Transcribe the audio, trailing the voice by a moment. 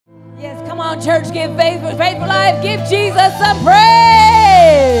Yes, come on, church, give faithful life. Give Jesus some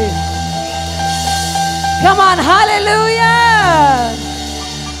praise. Come on, hallelujah.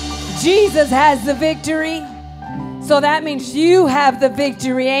 Jesus has the victory. So that means you have the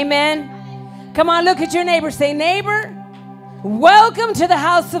victory. Amen. Come on, look at your neighbor. Say, neighbor, welcome to the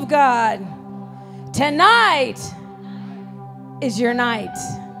house of God. Tonight is your night.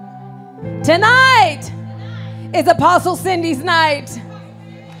 Tonight is Apostle Cindy's night.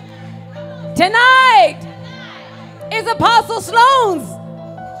 Tonight is Apostle Sloan's.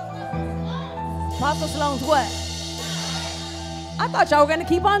 Apostle Sloan's what? I thought y'all were going to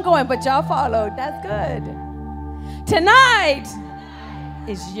keep on going, but y'all followed. That's good. Tonight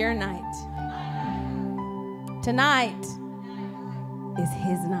is your night. Tonight is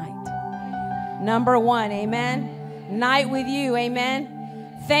his night. Number one, amen. Night with you,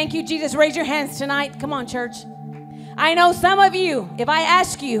 amen. Thank you, Jesus. Raise your hands tonight. Come on, church. I know some of you, if I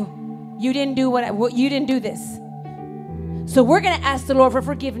ask you, you didn't do you didn't do this. So we're going to ask the Lord for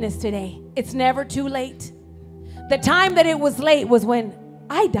forgiveness today. It's never too late. The time that it was late was when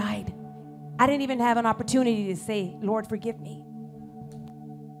I died. I didn't even have an opportunity to say, Lord, forgive me.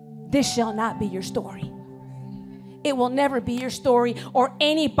 This shall not be your story. It will never be your story, or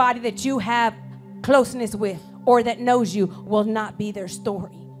anybody that you have closeness with or that knows you will not be their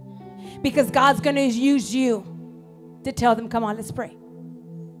story. Because God's going to use you to tell them, come on, let's pray.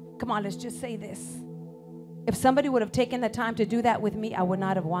 Come on, let's just say this. If somebody would have taken the time to do that with me, I would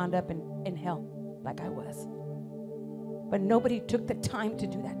not have wound up in hell like I was. But nobody took the time to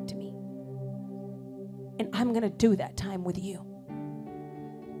do that to me. And I'm going to do that time with you.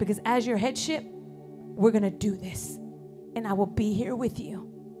 Because as your headship, we're going to do this. And I will be here with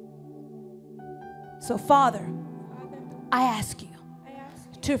you. So, Father, I ask you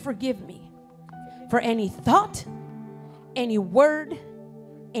to forgive me for any thought, any word,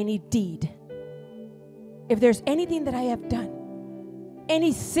 any deed. If there's anything that I have done,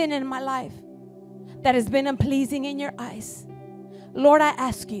 any sin in my life that has been unpleasing in your eyes, Lord, I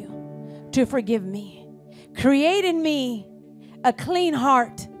ask you to forgive me. Create in me a clean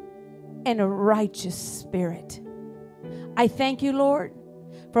heart and a righteous spirit. I thank you, Lord,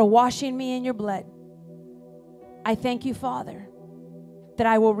 for washing me in your blood. I thank you, Father, that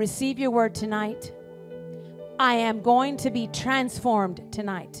I will receive your word tonight. I am going to be transformed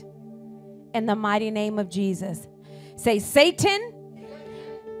tonight in the mighty name of Jesus. Say, Satan,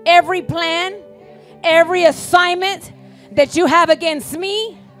 every plan, every assignment that you have against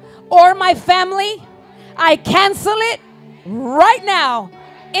me or my family, I cancel it right now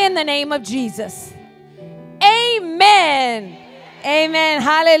in the name of Jesus. Amen. Amen.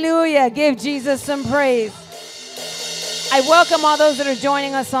 Hallelujah. Give Jesus some praise. I welcome all those that are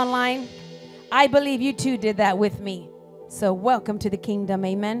joining us online. I believe you too did that with me. So welcome to the kingdom.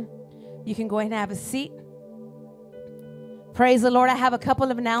 Amen. You can go ahead and have a seat. Praise the Lord. I have a couple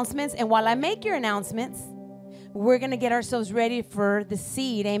of announcements. And while I make your announcements, we're going to get ourselves ready for the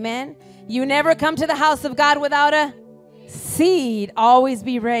seed. Amen. You never come to the house of God without a seed. Always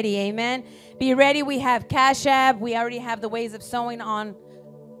be ready. Amen. Be ready. We have Cash App. We already have the ways of sowing on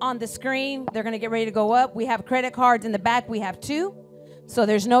the screen. They're going to get ready to go up. We have credit cards in the back. We have 2. So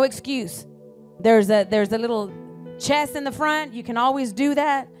there's no excuse. There's a little chest in the front. You can always do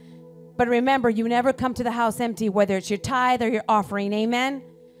that. But remember, you never come to the house empty, whether it's your tithe or your offering. Amen.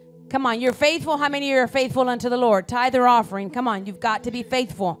 Come on, you're faithful. How many of you are faithful unto the Lord? Tithe or offering. Come on, you've got to be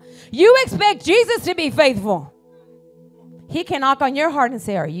faithful. You expect Jesus to be faithful. He can knock on your heart and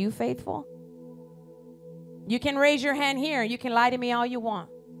say, are you faithful? You can raise your hand here. You can lie to me all you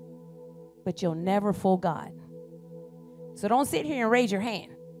want. But you'll never fool God. So don't sit here and raise your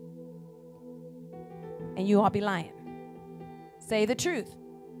hand. And you all be lying. Say the truth.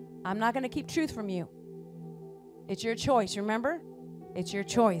 I'm not going to keep truth from you. It's your choice, remember? It's your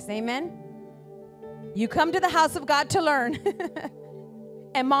choice. Amen? You come to the house of God to learn.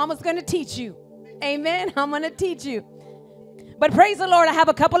 And Mama's going to teach you. Amen? I'm going to teach you. But praise the Lord, I have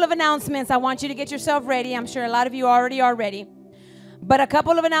a couple of announcements. I want you to get yourself ready. I'm sure a lot of you already are ready. But a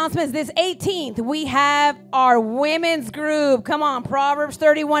couple of announcements. This 18th, we have our women's group. Come on, Proverbs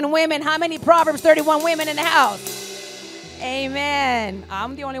 31 women. How many Proverbs 31 women in the house? Amen.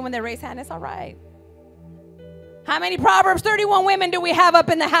 I'm the only one that raised hand. It's all right. How many Proverbs 31 women do we have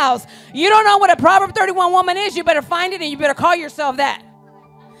up in the house? You don't know what a Proverbs 31 woman is. You better find it and you better call yourself that.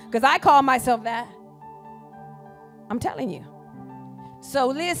 Because I call myself that. I'm telling you. So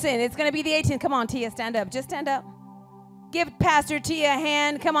listen, it's going to be the 18th. Come on, Tia, stand up. Just stand up. Give Pastor Tia a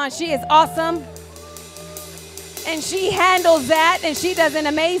hand. Come on, she is awesome. And she handles that, and she does an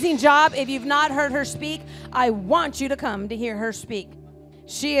amazing job. If you've not heard her speak, I want you to come to hear her speak.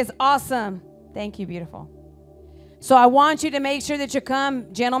 She is awesome. Thank you, beautiful. So I want you to make sure that you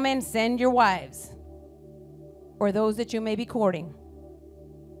come. Gentlemen, send your wives or those that you may be courting.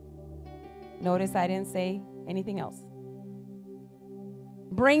 Notice I didn't say anything else.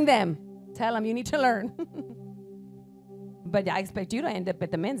 Bring them. Tell them you need to learn. But I expect you to end up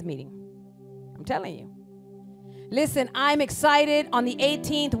at the men's meeting. I'm telling you. Listen, I'm excited on the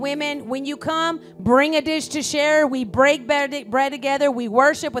 18th. Women, when you come, bring a dish to share. We break bread together. We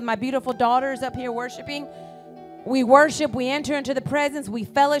worship with my beautiful daughters up here worshiping. We worship. We enter into the presence. We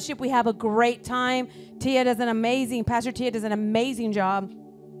fellowship. We have a great time. Pastor Tia does an amazing job.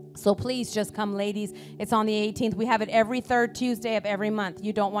 So please just come, ladies. It's on the 18th. We have it every third Tuesday of every month.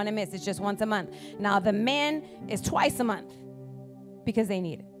 You don't want to miss. It's just once a month. Now, the men is twice a month because they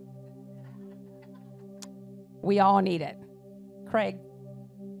need it. We all need it. Craig,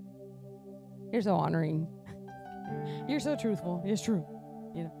 you're so honoring. You're so truthful. It's true.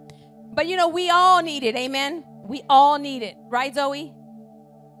 You know. But you know, we all need it. Amen. We all need it. Right, Zoe?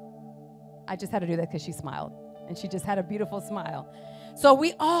 I just had to do that because she smiled. And she just had a beautiful smile. So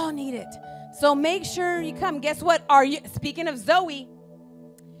we all need it. So make sure you come. Guess what? Speaking of Zoe,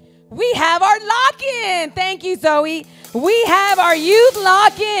 we have our lock-in. Thank you, Zoe. We have our youth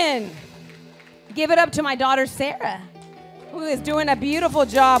lock-in. Give it up to my daughter, Sarah, who is doing a beautiful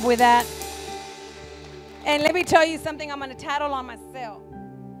job with that. And let me tell you something. I'm going to tattle on myself.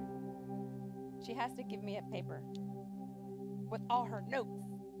 She has to give me a paper with all her notes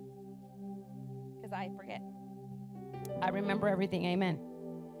because I forget. I remember everything. Amen.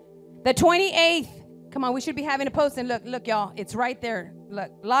 The 28th. Come on, we should be having a post. And look, y'all. It's right there.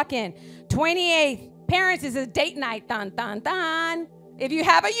 Look, lock in. 28th. Parents, is a date night. Dun, dun, dun. If you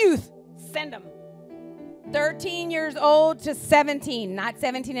have a youth, send them. 13 years old to 17. Not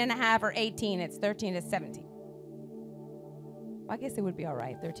 17 and a half or 18. It's 13 to 17. Well, I guess it would be all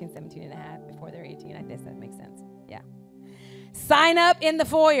right. 13, 17 and a half before they're 18. I guess that makes sense. Yeah. Sign up in the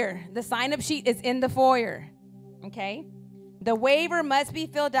foyer. The sign-up sheet is in the foyer. Okay? The waiver must be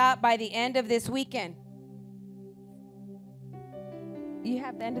filled out by the end of this weekend. You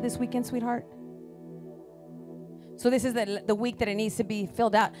have the end of this weekend, sweetheart? So this is the week that it needs to be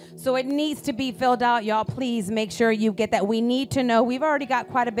filled out. So it needs to be filled out. Y'all, please make sure you get that. We need to know. We've already got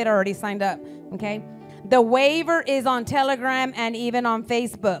quite a bit already signed up. Okay? The waiver is on Telegram and even on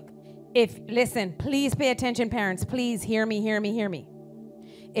Facebook. Listen, please pay attention, parents. Please hear me.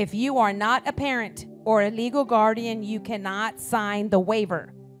 If you are not a parent or a legal guardian, you cannot sign the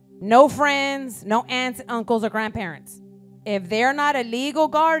waiver. No friends, no aunts, uncles, or grandparents. If they're not a legal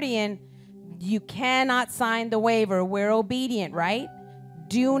guardian, you cannot sign the waiver. We're obedient, right?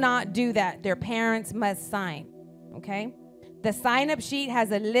 Do not do that. Their parents must sign, okay? The sign-up sheet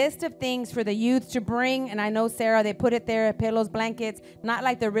has a list of things for the youth to bring, and I know, Sarah, they put it there, pillows, blankets, not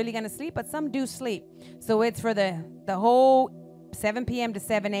like they're really going to sleep, but some do sleep. So it's for the whole 7 p.m. to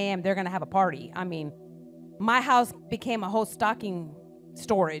 7 a.m. They're going to have a party. I mean, my house became a whole stocking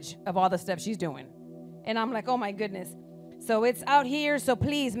storage of all the stuff she's doing. And I'm like, oh, my goodness. So it's out here, so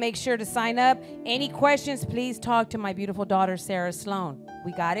please make sure to sign up. Any questions, please talk to my beautiful daughter, Sarah Sloan.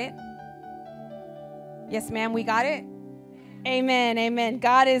 We got it? Yes, ma'am, we got it? Amen, amen.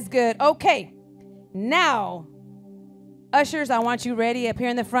 God is good. Okay, now, ushers, I want you ready up here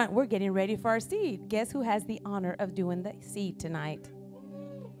in the front. We're getting ready for our seed. Guess who has the honor of doing the seed tonight?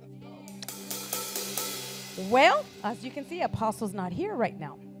 Well, as you can see, Apostle's not here right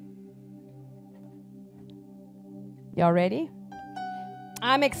now. Y'all ready?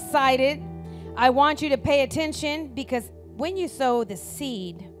 I'm excited. I want you to pay attention because when you sow the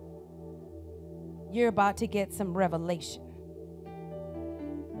seed, you're about to get some revelation.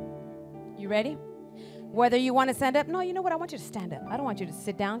 You ready? Whether you want to stand up. No, you know what? I want you to stand up. I don't want you to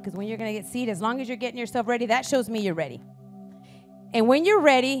sit down because when you're going to get seed, as long as you're getting yourself ready, that shows me you're ready. And when you're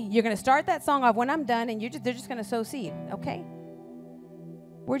ready, you're going to start that song off when I'm done, and they're just going to sow seed, okay?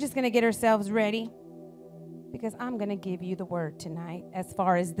 We're just going to get ourselves ready. Because I'm going to give you the word tonight as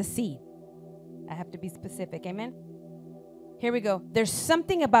far as the seed. I have to be specific. Amen? Here we go. There's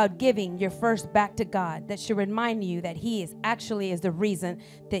something about giving your first back to God that should remind you that He is the reason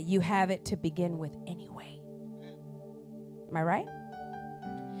that you have it to begin with anyway. Am I right?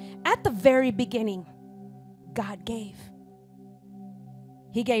 At the very beginning, God gave.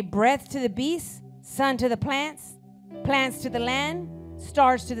 He gave breath to the beasts, sun to the plants, plants to the land,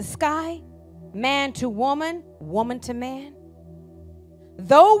 stars to the sky, man to woman, woman to man.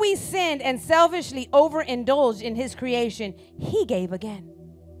 Though we sinned and selfishly overindulged in His creation, He gave again.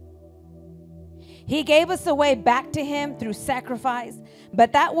 He gave us a way back to Him through sacrifice,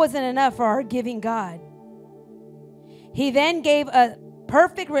 but that wasn't enough for our giving God. He then gave a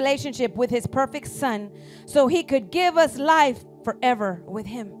perfect relationship with his perfect Son so he could give us life forever with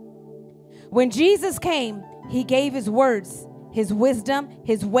him. When Jesus came, he gave his words, his wisdom,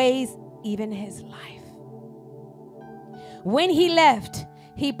 his ways, even his life. When he left,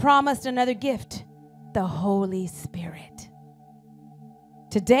 he promised another gift, the Holy Spirit.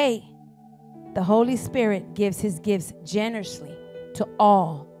 Today, the Holy Spirit gives his gifts generously to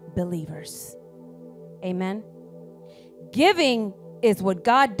all believers. Amen. Giving is what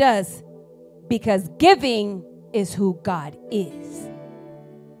God does because giving is who God is.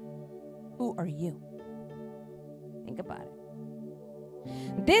 Who are you? Think about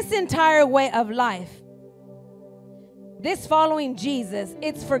it. This entire way of life, this following Jesus,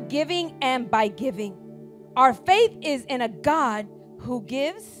 it's for giving and by giving. Our faith is in a God who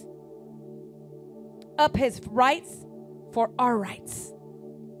gives up his rights for our rights,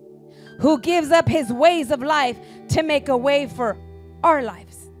 who gives up his ways of life to make a way for our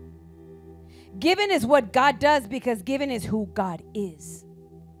lives. Giving is what God does because giving is who God is.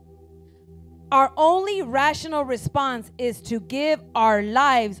 Our only rational response is to give our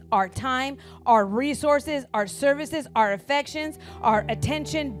lives, our time, our resources, our services, our affections, our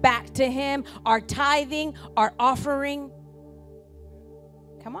attention back to him, our tithing, our offering.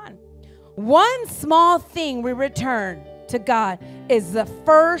 Come on. One small thing we return to God is the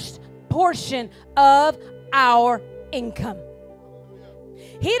first portion of our income.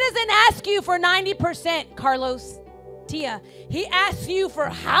 He doesn't ask you for 90%, Carlos, Tia. He asks you for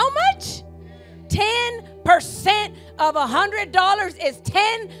how much? 10% of $100 is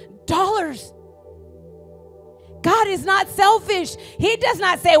 $10. God is not selfish. He does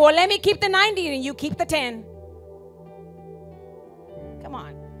not say, well, let me keep the 90 and you keep the 10. Come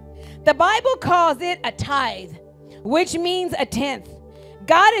on. The Bible calls it a tithe, which means a tenth.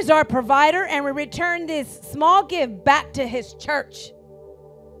 God is our provider, and we return this small gift back to his church.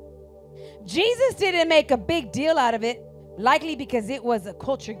 Jesus didn't make a big deal out of it, likely because it was a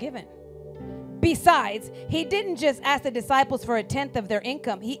culture given. Besides, he didn't just ask the disciples for a tenth of their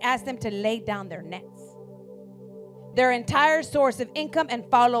income. He asked them to lay down their nets, their entire source of income, and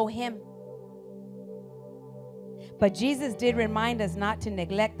follow him. But Jesus did remind us not to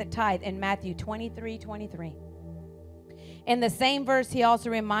neglect the tithe in Matthew 23:23. In the same verse, he also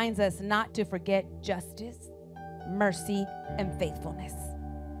reminds us not to forget justice, mercy, and faithfulness.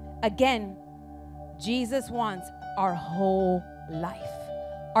 Again, Jesus wants our whole life.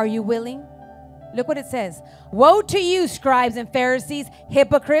 Are you willing? Look what it says. Woe to you, scribes and Pharisees,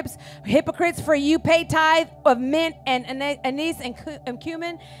 hypocrites, for you pay tithe of mint and anise and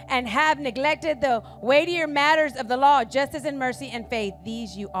cumin, and have neglected the weightier matters of the law, justice and mercy and faith.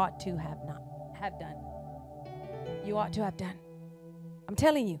 These you ought to have done. You ought to have done. I'm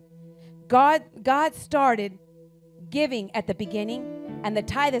telling you, God started giving at the beginning, and the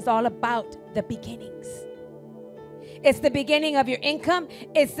tithe is all about the beginnings. It's the beginning of your income.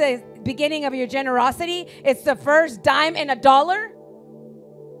 It's the beginning of your generosity. It's the first dime in a dollar.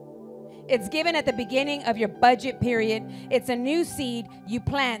 It's given at the beginning of your budget period. It's a new seed you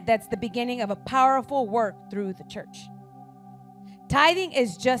plant that's the beginning of a powerful work through the church. Tithing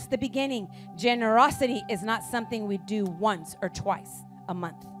is just the beginning. Generosity is not something we do once or twice a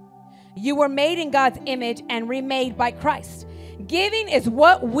month. You were made in God's image and remade by Christ. Giving is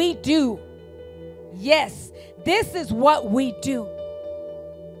what we do. Yes, this is what we do.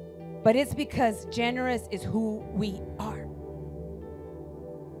 But it's because generous is who we are.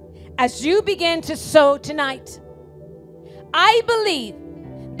 As you begin to sow tonight, I believe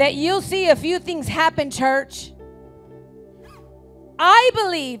that you'll see a few things happen, church. I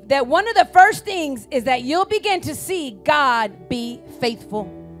believe that one of the first things is that you'll begin to see God be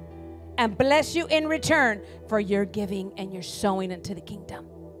faithful and bless you in return for your giving and your sowing into the kingdom.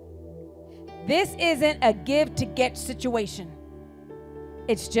 This isn't a give to get situation.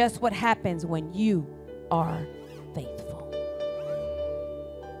 It's just what happens when you are faithful.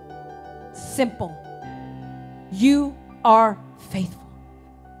 Simple. You are faithful.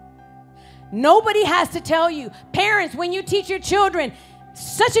 Nobody has to tell you. Parents, when you teach your children,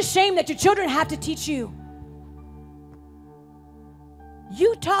 such a shame that your children have to teach you.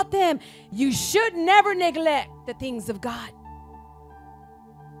 You taught them you should never neglect the things of God.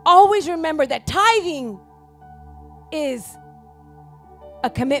 Always remember that tithing is a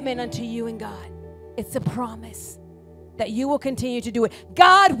commitment unto you and God. It's a promise that you will continue to do it.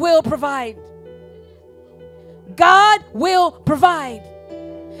 God will provide. God will provide.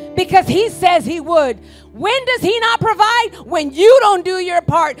 because he says he would. When does he not provide? When you don't do your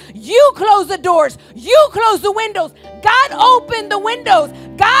part. You close the doors. You close the windows. God opened the windows.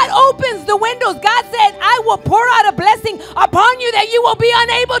 God opens the windows. God said, I will pour out a blessing upon you that you will be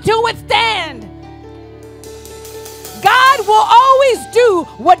unable to withstand. God will always do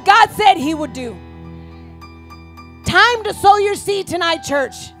what God said he would do. Time to sow your seed tonight,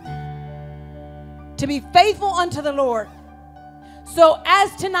 church. To be faithful unto the Lord. So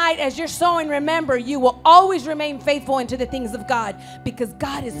as tonight, as you're sowing, remember, you will always remain faithful into the things of God, because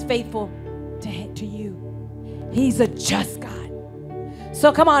God is faithful to you. He's a just God.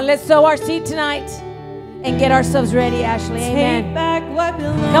 So come on, let's sow our seed tonight and get ourselves ready, Ashley. Amen. Take back what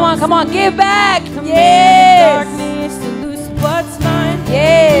belongs. Come on, give back. Command Yes. darkness to loose what's mine.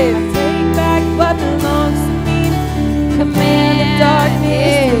 Yes. I take back what belongs to me. Command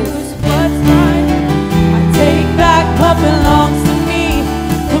darkness to loose what's mine. I take back what belongs to me.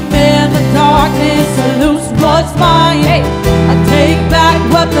 Command the darkness to loose what's mine. Hey. I take back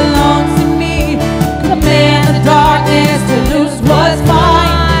what belongs to me. Command the darkness to loose what's mine.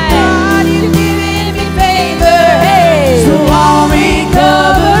 God, you've given me favor. Hey. So I'll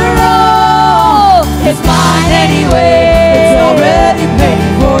recover all. It's mine anyway. It's already paid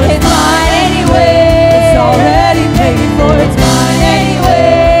for. It's mine anyway. It's already paid for. It's mine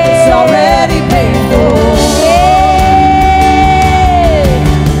anyway. It's already paid for.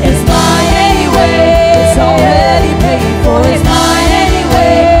 It's mine anyway. It's already paid for. It's mine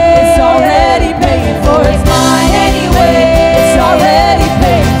anyway. It's already paid for. It's mine anyway. It's already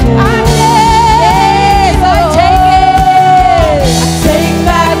paid for. I take it. I take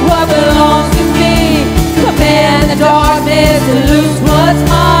back what belongs to me. Command the darkness to loose what's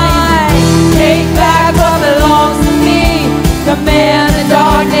mine. Take back what belongs to me. Command the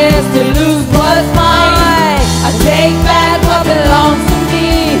darkness to loose what's mine. I take back what belongs to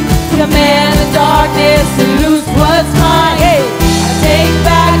me. Command the darkness to loose what's mine. I take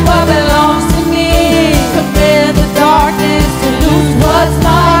back what belongs to me. Command the darkness to loose what's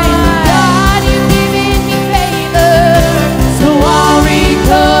mine. God, you've given me favor, so I'll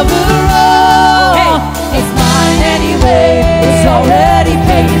recover all. It's mine anyway. It's already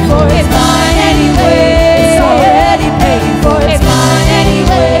paid for. It's mine anyway. It's already paid for. It's mine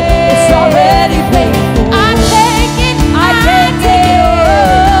anyway. It's already paid for. I take it. I take it.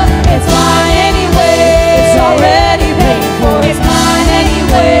 It's mine anyway. It's already paid for. It's mine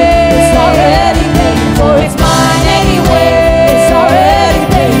anyway. It's already paid for. It's mine anyway. It's already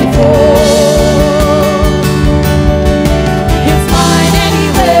paid for. It's mine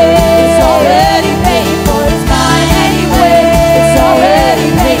anyway. It's already paid for. It's mine anyway. It's already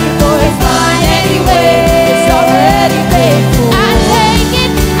paid for. It's mine anyway. It's already paid for. I take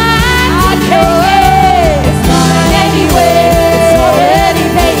it. I take it. It's mine anyway. It's already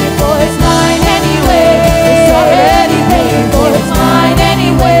paid for. It's mine anyway. It's already paid for. It's mine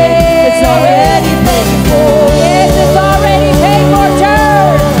anyway. It's already paid for. Yes, it's already paid for,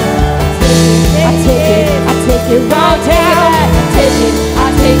 church. I take it. I take it right now. I take it. I take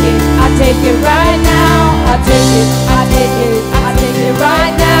it. I take it right now. I take it. I take it. I take it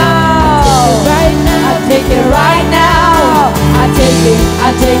right now. Right now. I take it right now. I take it. I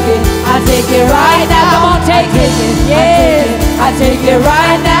take it. I take it right now. Come on, take it. Yes. I take it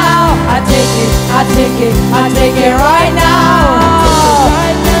right now. I take it. I take it. I take it right now.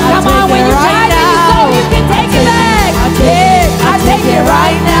 Come on, when you try to sow, you can take it back. I take it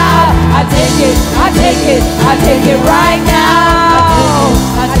right now. I take it. I take it. I take it right now.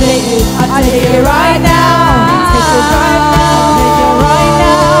 I take it. I take it right now. I take it right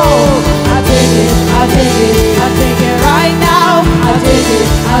now. I take it. I take it. I take it right now. I take it.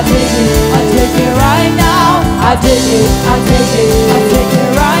 I take it. I take it right now. I take it. I take it. I take it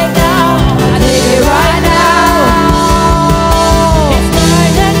right now. I take it right now. It's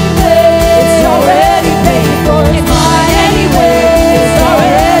mine anyway. It's already paid for. It's mine anyway. It's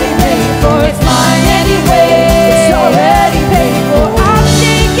already paid for. It's mine anyway. It's already paid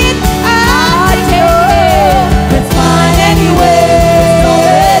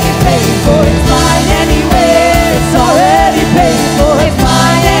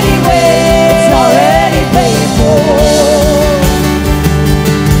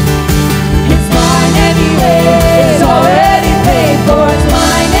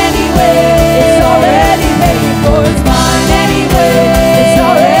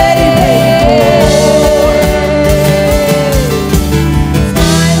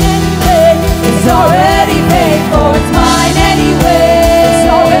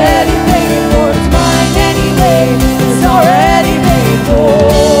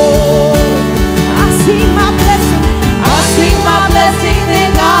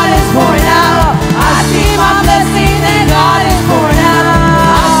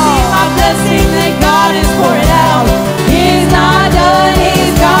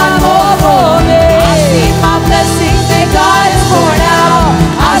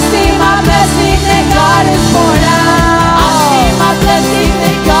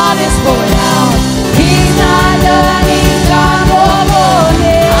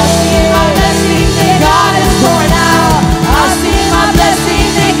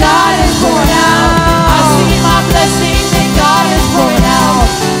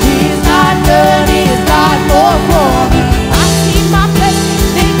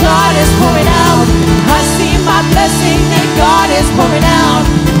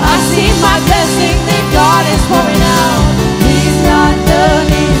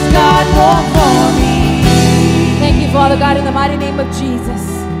God, in the mighty name of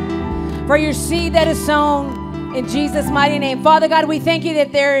Jesus, for your seed that is sown in Jesus' mighty name. Father God, we thank you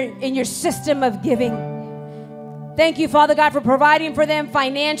that they're in your system of giving. Thank you, Father God, for providing for them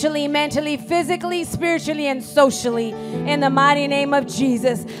financially, mentally, physically, spiritually, and socially in the mighty name of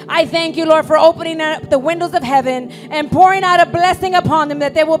Jesus. I thank you, Lord, for opening up the windows of heaven and pouring out a blessing upon them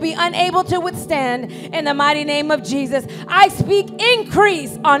that they will be unable to withstand in the mighty name of Jesus. I speak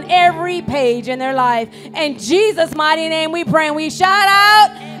increase on every page in their life. In Jesus' mighty name we pray and we shout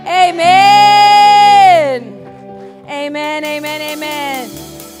out, amen. Amen, amen, amen.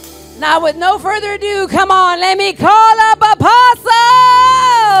 Now, with no further ado, come on, let me call up Apostle.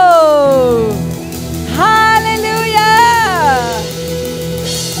 Hallelujah.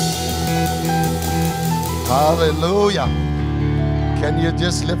 Hallelujah. Can you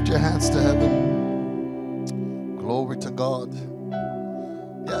just lift your hands to heaven? Glory to God.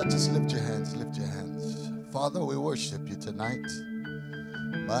 Yeah, just lift your hands, lift your hands. Father, we worship you tonight.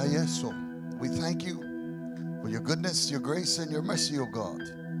 We thank you for your goodness, your grace, and your mercy, O God.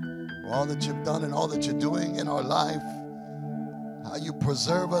 For all that you've done and all that you're doing in our life, how you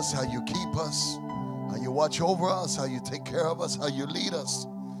preserve us, how you keep us, how you watch over us, how you take care of us, how you lead us,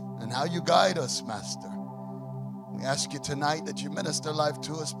 and how you guide us, Master. We ask you tonight that you minister life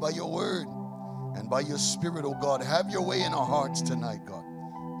to us by your word and by your spirit, oh God. Have your way in our hearts tonight, God.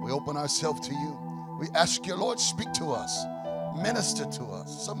 We open ourselves to you. We ask you, Lord, speak to us. Minister to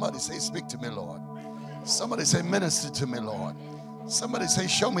us. Somebody say, speak to me, Lord. Somebody say, minister to me, Lord. Somebody say,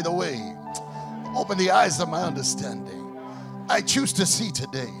 show me the way. Open the eyes of my understanding. I choose to see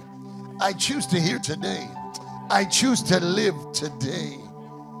today. I choose to hear today. I choose to live today.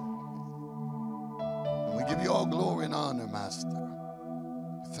 And we give you all glory and honor, Master.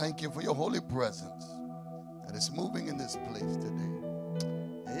 Thank you for your holy presence that is moving in this place today.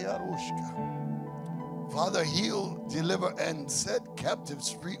 Father, heal, deliver, and set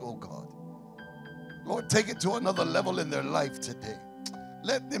captives free, oh God. Lord, take it to another level in their life today.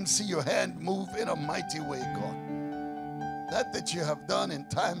 Let them see your hand move in a mighty way, God. That you have done in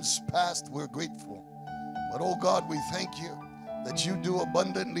times past, we're grateful. But, oh God, we thank you that you do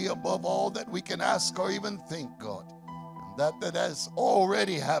abundantly above all that we can ask or even think, God. And that has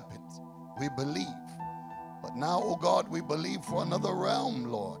already happened, we believe. But now, oh God, we believe for another realm,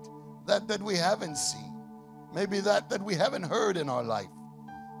 Lord. That we haven't seen. Maybe that we haven't heard in our life.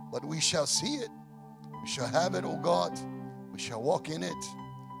 But we shall see it. We shall have it, oh God. We shall walk in it.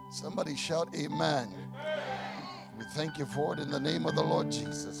 Somebody shout amen. We thank you for it in the name of the Lord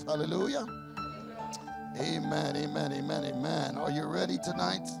Jesus. Hallelujah. Amen, amen, amen, amen. Are you ready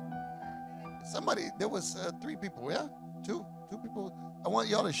tonight? Somebody, there was 3 people, yeah? Two people. I want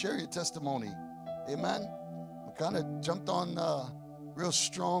y'all to share your testimony. Amen. We kind of jumped on real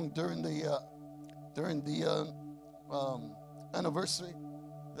strong during the anniversary.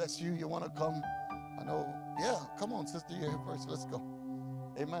 That's you. You want to come? I know. Yeah, come on, sister. You're here first. Let's go.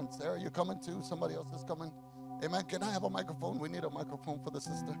 Amen. Sarah, you're coming too? Somebody else is coming? Amen. Can I have a microphone? We need a microphone for the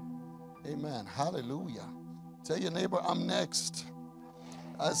sister. Amen. Hallelujah. Tell your neighbor, I'm next.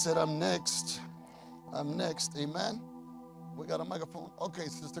 I said, I'm next. I'm next. Amen. We got a microphone. Okay,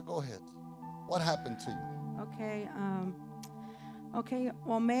 sister, go ahead. What happened to you? Okay,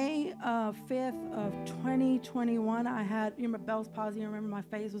 well, May 5th of 2021, I had, you remember Bell's palsy, remember my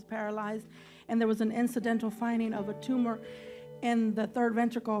face was paralyzed, and there was an incidental finding of a tumor in the third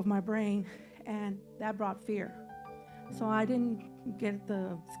ventricle of my brain, and that brought fear. So I didn't get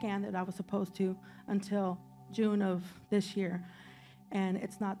the scan that I was supposed to until June of this year, and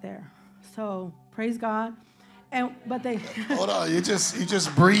it's not there. So praise God. But they hold on, you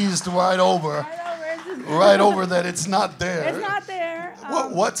just breezed right over that it's not there. It's not there.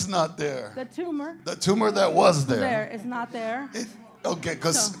 What's not there? The tumor. The tumor that was there. It's not there. Okay,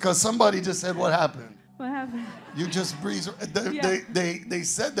 because somebody just said what happened. What happened? You just breezed. They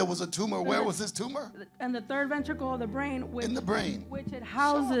said there was a tumor. Where was this tumor? In the third ventricle of the brain. In the brain. Which it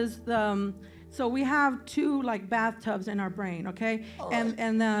houses the. So we have 2 like bathtubs in our brain, okay? Right.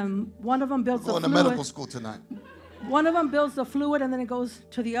 And one of them builds the fluid. Going to medical school tonight. One of them builds the fluid, and then it goes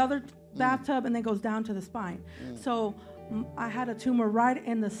to the other bathtub, and then goes down to the spine. So I had a tumor right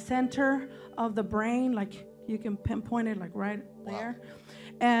in the center of the brain, like you can pinpoint it like right there.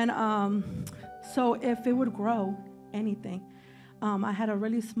 And so if it would grow anything, I had a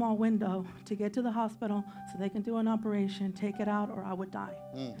really small window to get to the hospital so they can do an operation, take it out, or I would die.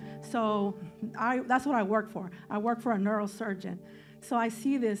 So that's what I work for. I work for a neurosurgeon. So I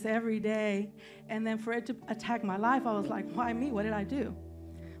see this every day, and then for it to attack my life, I was like, why me? What did I do?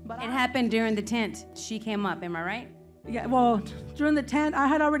 But it happened during the tent. She came up, am I right? Yeah, well, during the tent, I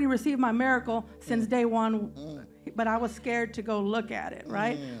had already received my miracle since day one. but I was scared to go look at it,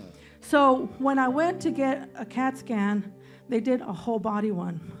 right? So when I went to get a CAT scan, they did a whole body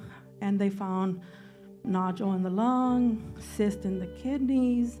one, and they found nodule in the lung, cyst in the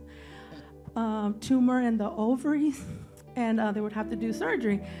kidneys, tumor in the ovaries, and they would have to do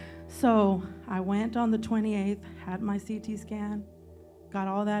surgery. So I went on the 28th, had my CT scan, got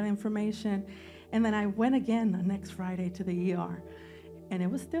all that information, and then I went again the next Friday to the ER, and it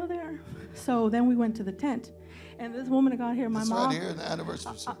was still there. So then we went to the tent, and this woman got here, my mom. Right here in the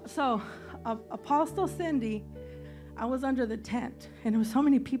anniversary. So Apostle Cindy, I was under the tent, and there was so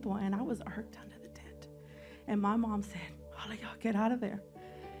many people, and I was irked under the tent. And my mom said, all of y'all get out of there.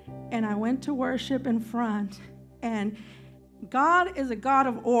 And I went to worship in front, and God is a God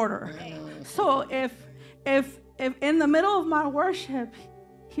of order. So if in the middle of my worship,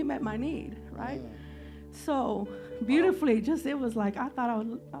 he met my need, right? So beautifully, it was like, I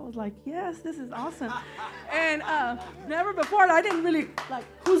was like, yes, this is awesome. And never before, I didn't really, like,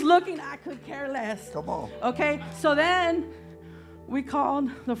 who's looking? I could care less. Come on. Okay, so then we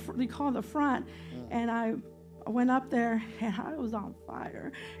called the front, and I went up there, and I was on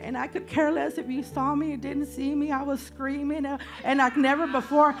fire. And I could care less if you saw me or didn't see me. I was screaming, and like never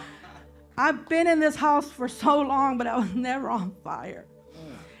before. I've been in this house for so long, but I was never on fire.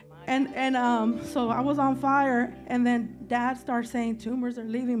 And so I was on fire, and then Dad started saying tumors are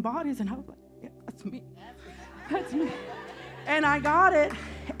leaving bodies, and I was like, yeah, that's me. That's me. And I got it,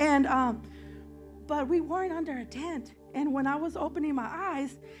 and but we weren't under a tent. And when I was opening my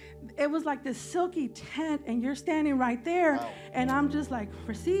eyes, it was like this silky tent, and you're standing right there, and I'm just like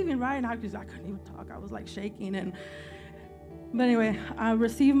receiving, right? And I couldn't even talk. I was like shaking. But anyway, I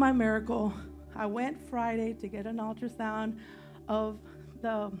received my miracle. I went Friday to get an ultrasound of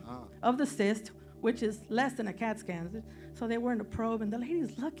the cyst, which is less than a CAT scan. So they were in a probe, and the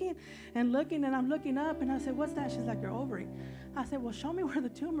lady's looking, and I'm looking up, and I said, what's that? She's like, your ovary. I said, well, show me where the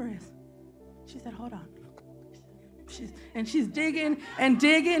tumor is. She said, hold on. She's digging and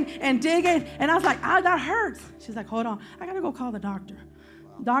digging and digging, and I was like, that hurts. She's like, hold on, I gotta go call the doctor.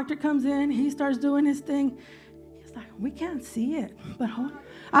 Doctor comes in, he starts doing his thing. He's like, we can't see it, but hold on.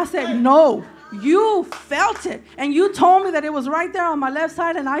 I said, no, you felt it, and you told me that it was right there on my left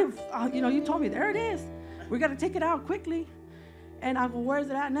side, and you told me, there it is. We got to take it out quickly. And I go, where's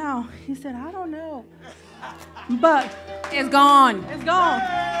it at now? He said, I don't know. But it's gone. It's gone.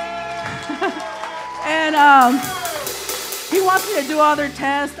 And he wants me to do other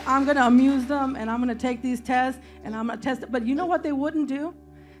tests. I'm going to amuse them, and I'm going to take these tests, and I'm going to test it. But you know what they wouldn't do?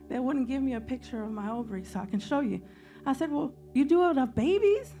 They wouldn't give me a picture of my ovaries so I can show you. I said, well, you do it of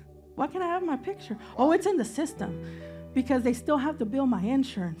babies? Why can't I have my picture? Oh, it's in the system because they still have to bill my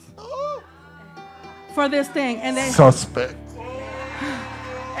insurance for this thing. And they suspect.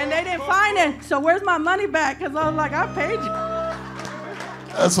 And they didn't find it. So where's my money back? Because I was like, I paid you.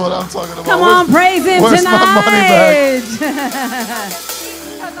 That's what I'm talking about. Come on, praise him where's tonight. My money back?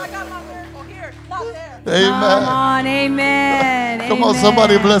 Because I got my miracle here, not there. Amen. Come on, amen. Come on,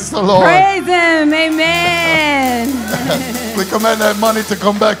 somebody bless the Lord. Praise him, amen. We command that money to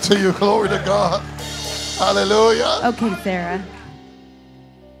come back to you. Glory to God. Hallelujah. Okay, Sarah.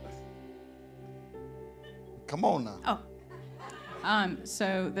 Come on now. Oh.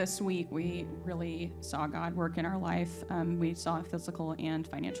 So this week we really saw God work in our life. We saw a physical and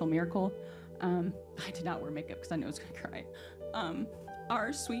financial miracle. I did not wear makeup because I knew I was going to cry.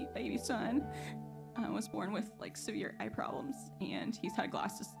 Our sweet baby son was born with like severe eye problems, and he's had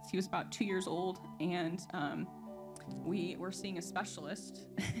glasses since he was about 2 years old. And we were seeing a specialist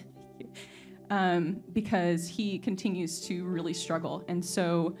because he continues to really struggle. And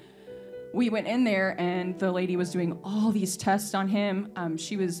so we went in there, and the lady was doing all these tests on him.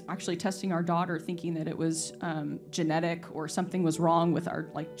 She was actually testing our daughter, thinking that it was genetic or something was wrong with our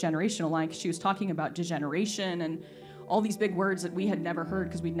generational line, because she was talking about degeneration and all these big words that we had never heard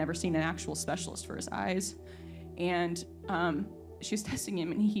because we'd never seen an actual specialist for his eyes. And she was testing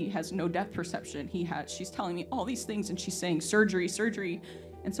him, and he has no depth perception. She's telling me all these things, and she's saying surgery, surgery.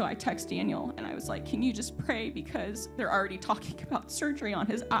 And so I text Daniel, and I was like, can you just pray, because they're already talking about surgery on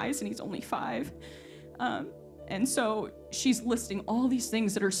his eyes, and he's only 5. And so she's listing all these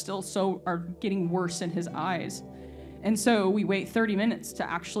things that are getting worse in his eyes. And so we wait 30 minutes to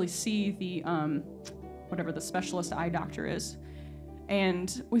actually see the whatever the specialist eye doctor is.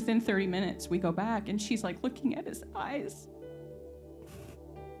 And within 30 minutes, we go back, and she's looking at his eyes.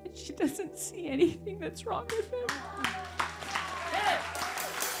 And she doesn't see anything that's wrong with him.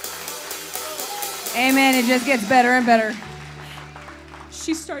 Amen. It just gets better and better.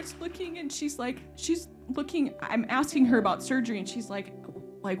 She starts looking, and she's looking. I'm asking her about surgery, and she's like,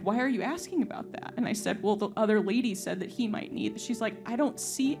 like, why are you asking about that? And I said, well, the other lady said that he might need. She's like, I don't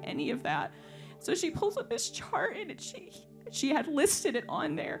see any of that. So she pulls up this chart, and she had listed it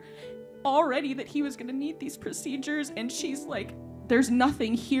on there already that he was going to need these procedures. And she's like, there's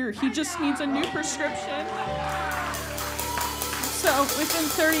nothing here. He just needs a new prescription. So within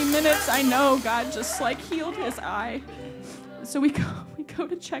 30 minutes, I know God just like healed his eye. So we go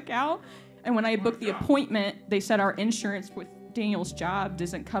to check out. And when I booked the appointment, they said our insurance with Daniel's job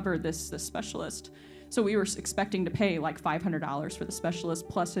doesn't cover the specialist. So we were expecting to pay like $500 for the specialist,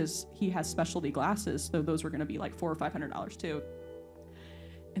 plus he has specialty glasses, so those were going to be like $400 or $500 too.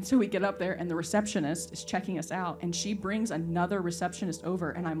 And so we get up there, and the receptionist is checking us out, and she brings another receptionist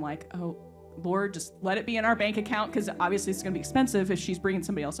over, and I'm like, oh, Lord, just let it be in our bank account, because obviously it's going to be expensive if she's bringing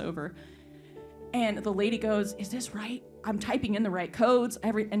somebody else over. And the lady goes, is this right? I'm typing in the right codes.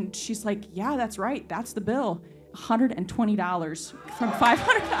 And she's like, yeah, that's right. That's the bill. $120 from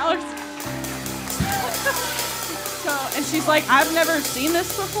 $500. So, and she's like, I've never seen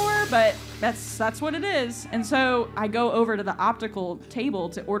this before, but that's what it is. And so I go over to the optical table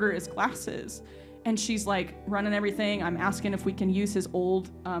to order his glasses. And she's like running everything. I'm asking if we can use his old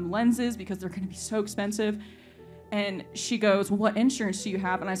lenses because they're going to be so expensive. And she goes, well, what insurance do you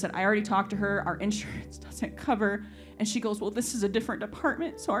have? And I said, I already talked to her. Our insurance doesn't cover. And she goes, well, this is a different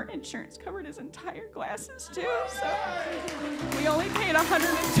department, so our insurance covered his entire glasses too. So we only paid $120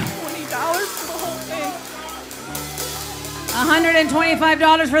 for the whole thing.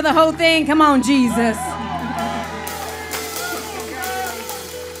 $125 for the whole thing. Come on, Jesus.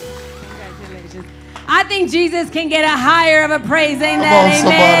 Congratulations. I think Jesus can get a higher of a praise. Ain't that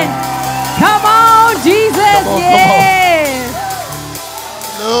amen? Come on, Jesus. Come on, yes.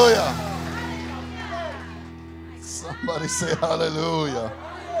 Hallelujah. Somebody say hallelujah.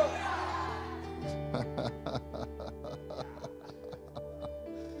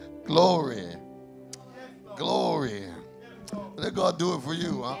 Glory. Glory. Let God do it for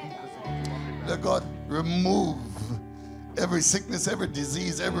you, huh? Let God remove every sickness, every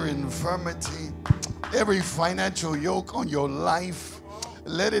disease, every infirmity, every financial yoke on your life.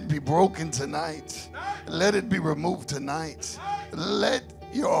 Let it be broken tonight. Let it be removed tonight. Let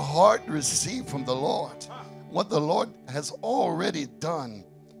your heart receive from the Lord what the Lord has already done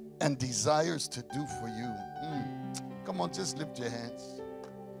and desires to do for you. Come on, just lift your hands.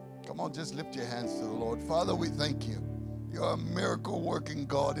 Come on, just lift your hands to the Lord. Father, we thank you. You're a miracle working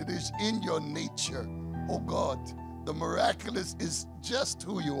God. It is in your nature, oh God. The miraculous is just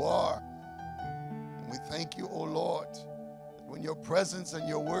who you are. And we thank you, oh Lord, that when your presence and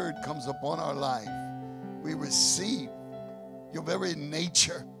your word comes upon our life, we receive your very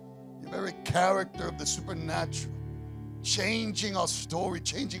nature, your very character of the supernatural, changing our story,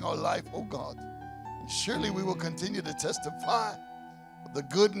 changing our life, oh God. And surely we will continue to testify of the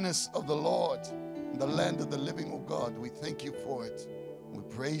goodness of the Lord in the land of the living, oh God. We thank you for it. We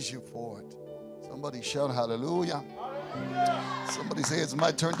praise you for it. Somebody shout hallelujah. Somebody say it's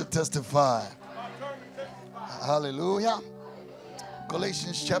my turn to testify. Hallelujah.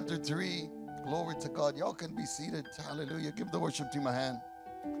 Galatians chapter 3. Glory to God. Y'all can be seated. Hallelujah. Give the worship team a hand.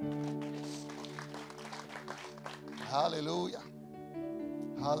 Hallelujah.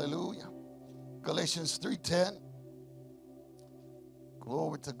 Hallelujah. Galatians 3:10.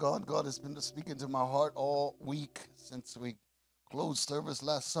 Glory to God. God has been speaking to my heart all week since we closed service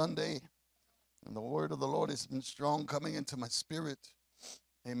last Sunday. And the word of the Lord has been strong coming into my spirit.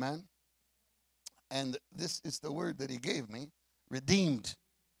 Amen. And this is the word that he gave me. Redeemed.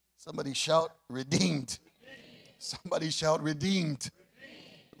 Somebody shout redeemed. Somebody shout redeemed.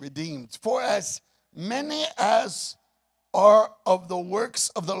 Redeemed. For as many as are of the works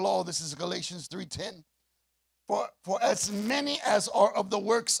of the law. This is Galatians 3:10. For as many as are of the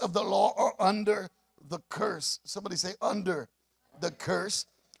works of the law are under the curse. Somebody say under the curse.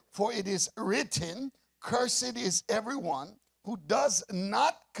 For it is written, cursed is everyone who does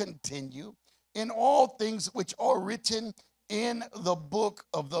not continue in all things which are written in the book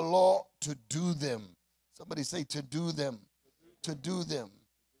of the law to do them. Somebody say to do them. To do them.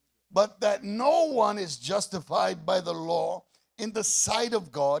 But that no one is justified by the law in the sight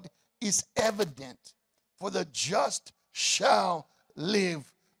of God is evident. For the just shall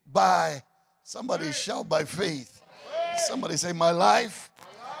live by, somebody shout by faith. Somebody say my life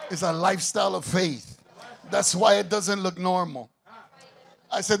is a lifestyle of faith. That's why it doesn't look normal.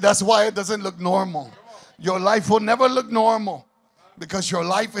 I said that's why it doesn't look normal. Your life will never look normal because your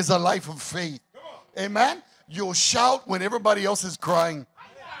life is a life of faith. Amen. You'll shout when everybody else is crying.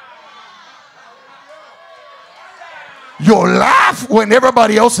 You'll laugh when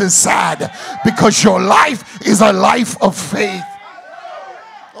everybody else is sad because your life is a life of faith.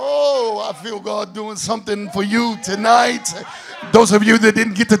 Oh, I feel God doing something for you tonight. Those of you that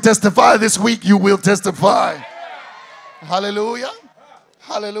didn't get to testify this week, you will testify. Hallelujah.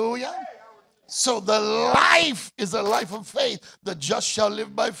 Hallelujah. So the life is a life of faith. The just shall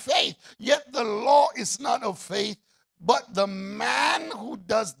live by faith. Yet the law is not of faith, but the man who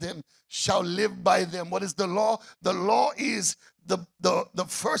does them shall live by them. What is the law? The law is the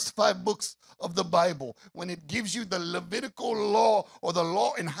first 5 books of the Bible, when it gives you the Levitical law or the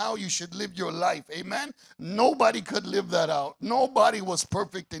law in how you should live your life. Amen. Nobody could live that out. Nobody was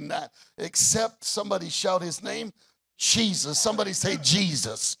perfect in that, except somebody shout his name, Jesus. Somebody say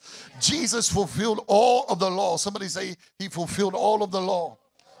Jesus. Jesus fulfilled all of the law. Somebody say he fulfilled all of the law.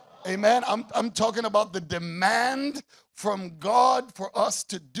 Amen. I'm talking about the demand from God for us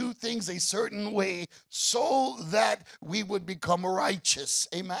to do things a certain way so that we would become righteous.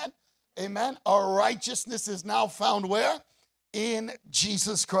 Amen. Amen. Our righteousness is now found where? In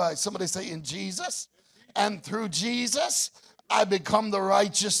Jesus Christ. Somebody say in Jesus. And through Jesus, I become the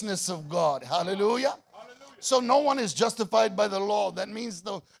righteousness of God. Hallelujah. So no one is justified by the law. That means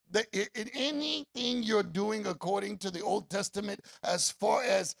in anything you're doing according to the Old Testament, as far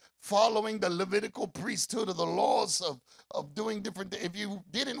as following the Levitical priesthood or the laws of doing different things, if you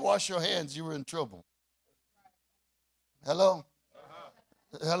didn't wash your hands, you were in trouble. Hello?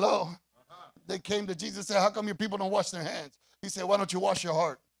 Hello? They came to Jesus and said, how come your people don't wash their hands? He said, why don't you wash your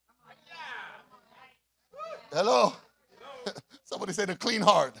heart? Hello? Somebody said a clean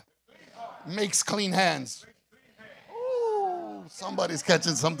heart makes clean hands. Ooh, somebody's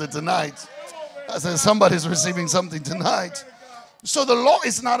catching something tonight. I said somebody's receiving something tonight. So the law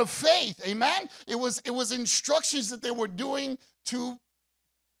is not of faith. Amen. It was instructions that they were doing to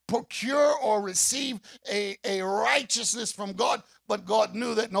procure or receive a righteousness from God, but God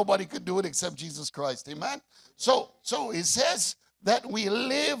knew that nobody could do it except Jesus Christ. Amen. So it says that we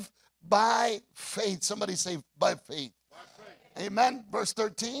live by faith. Somebody say by faith. Amen. Verse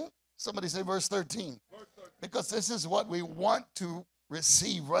 13. Somebody say verse 13. Because this is what we want to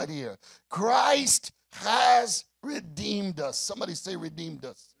receive right here. Christ has redeemed us. Somebody say redeemed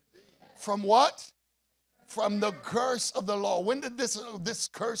us. From what? From the curse of the law. When did this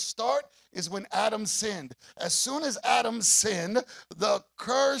curse start? Is when Adam sinned. As soon as Adam sinned, the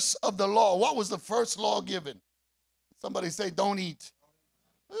curse of the law. What was the first law given? Somebody say don't eat.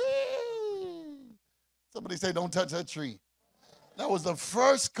 Somebody say don't touch that tree. That was the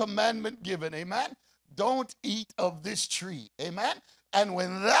first commandment given. Amen. Don't eat of this tree. Amen. And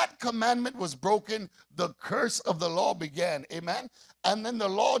when that commandment was broken, the curse of the law began. Amen. And then the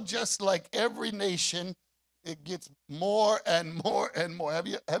law, just like every nation, it gets more and more and more. Have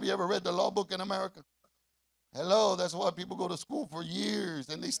you ever read the law book in America? Hello. That's why people go to school for years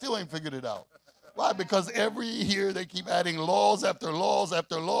and they still ain't figured it out. Why? Because every year they keep adding laws after laws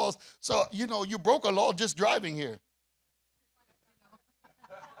after laws. So, you broke a law just driving here.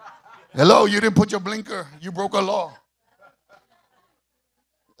 Hello, you didn't put your blinker. You broke a law.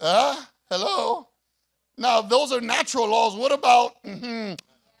 Hello. Now, those are natural laws. What about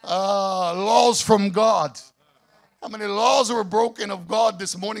laws from God? How many laws were broken of God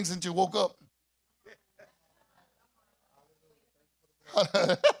this morning since you woke up?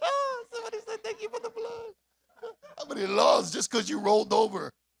 Somebody said, thank you for the blood. How many laws just because you rolled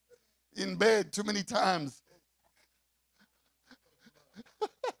over in bed too many times?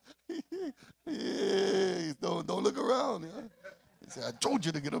 Yeah, don't look around. Yeah? He said, I told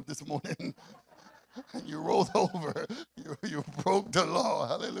you to get up this morning. And you rolled over. You broke the law.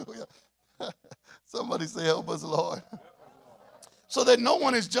 Hallelujah. Somebody say, help us, Lord. So that no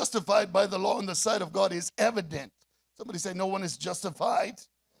one is justified by the law in the sight of God is evident. Somebody say, no one is justified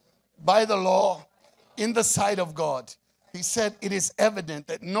by the law in the sight of God. He said it is evident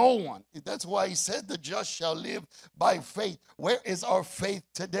that no one. That's why he said the just shall live by faith. Where is our faith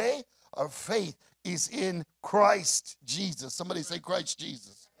today? Our faith is in Christ Jesus. Somebody say Christ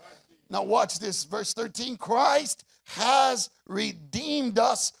Jesus. Now watch this, verse 13. Christ has redeemed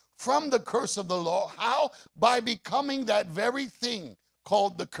us from the curse of the law. How? By becoming that very thing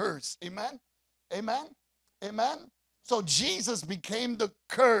called the curse. Amen? Amen? Amen? So Jesus became the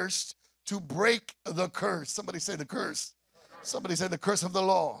curse to break the curse. Somebody say the curse. Somebody say the curse of the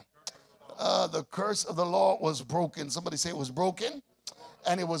law. The curse of the law was broken. Somebody say it was broken.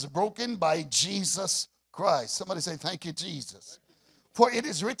 And it was broken by Jesus Christ. Somebody say, thank you, Jesus. For it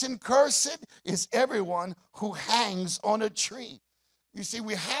is written, cursed is everyone who hangs on a tree. You see,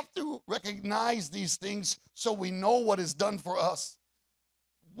 we have to recognize these things so we know what is done for us.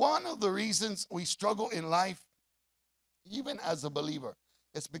 One of the reasons we struggle in life, even as a believer,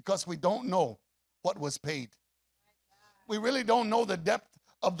 is because we don't know what was paid. We really don't know the depth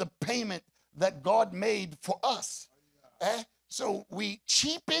of the payment that God made for us. So we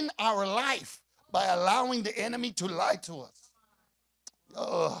cheapen our life by allowing the enemy to lie to us.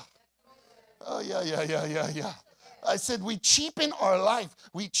 Oh, yeah. I said we cheapen our life.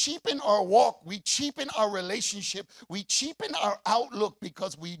 We cheapen our walk. We cheapen our relationship. We cheapen our outlook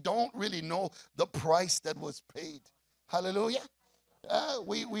because we don't really know the price that was paid. Hallelujah.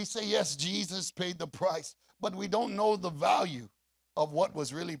 We say, yes, Jesus paid the price, but we don't know the value of what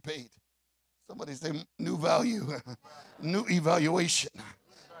was really paid. Somebody say, new value, new evaluation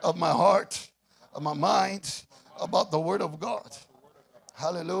of my heart, of my mind, about the word of God.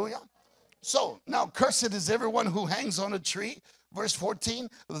 Hallelujah. So now cursed is everyone who hangs on a tree, verse 14,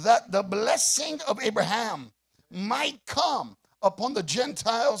 that the blessing of Abraham might come upon the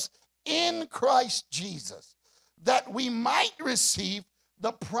Gentiles in Christ Jesus, that we might receive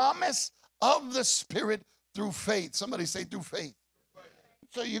the promise of the Spirit through faith. Somebody say through faith.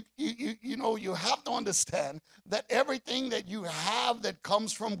 So you have to understand that everything that you have that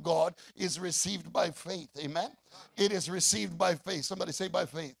comes from God is received by faith. Amen. It is received by faith. Somebody say by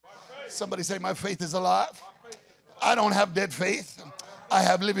faith. Somebody say my faith is alive. I don't have dead faith. I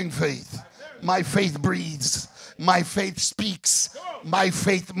have living faith. My faith breathes. My faith speaks. My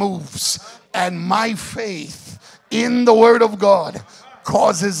faith moves. And my faith in the word of God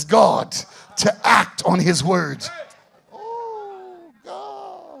causes God to act on his word.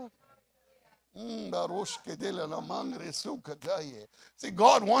 See,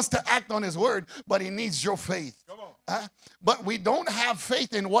 God wants to act on his word, but he needs your faith. But we don't have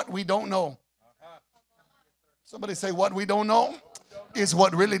faith in what we don't know. Somebody say what we don't know is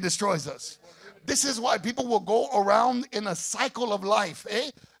what really destroys us. This is why people will go around in a cycle of life.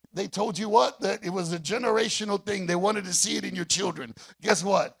 They told you what? That it was a generational thing. They wanted to see it in your children. Guess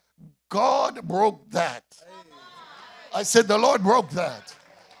what? God broke that. I said the Lord broke that.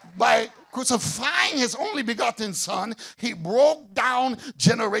 By crucifying his only begotten son, he broke down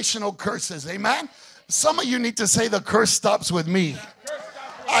generational curses. Amen. Some of you need to say the curse stops with me.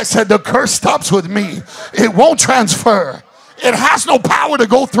 I said the curse stops with me. It won't transfer. It has no power to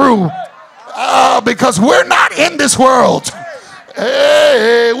go through because we're not in this world.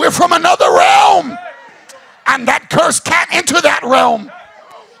 Hey, we're from another realm, and that curse can't enter that realm.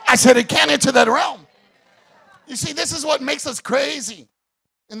 I said it can't enter that realm. You see, this is what makes us crazy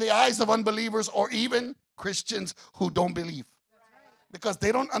in the eyes of unbelievers or even Christians who don't believe, because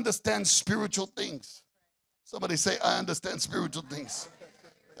they don't understand spiritual things. Somebody say, I understand spiritual things.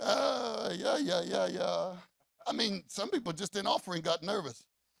 Yeah. I mean, some people just in offering got nervous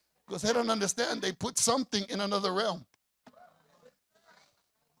because they don't understand they put something in another realm.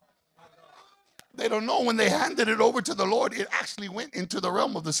 They don't know when they handed it over to the Lord, it actually went into the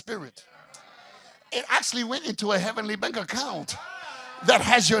realm of the Spirit. It actually went into a heavenly bank account that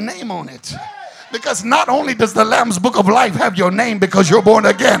has your name on it. Because not only does the Lamb's Book of Life have your name because you're born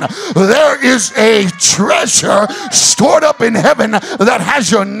again, there is a treasure stored up in heaven that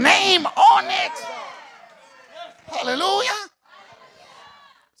has your name on it. Hallelujah.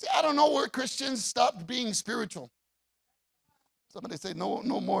 See, I don't know where Christians stopped being spiritual. Somebody say, no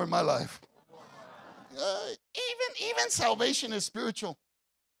more in my life. Even salvation is spiritual.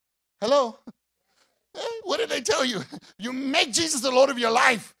 Hello? What did they tell you? You make Jesus the Lord of your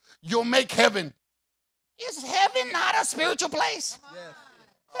life, you'll make heaven. Is heaven not a spiritual place? Yes.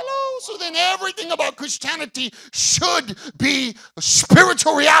 Hello? So then everything about Christianity should be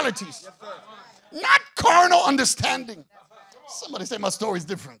spiritual realities. Yes, not carnal understanding. Somebody say my story is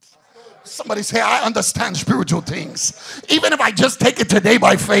different. Somebody say I understand spiritual things. Even if I just take it today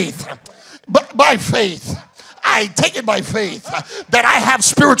by faith. But by faith. I take it by faith that I have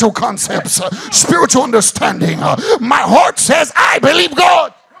spiritual concepts, spiritual understanding. My heart says, I believe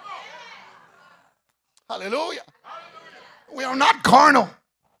God. Hallelujah. We are not carnal.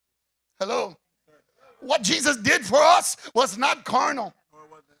 Hello. What Jesus did for us was not carnal.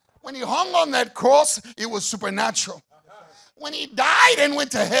 When he hung on that cross, it was supernatural. When he died and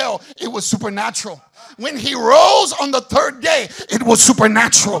went to hell, it was supernatural. When he rose on the third day, it was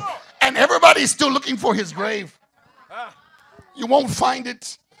supernatural. And everybody's still looking for his grave. You won't find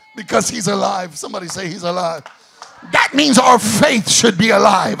it because he's alive. Somebody say he's alive. That means our faith should be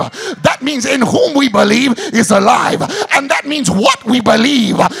alive. That means in whom we believe is alive. And that means what we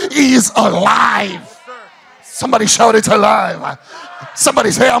believe is alive. Somebody shout it's alive.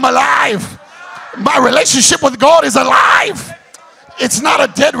 Somebody say I'm alive. My relationship with God is alive. It's not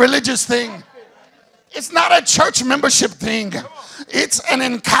a dead religious thing. It's not a church membership thing. It's an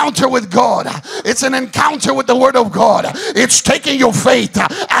encounter with God. It's an encounter with the word of God. It's taking your faith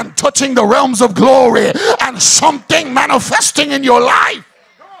and touching the realms of glory and something manifesting in your life.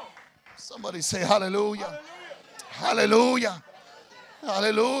 Somebody say hallelujah. Hallelujah.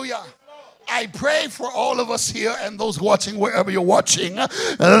 Hallelujah. I pray for all of us here and those watching wherever you're watching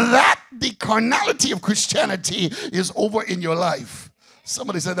that the carnality of Christianity is over in your life.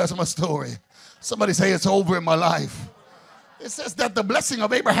 Somebody say that's my story. Somebody say it's over in my life. It says that the blessing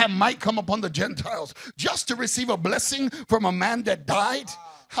of Abraham might come upon the Gentiles. Just to receive a blessing from a man that died,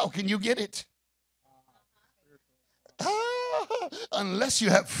 how can you get it? Unless you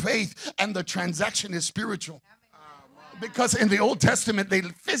have faith and the transaction is spiritual. Because in the Old Testament, they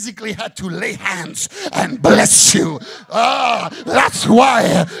physically had to lay hands and bless you. That's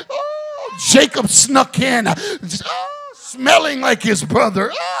why Jacob snuck in, smelling like his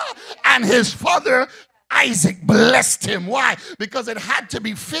brother. And his father, Isaac, blessed him. Why? Because it had to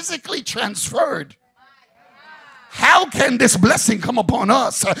be physically transferred. How can this blessing come upon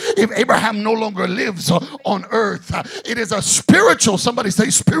us if Abraham no longer lives on earth? It is a spiritual, somebody say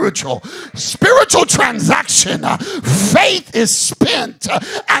spiritual transaction. Faith is spent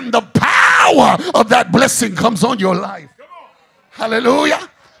and the power of that blessing comes on your life. Hallelujah.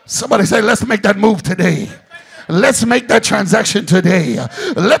 Somebody say, let's make that move today. Let's make that transaction today.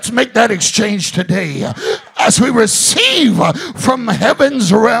 Let's make that exchange today as we receive from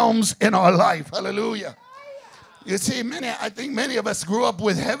heaven's realms in our life. Hallelujah. You see, I think many of us grew up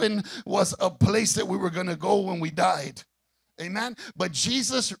with heaven was a place that we were going to go when we died. Amen. But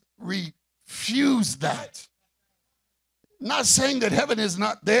Jesus refused that. Not saying that heaven is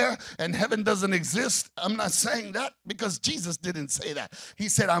not there and heaven doesn't exist. I'm not saying that because Jesus didn't say that. He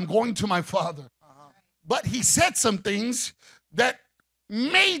said, I'm going to my Father. But he said some things that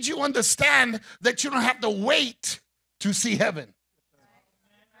made you understand that you don't have to wait to see heaven.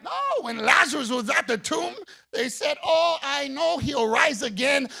 No, when Lazarus was at the tomb, they said, oh, I know he'll rise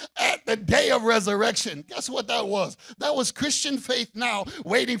again at the day of resurrection. Guess what that was? That was Christian faith now,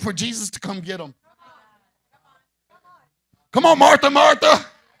 waiting for Jesus to come get him. Come on, Martha, Martha.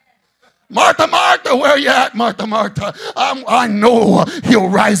 Martha, Martha, where are you at, Martha, Martha? I know he'll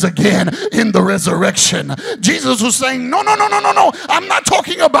rise again in the resurrection. Jesus was saying, no. I'm not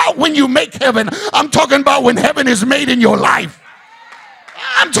talking about when you make heaven. I'm talking about when heaven is made in your life.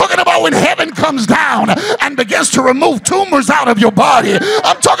 I'm talking about when heaven comes down and begins to remove tumors out of your body.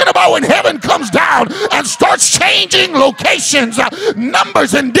 I'm talking about when heaven comes down and starts changing locations,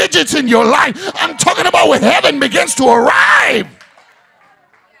 numbers and digits in your life. I'm talking about when heaven begins to arrive.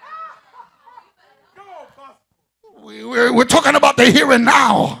 We're talking about the here and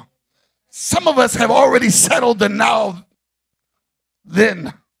now. Some of us have already settled the now,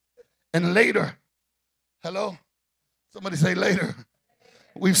 then, and later. Hello? Somebody say later.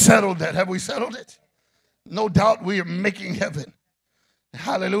 We've settled that. Have we settled it? No doubt we are making heaven.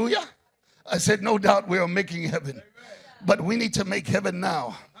 Hallelujah. I said no doubt we are making heaven. But we need to make heaven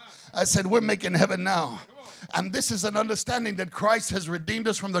now. I said we're making heaven now. And this is an understanding that Christ has redeemed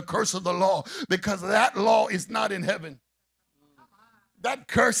us from the curse of the law, because that law is not in heaven. That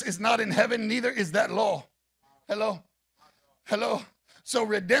curse is not in heaven, neither is that law. Hello? Hello? So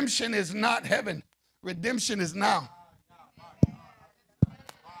redemption is not heaven. Redemption is now.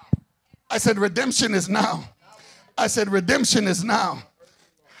 I said redemption is now. I said redemption is now.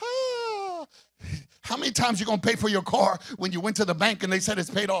 How many times you going to pay for your car when you went to the bank and they said it's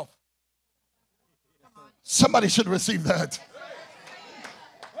paid off? Somebody should receive that.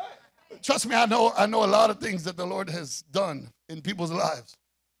 Trust me, I know a lot of things that the Lord has done in people's lives.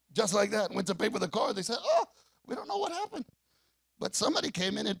 Just like that. Went to pay for the car. They said, oh, we don't know what happened. But somebody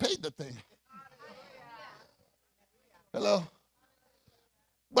came in and paid the thing. Hello?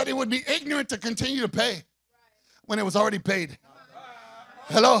 But it would be ignorant to continue to pay when it was already paid.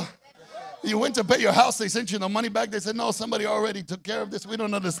 Hello? You went to pay your house. They sent you the money back. They said, no, somebody already took care of this. We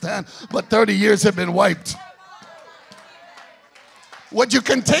don't understand. But 30 years have been wiped. Would you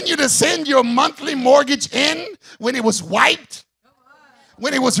continue to send your monthly mortgage in when it was wiped?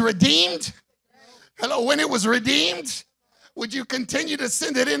 When it was redeemed? Hello, when it was redeemed? Would you continue to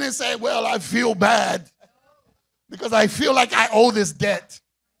send it in and say, well, I feel bad because I feel like I owe this debt?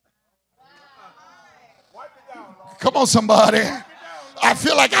 Come on, somebody. I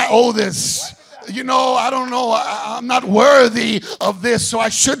feel like I owe this. You know, I don't know. I'm not worthy of this, so I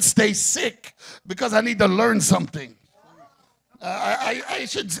should stay sick because I need to learn something. I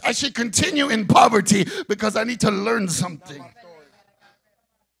should continue in poverty because I need to learn something.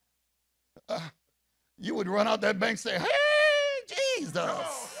 You would run out that bank and say, hey,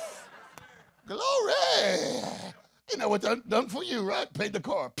 Jesus. Glory. You know what I've done for you, right? Paid the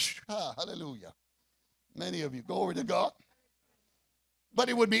car. Hallelujah. Many of you, glory to God. But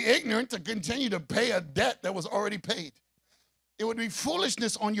it would be ignorant to continue to pay a debt that was already paid. It would be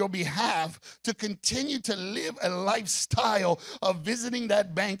foolishness on your behalf to continue to live a lifestyle of visiting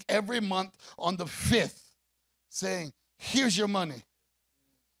that bank every month on the 5th, saying, here's your money.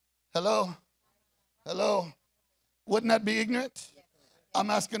 Hello? Hello? Wouldn't that be ignorant?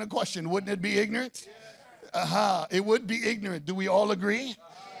 I'm asking a question. Wouldn't it be ignorant? It would be ignorant. Do we all agree?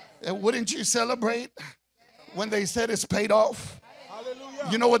 And wouldn't you celebrate when they said it's paid off?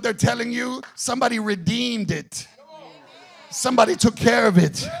 You know what they're telling you? Somebody redeemed it. Somebody took care of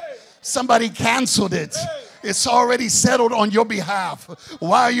it. Somebody canceled it. It's already settled on your behalf.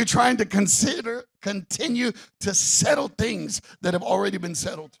 Why are you trying to continue to settle things that have already been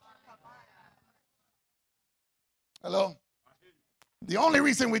settled? Hello? The only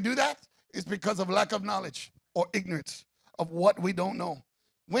reason we do that is because of lack of knowledge or ignorance of what we don't know.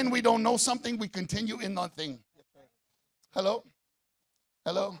 When we don't know something, we continue in nothing. Hello?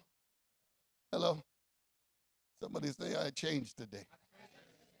 Hello? Hello? Somebody say, I changed today.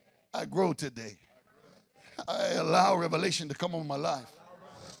 I grow today. I allow revelation to come on my life.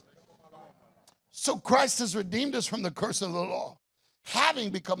 So Christ has redeemed us from the curse of the law. Having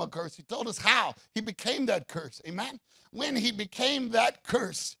become a curse, he told us how he became that curse. Amen? When he became that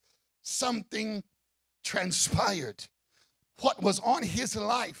curse, something transpired. What was on his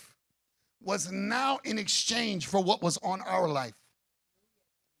life was now in exchange for what was on our life.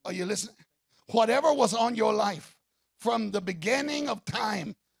 Are you listening? Whatever was on your life from the beginning of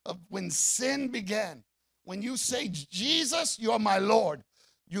time, of when sin began, when you say, Jesus, you are my Lord,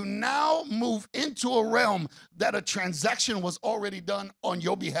 you now move into a realm that a transaction was already done on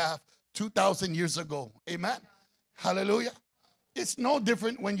your behalf 2,000 years ago. Amen? Hallelujah. It's no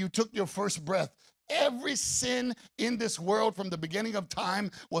different when you took your first breath. Every sin in this world from the beginning of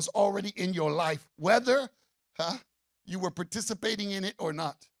time was already in your life, whether you were participating in it or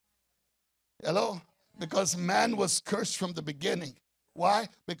not. Hello? Because man was cursed from the beginning. Why?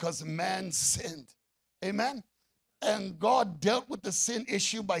 Because man sinned. Amen? And God dealt with the sin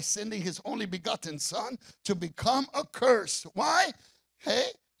issue by sending his only begotten son to become a curse. Why? Hey,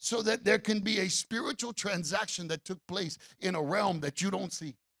 so that there can be a spiritual transaction that took place in a realm that you don't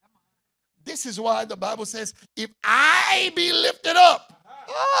see. This is why the Bible says, if I be lifted up,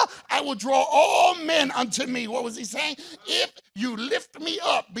 I will draw all men unto me. What was he saying? If you lift me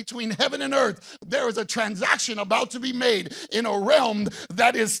up between heaven and earth, there is a transaction about to be made in a realm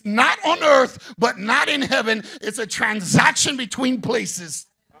that is not on earth, but not in heaven. It's a transaction between places.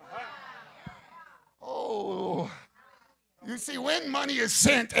 Oh, you see, when money is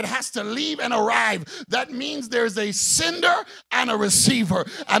sent, it has to leave and arrive. That means there's a sender and a receiver,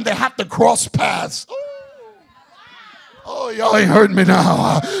 and they have to cross paths. Oh, y'all ain't heard me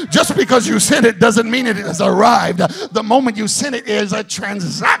now. Just because you sent it doesn't mean it has arrived. The moment you send it is a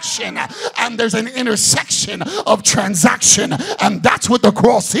transaction, and there's an intersection of transaction, and that's what the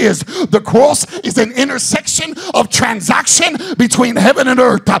cross is. The cross is an intersection of transaction between heaven and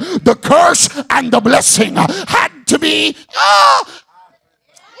earth. The curse and the blessing had to be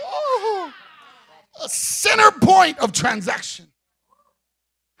a center point of transaction.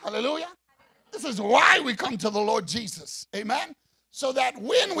 Hallelujah. This is why we come to the Lord Jesus. Amen. So that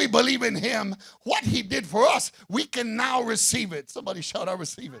when we believe in him, what he did for us, we can now receive it. Somebody shout, I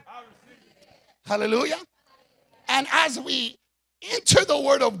receive it. Hallelujah. And as we enter the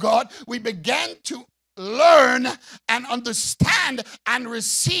word of God, we began to learn and understand and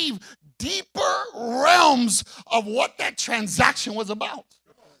receive deeper realms of what that transaction was about.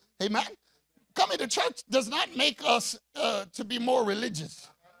 Amen. Coming to church does not make us to be more religious.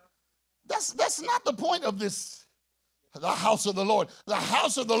 That's not the point of this, the house of the Lord. The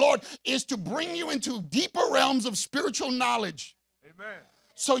house of the Lord is to bring you into deeper realms of spiritual knowledge. Amen.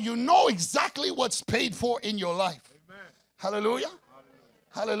 So you know exactly what's paid for in your life. Amen. Hallelujah.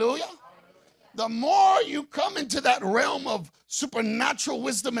 Hallelujah. The more you come into that realm of supernatural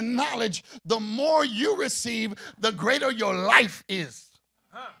wisdom and knowledge, the more you receive, the greater your life is.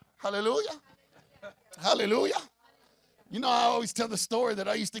 Hallelujah. Hallelujah. You know, I always tell the story that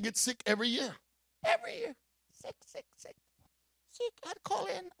I used to get sick every year. Every year. Sick. I'd call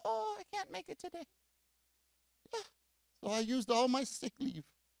in. Oh, I can't make it today. Yeah. So I used all my sick leave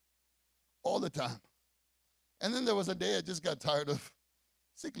all the time. And then there was a day I just got tired of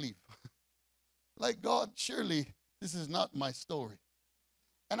sick leave. Like, God, surely this is not my story.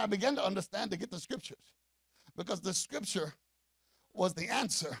 And I began to understand, to get the scriptures. Because the scripture was the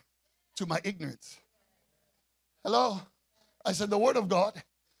answer to my ignorance. Hello? I said the word of God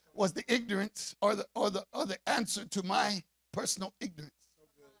was the ignorance or the answer to my personal ignorance.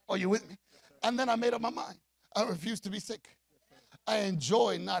 Are you with me? And then I made up my mind. I refuse to be sick. I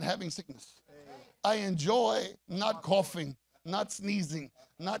enjoy not having sickness. I enjoy not coughing. not sneezing,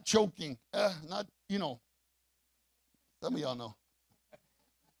 not choking, not, some of y'all know.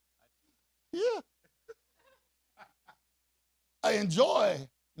 Yeah. I enjoy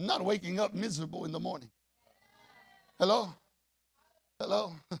not waking up miserable in the morning. Hello?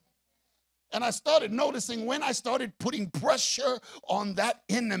 Hello? And I started noticing when I started putting pressure on that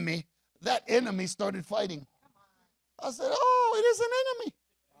enemy started fighting. I said, oh, it is an enemy.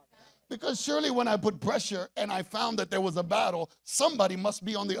 Because surely when I put pressure and I found that there was a battle, somebody must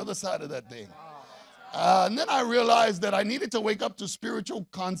be on the other side of that thing. And then I realized that I needed to wake up to spiritual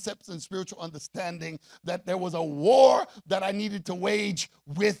concepts and spiritual understanding, that there was a war that I needed to wage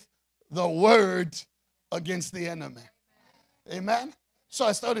with the word against the enemy. Amen? So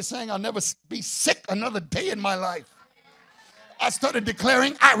I started saying, I'll never be sick another day in my life. I started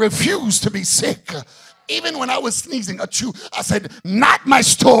declaring, I refuse to be sick. Even when I was sneezing, I said, not my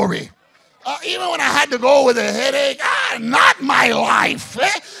story. Even when I had to go with a headache, not my life.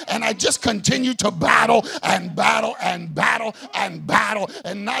 And I just continued to battle and battle and battle and battle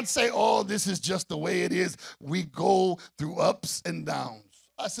and not say, oh, this is just the way it is. We go through ups and downs.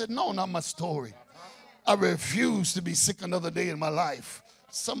 I said, no, not my story. I refuse to be sick another day in my life.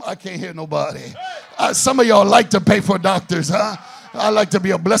 I can't hear nobody. Some of y'all like to pay for doctors, huh? I like to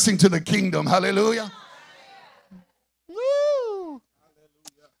be a blessing to the kingdom. Hallelujah. Woo.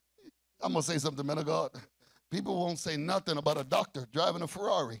 I'm going to say something, man of God. People won't say nothing about a doctor driving a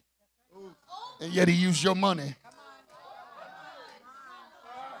Ferrari. And yet he used your money.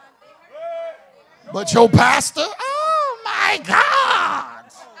 But your pastor, oh my God.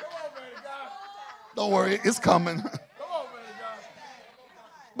 Don't worry, it's coming.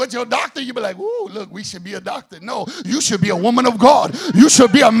 But your doctor, you be like, ooh, look, we should be a doctor. No, you should be a woman of God. You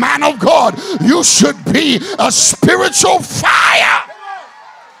should be a man of God. You should be a spiritual fire.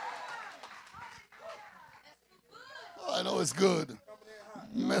 Oh, I know it's good.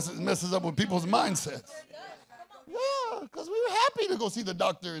 Messes up with people's mindsets. Yeah, because we were happy to go see the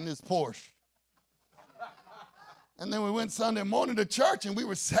doctor in this Porsche. And then we went Sunday morning to church and we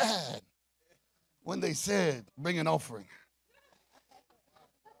were sad when they said, bring an offering.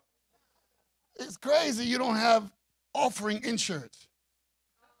 It's crazy you don't have offering insurance.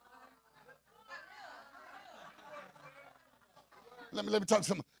 Let me talk to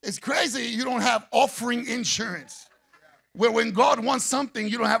someone. It's crazy you don't have offering insurance. Where when God wants something,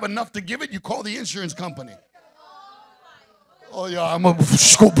 you don't have enough to give it, you call the insurance company. Oh yeah, I'm a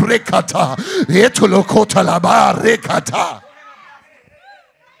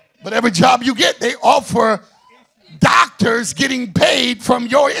but every job you get, they offer doctors getting paid from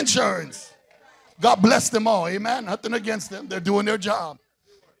your insurance. God bless them all, amen. Nothing against them. They're doing their job.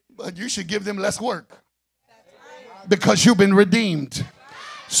 But you should give them less work. Because you've been redeemed.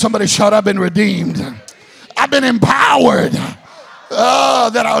 Somebody shout, I've been redeemed. I've been empowered.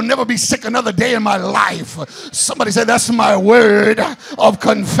 That I'll never be sick another day in my life. Somebody said, that's my word of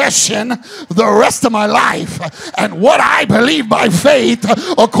confession the rest of my life. And what I believe by faith,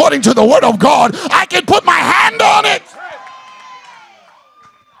 according to the word of God, I can put my hand on it.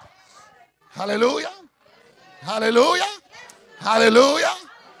 Hallelujah. Hallelujah. Hallelujah.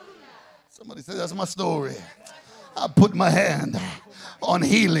 Somebody said, that's my story. I put my hand on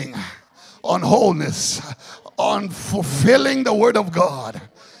healing, on wholeness, on fulfilling the word of God,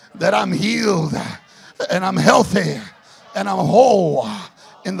 that I'm healed and I'm healthy and I'm whole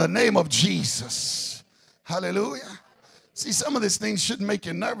in the name of Jesus. Hallelujah. See, some of these things shouldn't make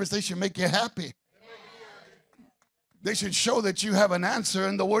you nervous. They should make you happy. They should show that you have an answer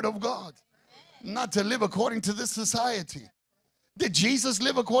in the word of God. Not to live according to this society. Did Jesus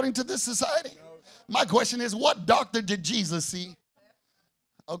live according to this society? My question is, what doctor did Jesus see?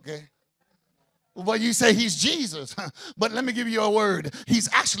 Okay. Well, you say he's Jesus. But let me give you a word. He's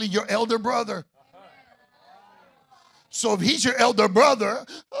actually your elder brother. So if he's your elder brother,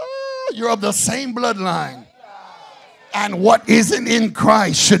 you're of the same bloodline. And what isn't in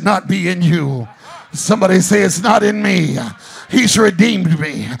Christ should not be in you. Somebody say, it's not in me. He's redeemed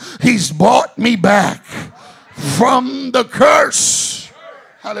me. He's bought me back from the curse.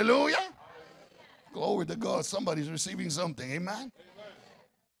 Hallelujah. Glory to God. Somebody's receiving something. Amen.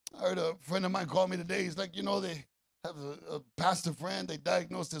 I heard a friend of mine call me today. He's like, they have a pastor friend. They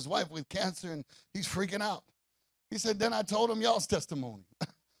diagnosed his wife with cancer and he's freaking out. He said, then I told him y'all's testimony.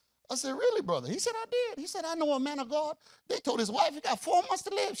 I said, really, brother? He said, I did. He said, I know a man of God. They told his wife he got 4 months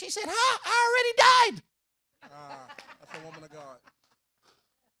to live. She said, I already died. That's a woman of God.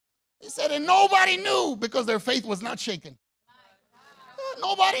 He said, and nobody knew because their faith was not shaken.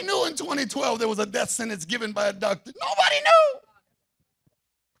 Nobody knew in 2012 there was a death sentence given by a doctor. Nobody knew.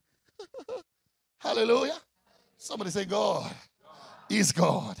 Hallelujah. Somebody say, God is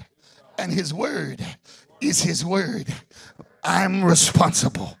God, and his word is his word. I'm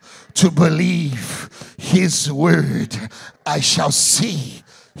responsible to believe his word. I shall see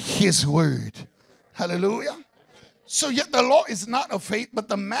his word. Hallelujah. So yet the law is not of faith, but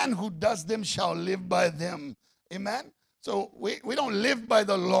the man who does them shall live by them. Amen. So we don't live by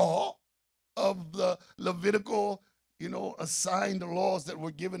the law of the Levitical, assigned laws that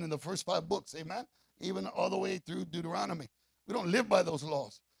were given in the first 5 books. Amen. Even all the way through Deuteronomy. We don't live by those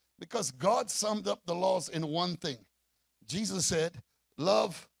laws because God summed up the laws in one thing. Jesus said,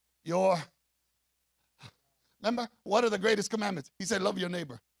 love your, remember, what are the greatest commandments? He said, love your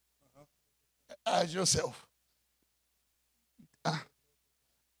neighbor as yourself.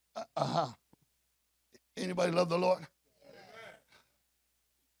 Anybody love the Lord?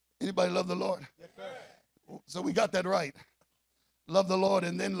 Anybody love the Lord? So we got that right. Love the Lord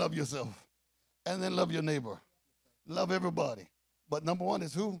and then love yourself. And then love your neighbor. Love everybody. But number one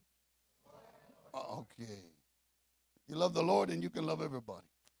is who? Okay. You love the Lord and you can love everybody.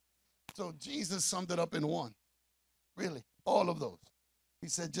 So Jesus summed it up in one. Really, all of those. He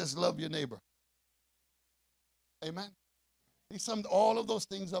said, just love your neighbor. Amen. He summed all of those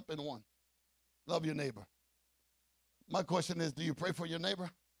things up in one. Love your neighbor. My question is, do you pray for your neighbor?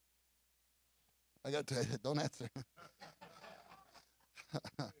 I got to tell you, don't answer.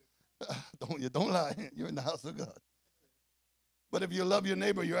 Don't lie. You're in the house of God. But if you love your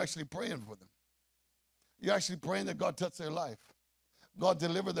neighbor, you're actually praying for them. You're actually praying that God touch their life. God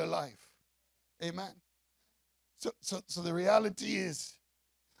deliver their life. Amen. So the reality is,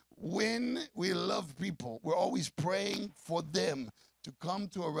 when we love people, we're always praying for them to come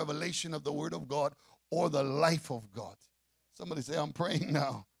to a revelation of the Word of God or the life of God. Somebody say, I'm praying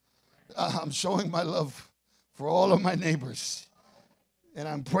now. I'm showing my love for all of my neighbors. And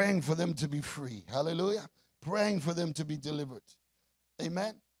I'm praying for them to be free. Hallelujah. Praying for them to be delivered.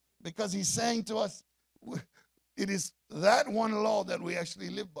 Amen. Because he's saying to us, it is that one law that we actually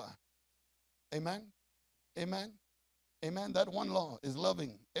live by. Amen. Amen. Amen. That one law is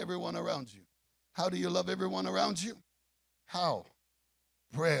loving everyone around you. How do you love everyone around you? How?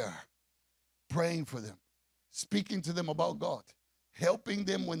 Prayer. Praying for them. Speaking to them about God. Helping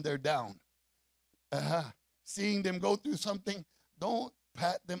them when they're down. Seeing them go through something. Don't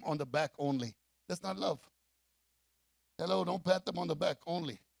pat them on the back only. That's not love. Hello, don't pat them on the back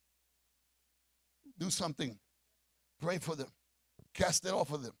only. Do something. Pray for them. Cast it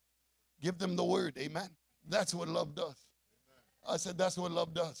off of them. Give them the word. Amen. That's what love does. I said that's what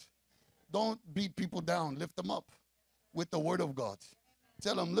love does. Don't beat people down. Lift them up with the word of God.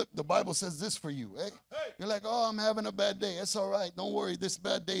 Tell them, look, the Bible says this for you. Eh? You're like, oh, I'm having a bad day. It's all right. Don't worry. This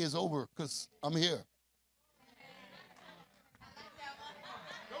bad day is over because I'm here.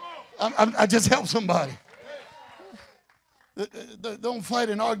 I just helped somebody. Don't fight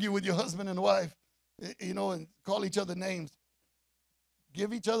and argue with your husband and wife, and call each other names.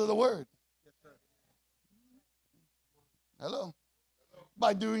 Give each other the word. Hello.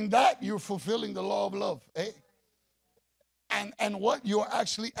 By doing that, you're fulfilling the law of love. Eh? And what you're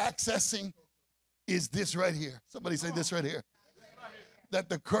actually accessing is this right here. Somebody say this right here. That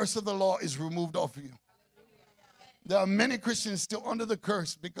the curse of the law is removed off of you. There are many Christians still under the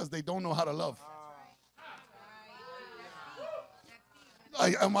curse because they don't know how to love.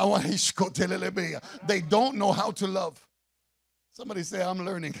 They don't know how to love. Somebody say, I'm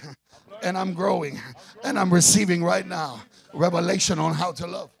learning and I'm growing and I'm receiving right now revelation on how to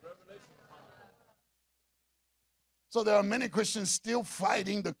love. So there are many Christians still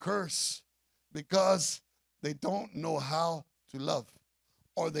fighting the curse because they don't know how to love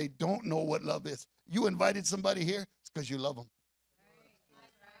or they don't know what love is. You invited somebody here, it's because you love them.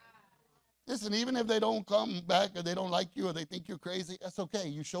 Listen, even if they don't come back or they don't like you or they think you're crazy, that's okay.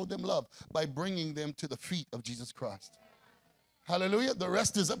 You showed them love by bringing them to the feet of Jesus Christ. Hallelujah. The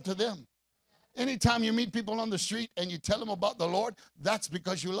rest is up to them. Anytime you meet people on the street and you tell them about the Lord, that's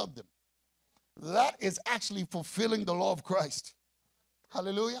because you love them. That is actually fulfilling the law of Christ.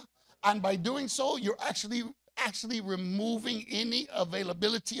 Hallelujah. And by doing so, you're actually removing any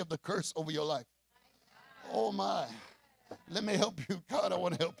availability of the curse over your life. Oh my. Let me help you. God, I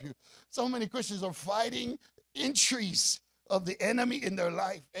want to help you. So many Christians are fighting entries of the enemy in their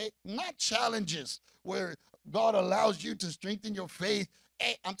life. Not challenges where God allows you to strengthen your faith.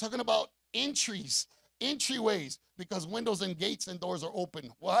 I'm talking about entryways, because windows and gates and doors are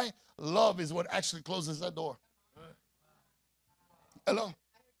open. Why? Love is what actually closes that door. Hello?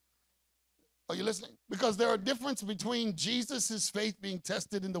 Are you listening? Because there are differences between Jesus' faith being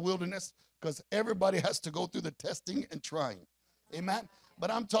tested in the wilderness, because everybody has to go through the testing and trying. Amen?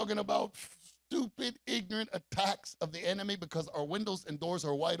 But I'm talking about stupid, ignorant attacks of the enemy because our windows and doors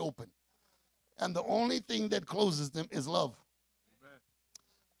are wide open. And the only thing that closes them is love.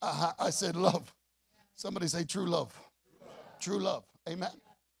 I said love. Somebody say true love. True love. Amen.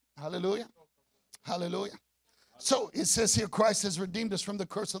 Hallelujah. Hallelujah. So it says here, Christ has redeemed us from the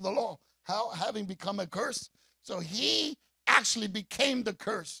curse of the law. How? Having become a curse. So he actually became the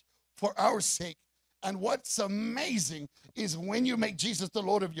curse for our sake. And what's amazing is when you make Jesus the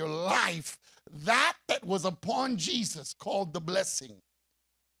Lord of your life, that was upon Jesus called the blessing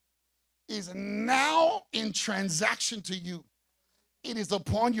is now in transaction to you. It is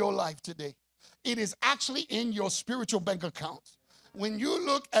upon your life today. It is actually in your spiritual bank account. When you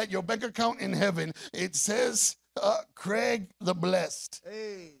look at your bank account in heaven, it says, Craig the Blessed.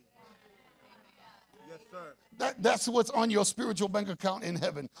 Hey. Yes, sir. That's what's on your spiritual bank account in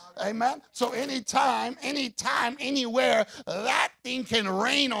heaven. Amen. So anytime, anywhere, that thing can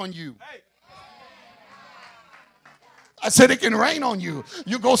rain on you. I said it can rain on you.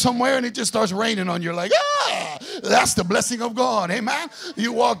 You go somewhere and it just starts raining on you. Like, that's the blessing of God. Amen.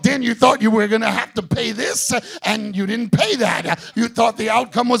 You walked in, you thought you were going to have to pay this, and you didn't pay that. You thought the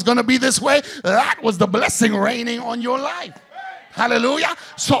outcome was going to be this way. That was the blessing raining on your life. Hallelujah.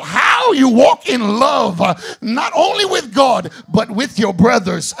 So how you walk in love, not only with God, but with your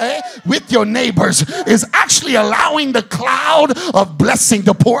brothers, with your neighbors, is actually allowing the cloud of blessing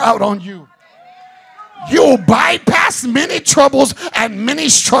to pour out on you. You'll bypass many troubles and many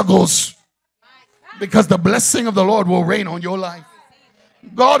struggles because the blessing of the Lord will rain on your life.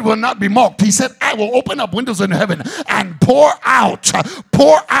 God will not be mocked. He said, I will open up windows in heaven and pour out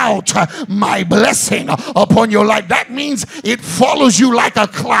my blessing upon your life. That means it follows you like a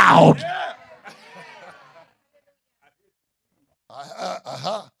cloud.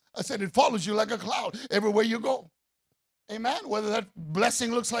 I said it follows you like a cloud everywhere you go. Amen. Whether that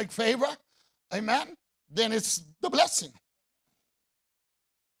blessing looks like favor, amen, then it's the blessing.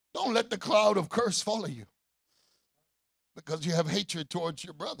 Don't let the cloud of curse follow you because you have hatred towards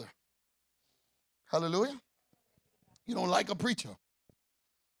your brother. Hallelujah. You don't like a preacher.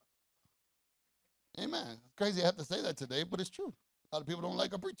 Amen. It's crazy I have to say that today, but it's true. A lot of people don't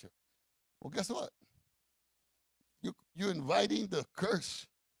like a preacher. Well, guess what? You're inviting the curse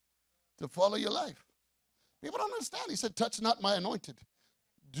to follow your life. People don't understand. He said, touch not my anointed.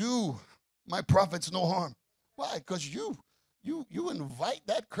 Do my prophets no harm. Why? Because you invite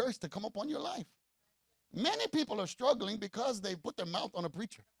that curse to come upon your life. Many people are struggling because they put their mouth on a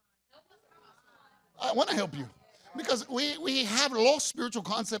preacher. I want to help you. Because we have lost spiritual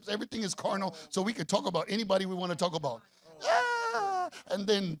concepts. Everything is carnal, so we can talk about anybody we want to talk about. And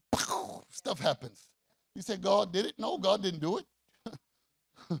then stuff happens. You say, God did it? No, God didn't do it.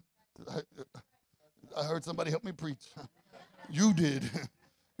 I heard somebody help me preach. You did.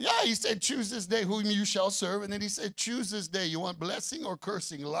 Yeah, he said, choose this day whom you shall serve. And then he said, choose this day. You want blessing or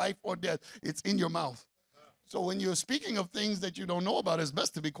cursing, life or death? It's in your mouth. So when you're speaking of things that you don't know about, it's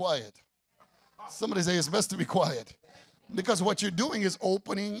best to be quiet. Somebody say it's best to be quiet. Because what you're doing is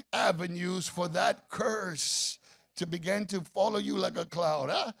opening avenues for that curse to begin to follow you like a cloud.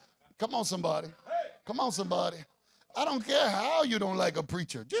 Huh? Come on, somebody. Come on, somebody. I don't care how you don't like a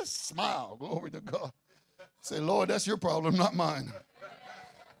preacher. Just smile. Glory to God. Say, Lord, that's your problem, not mine.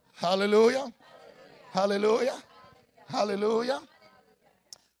 Hallelujah. Hallelujah. Hallelujah.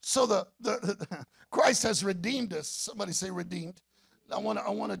 So the Christ has redeemed us. Somebody say redeemed. I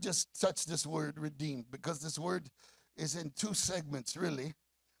want to just touch this word redeemed because this word is in two segments really.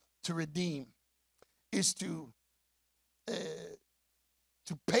 To redeem is to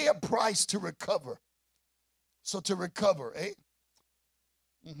pay a price to recover. So to recover,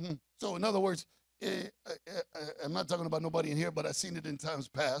 So in other words, I'm not talking about nobody in here, but I've seen it in times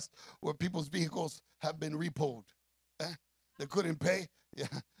past where people's vehicles have been repoed. They couldn't pay. Yeah.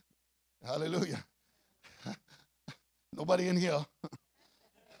 Hallelujah. Nobody in here.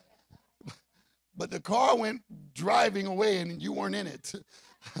 But the car went driving away and you weren't in it.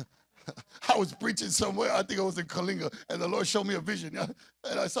 I was preaching somewhere, I think I was in Kalinga, and the Lord showed me a vision.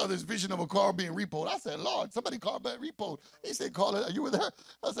 And I saw this vision of a car being repoed. I said, Lord, somebody car being repoed. He said, call it out. You were there?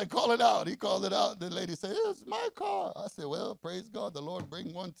 I said, call it out. He called it out. The lady said, it's my car. I said, well, praise God. The Lord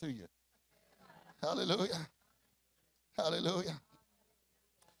bring one to you. Hallelujah. Hallelujah.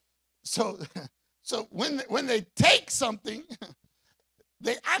 So when they take something,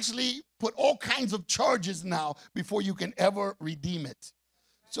 they actually put all kinds of charges now before you can ever redeem it.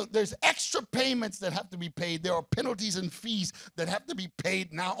 So there's extra payments that have to be paid. There are penalties and fees that have to be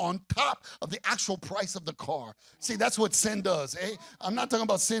paid now on top of the actual price of the car. See, that's what sin does. I'm not talking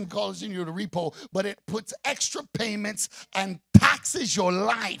about sin causing you to repo, but it puts extra payments and taxes your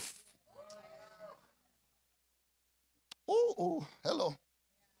life. Oh, hello.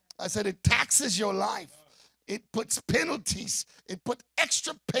 I said it taxes your life. It puts penalties. It puts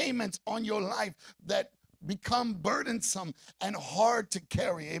extra payments on your life that become burdensome and hard to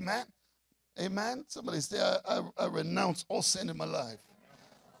carry. Amen? Amen? Somebody say, I renounce all sin in my life.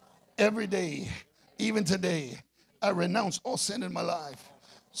 Every day, even today, I renounce all sin in my life.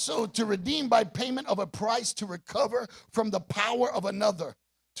 So to redeem by payment of a price, to recover from the power of another,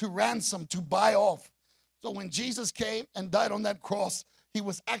 to ransom, to buy off. So when Jesus came and died on that cross, he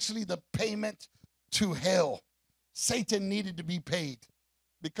was actually the payment to hell. Satan needed to be paid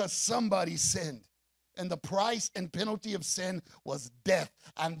because somebody sinned. And the price and penalty of sin was death.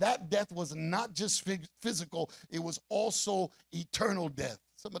 And that death was not just physical, it was also eternal death.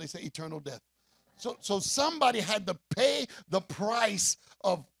 Somebody say eternal death. So somebody had to pay the price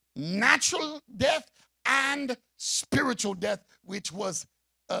of natural death and spiritual death, which was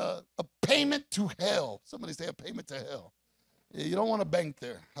a payment to hell. Somebody say a payment to hell. You don't want to bank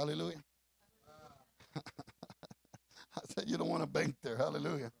there. Hallelujah. I said you don't want to bank there.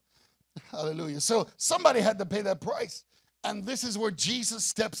 Hallelujah. Hallelujah. So somebody had to pay that price. And this is where Jesus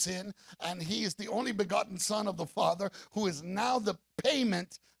steps in, and he is the only begotten Son of the Father, who is now the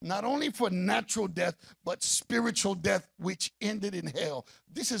payment not only for natural death, but spiritual death, which ended in hell.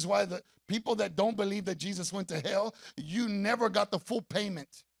 This is why the people that don't believe that Jesus went to hell, you never got the full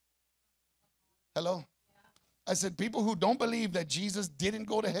payment. Hello? I said people who don't believe that Jesus didn't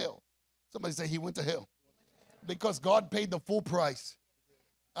go to hell. Somebody say he went to hell. Because God paid the full price.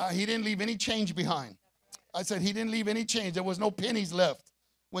 He didn't leave any change behind. I said he didn't leave any change. There was no pennies left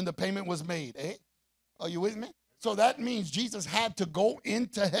when the payment was made. Eh? Are you with me? So that means Jesus had to go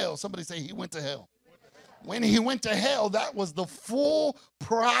into hell. Somebody say he went to hell. When he went to hell, that was the full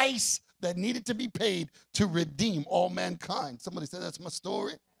price that needed to be paid to redeem all mankind. Somebody say that's my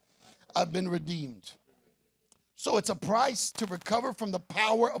story. I've been redeemed. So it's a price to recover from the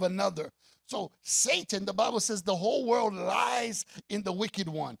power of another. So Satan, the Bible says the whole world lies in the wicked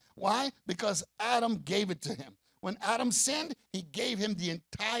one. Why? Because Adam gave it to him. When Adam sinned, he gave him the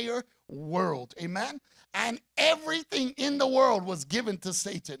entire world. Amen? And everything in the world was given to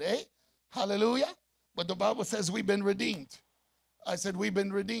Satan. Eh? Hallelujah. But the Bible says we've been redeemed. I said we've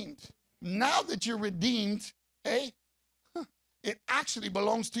been redeemed. Now that you're redeemed, it actually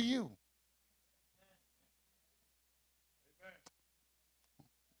belongs to you.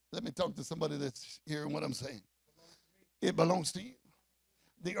 Let me talk to somebody that's hearing what I'm saying. It belongs to you.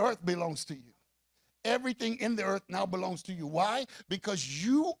 The earth belongs to you. Everything in the earth now belongs to you. Why? Because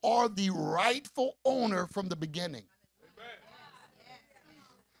you are the rightful owner from the beginning.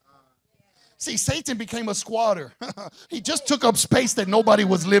 See, Satan became a squatter. He just took up space that nobody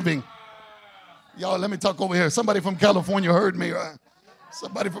was living. Y'all, let me talk over here. Somebody from California heard me, right?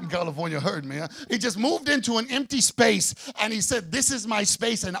 Somebody from California heard me. Huh? He just moved into an empty space, and he said, this is my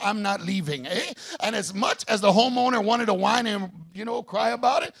space, and I'm not leaving. Eh? And as much as the homeowner wanted to whine and, cry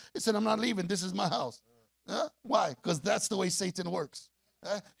about it, he said, I'm not leaving. This is my house. Why? Because that's the way Satan works.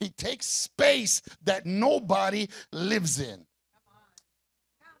 He takes space that nobody lives in.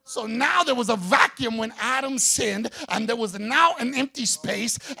 So now there was a vacuum when Adam sinned, and there was now an empty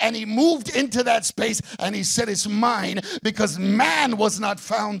space, and he moved into that space, and he said, it's mine, because man was not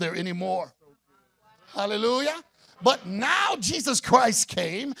found there anymore. Hallelujah. But now Jesus Christ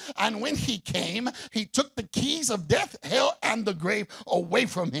came, and when he came, he took the keys of death, hell, and the grave away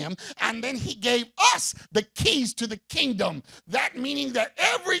from him, and then he gave us the keys to the kingdom. That meaning that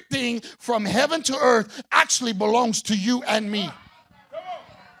everything from heaven to earth actually belongs to you and me.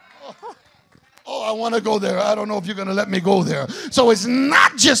 Oh, I want to go there. I don't know if you're going to let me go there. So it's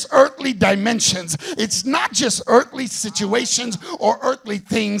not just earthly dimensions. It's not just earthly situations or earthly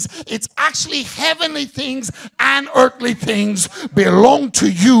things. It's actually heavenly things and earthly things belong to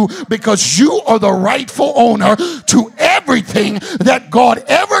you because you are the rightful owner to everything that God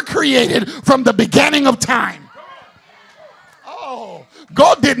ever created from the beginning of time.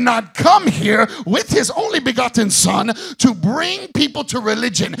 God did not come here with his only begotten Son to bring people to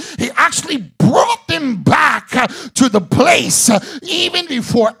religion. He actually brought them back to the place even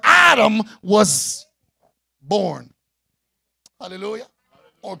before Adam was born. Hallelujah.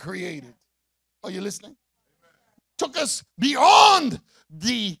 Or created. Are you listening? Took us beyond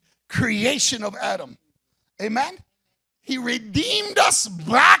the creation of Adam. Amen. He redeemed us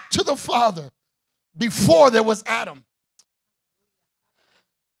back to the Father before there was Adam.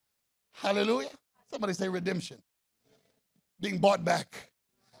 Hallelujah. Somebody say redemption. Being bought back.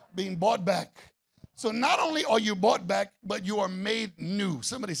 Being bought back. So not only are you bought back, but you are made new.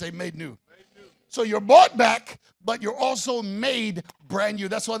 Somebody say made new. So you're bought back, but you're also made brand new.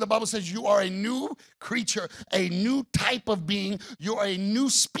 That's why the Bible says you are a new creature, a new type of being. You're a new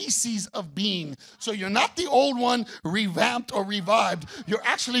species of being. So you're not the old one revamped or revived. You're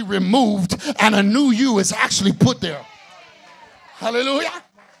actually removed, and a new you is actually put there. Hallelujah.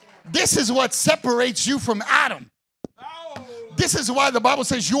 This is what separates you from Adam. This is why the Bible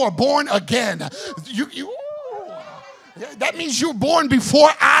says you are born again. That means you're born before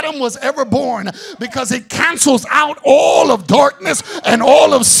Adam was ever born, because it cancels out all of darkness and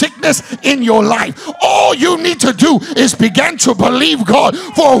all of sickness in your life. All you need to do is begin to believe God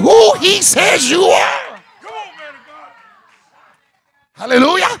for who he says you are.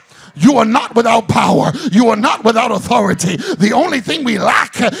 Hallelujah. You are not without power. You are not without authority. The only thing we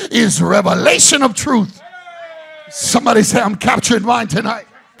lack is revelation of truth. Somebody say, I'm capturing mine tonight.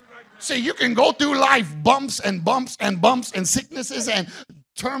 See, you can go through life bumps and bumps and bumps and sicknesses and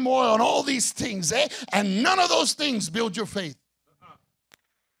turmoil and all these things, and none of those things build your faith.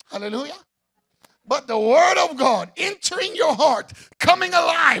 Hallelujah. But the word of God entering your heart, coming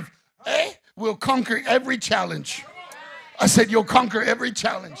alive, will conquer every challenge. I said you'll conquer every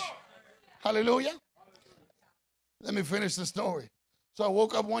challenge. Hallelujah. Let me finish the story. So I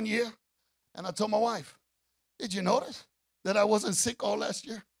woke up one year and I told my wife, did you notice that I wasn't sick all last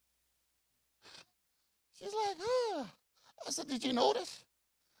year? She's like, I said, did you notice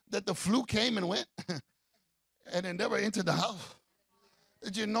that the flu came and went and it never entered the house?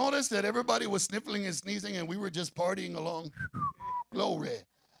 Did you notice that everybody was sniffling and sneezing and we were just partying along? Glory.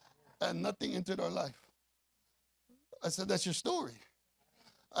 And nothing entered our life. I said, that's your story.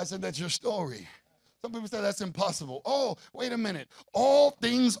 I said, that's your story. Some people say that's impossible. Oh, wait a minute. All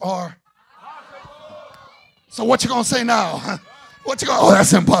things are. So what you going to say now? What you going to, oh,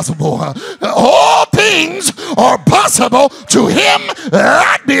 that's impossible. All things are possible to him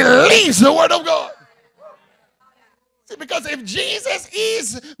that believes the word of God. See, because if Jesus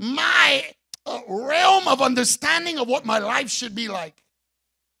is my realm of understanding of what my life should be like,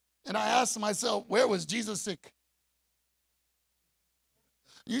 and I asked myself, where was Jesus sick?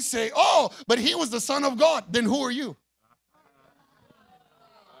 You say, oh, but he was the Son of God. Then who are you?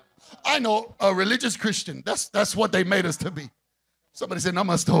 I know a religious Christian. That's what they made us to be. Somebody said, not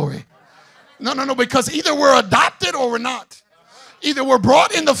my story. No, because either we're adopted or we're not. Either we're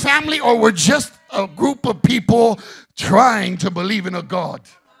brought in the family or we're just a group of people trying to believe in a God.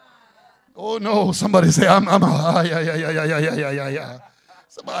 Oh, no, somebody say, yeah.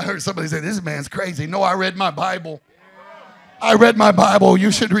 I heard somebody say, this man's crazy. No, I read my Bible. I read my Bible.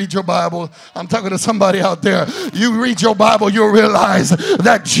 You should read your Bible. I'm talking to somebody out there. You read your Bible, you'll realize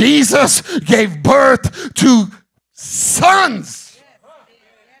that Jesus gave birth to sons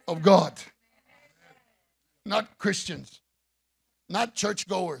of God. Not Christians. Not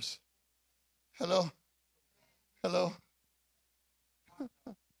churchgoers. Hello? Hello?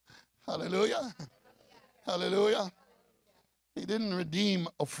 Hallelujah. Hallelujah. He didn't redeem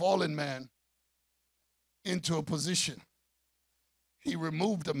a fallen man into a position. He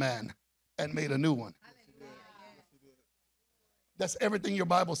removed a man and made a new one. That's everything your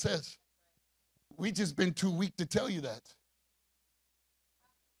Bible says. We just been too weak to tell you that.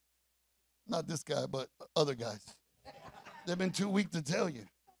 Not this guy, but other guys. They've been too weak to tell you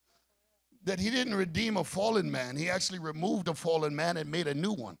that he didn't redeem a fallen man. He actually removed a fallen man and made a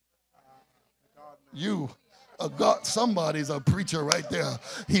new one. You, a God, somebody's a preacher right there.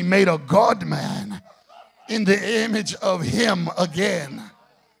 He made a God man in the image of him again.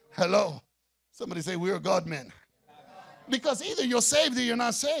 Hello. Somebody say, we're God men. Because either you're saved or you're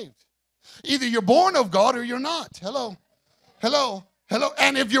not saved. Either you're born of God or you're not. Hello. Hello. Hello.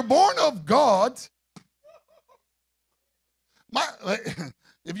 And if you're born of God,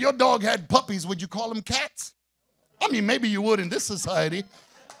 if your dog had puppies, would you call them cats? I mean, maybe you would in this society.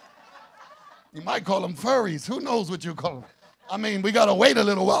 You might call them furries. Who knows what you call them? I mean, we got to wait a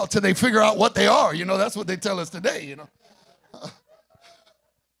little while till they figure out what they are. You know, that's what they tell us today, you know.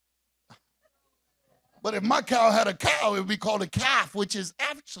 But if my cow had a cow, it would be called a calf, which is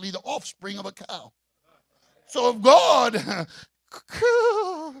actually the offspring of a cow. So if God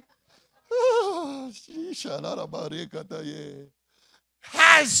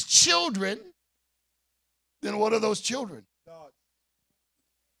has children, then what are those children?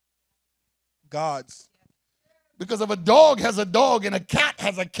 God's. Because if a dog has a dog and a cat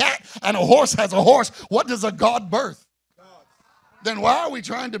has a cat and a horse has a horse, what does a God birth? Then why are we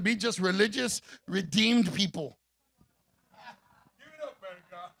trying to be just religious, redeemed people? Give it up, man,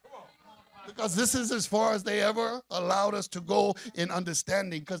 God. Come on. Because this is as far as they ever allowed us to go in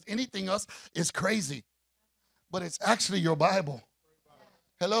understanding. Because anything else is crazy. But it's actually your Bible.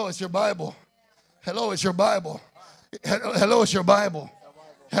 Hello, it's your Bible. Hello, it's your Bible. Hello, it's your Bible.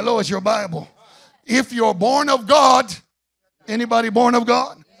 Hello, it's your Bible. If you're born of God, anybody born of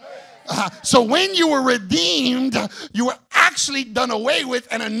God? So when you were redeemed, you were actually done away with,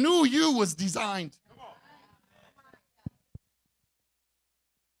 and a new you was designed.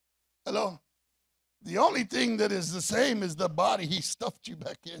 Hello? The only thing that is the same is the body he stuffed you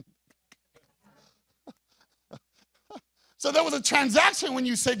back in. So there was a transaction when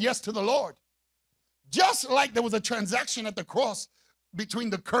you said yes to the Lord. Just like there was a transaction at the cross between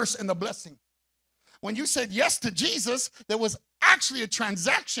the curse and the blessing. When you said yes to Jesus, there was actually a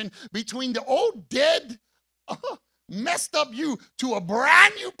transaction between the old dead, messed up you to a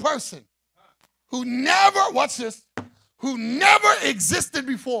brand new person who never, watch this, who never existed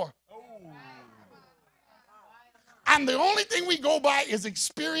before. And the only thing we go by is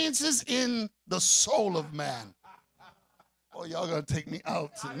experiences in the soul of man. Oh, y'all gonna take me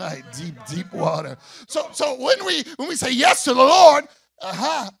out tonight, deep water. So when we say yes to the Lord,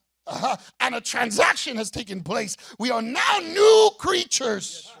 and a transaction has taken place, we are now new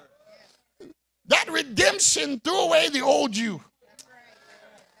creatures. That redemption threw away the old you.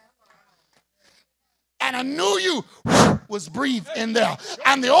 And a new you was breathed in there.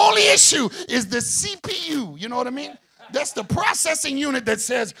 And the only issue is the CPU. You know what I mean? That's the processing unit that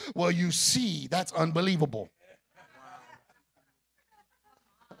says, well, you see, that's unbelievable.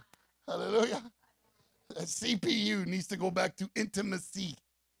 Hallelujah. That CPU needs to go back to intimacy.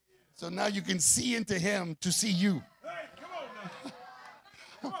 So now you can see into him to see you. Hey, come on now.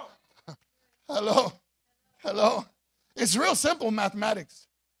 Come on. Hello. Hello. It's real simple mathematics.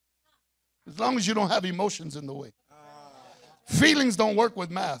 As long as you don't have emotions in the way. Feelings don't work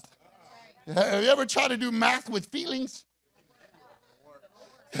with math. Have you ever tried to do math with feelings?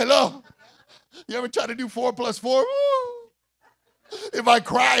 Hello? You ever try to do 4 plus 4? Woo. If I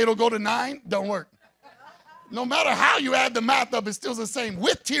cry, it'll go to 9. Don't work. No matter how you add the math up, it's still the same.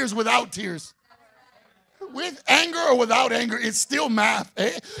 With tears, without tears. With anger or without anger, it's still math.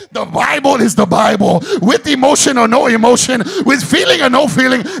 Eh? The Bible is the Bible. With emotion or no emotion, with feeling or no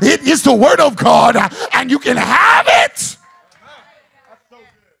feeling, it is the Word of God, and you can have it.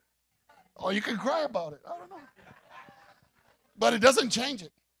 Or you can cry about it. I don't know. But it doesn't change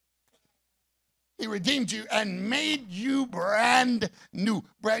it. He redeemed you and made you brand new.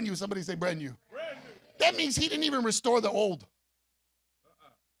 Brand new. Somebody say brand new. Brand new. That means he didn't even restore the old.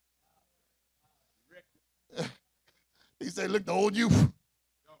 He said, look, the old you,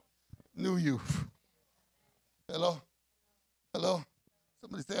 new you. Hello? Hello?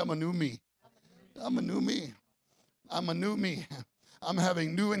 Somebody say, I'm a new me. I'm a new me. I'm a new me. I'm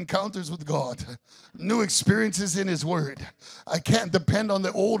having new encounters with God, new experiences in his word. I can't depend on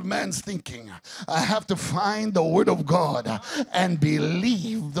the old man's thinking. I have to find the word of God and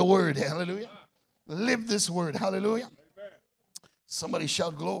believe the word. Hallelujah. Live this word. Hallelujah. Somebody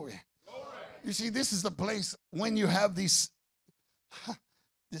shout glory. You see, this is the place when you have this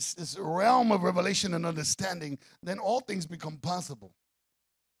realm of revelation and understanding, then all things become possible.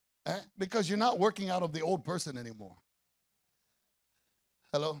 Because you're not working out of the old person anymore.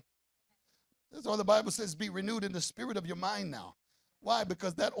 Hello? That's why the Bible says be renewed in the spirit of your mind now. Why?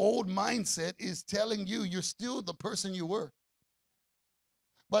 Because that old mindset is telling you you're still the person you were.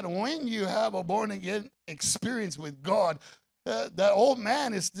 But when you have a born-again experience with God, that old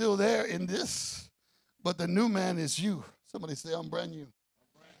man is still there in this, but the new man is you. Somebody say, I'm brand new.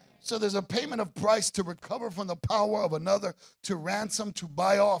 So there's a payment of price to recover from the power of another, to ransom, to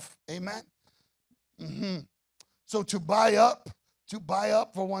buy off. Amen? So to buy up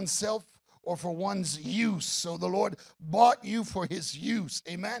for oneself or for one's use. So the Lord bought you for his use.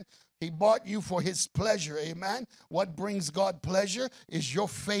 Amen? He bought you for his pleasure. Amen? What brings God pleasure is your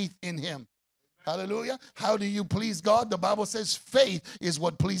faith in him. Hallelujah. How do you please God? The Bible says faith is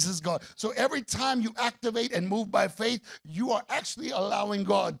what pleases God. So every time you activate and move by faith, you are actually allowing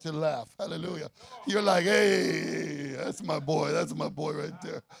God to laugh. Hallelujah. You're like, hey, that's my boy. That's my boy right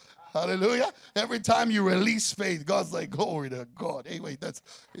there. Hallelujah. Every time you release faith, God's like, glory to God. Hey, wait, that's,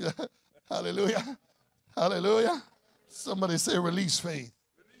 hallelujah. Hallelujah. Somebody say release faith.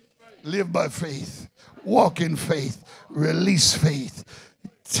 Live by faith. Walk in faith. Release faith.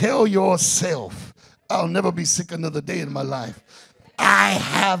 Tell yourself, I'll never be sick another day in my life. I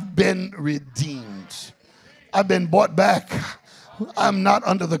have been redeemed. I've been bought back. I'm not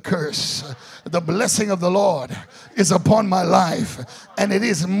under the curse. The blessing of the Lord is upon my life, and it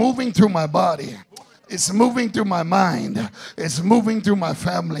is moving through my body. It's moving through my mind. It's moving through my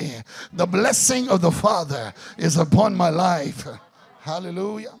family. The blessing of the Father is upon my life.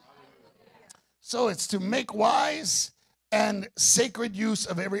 Hallelujah. So it's to make wise and sacred use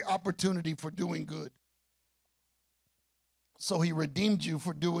of every opportunity for doing good. So he redeemed you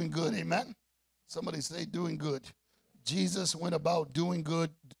for doing good. Amen? Somebody say doing good. Jesus went about doing good,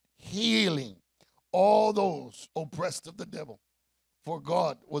 healing all those oppressed of the devil, for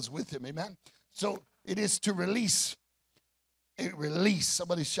God was with him. Amen? So it is to release. A release.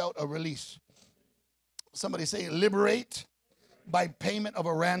 Somebody shout a release. Somebody say liberate by payment of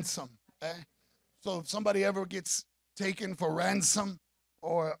a ransom. Okay? So if somebody ever gets taken for ransom,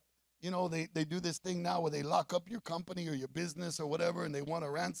 or they do this thing now where they lock up your company or your business or whatever, and they want a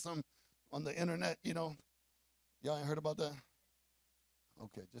ransom on the internet, y'all ain't heard about that?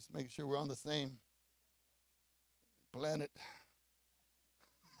 Okay, just make sure we're on the same planet.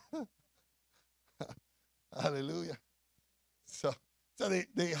 Hallelujah. So they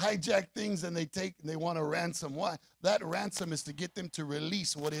hijack things and they want a ransom. Why? That ransom is to get them to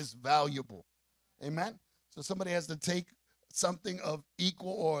release what is valuable. Amen? So somebody has to take something of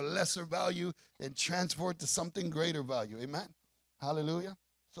equal or lesser value and transfer it to something greater value. Amen? Hallelujah.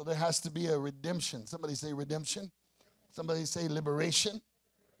 So there has to be a redemption. Somebody say redemption. Somebody say liberation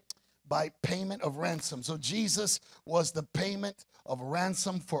by payment of ransom. So Jesus was the payment of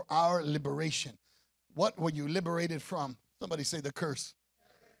ransom for our liberation. What were you liberated from? Somebody say the curse.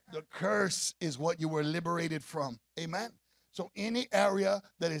 The curse is what you were liberated from. Amen? So any area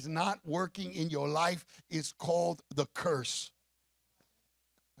that is not working in your life is called the curse.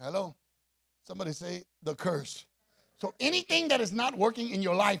 Hello? Somebody say the curse. So anything that is not working in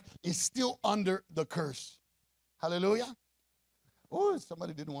your life is still under the curse. Hallelujah? Oh,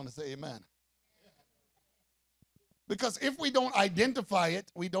 somebody didn't want to say amen. Because if we don't identify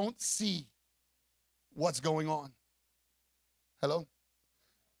it, we don't see what's going on. Hello?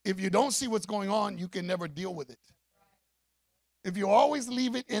 If you don't see what's going on, you can never deal with it. If you always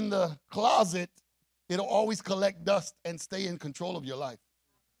leave it in the closet, it'll always collect dust and stay in control of your life.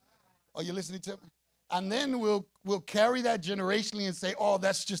 Are you listening to me? And then we'll carry that generationally and say, oh,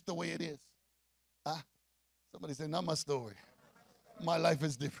 that's just the way it is. Somebody say, not my story. My life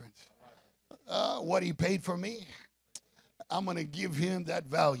is different. What he paid for me, I'm going to give him that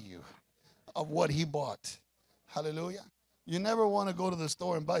value of what he bought. Hallelujah. You never want to go to the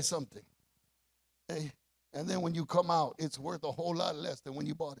store and buy something. Hey, and then when you come out, it's worth a whole lot less than when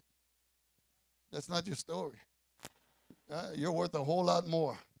you bought it. That's not your story. You're worth a whole lot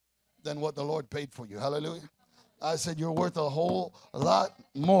more than what the Lord paid for you. Hallelujah. I said you're worth a whole lot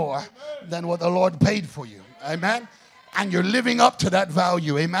more than what the Lord paid for you. Amen. And you're living up to that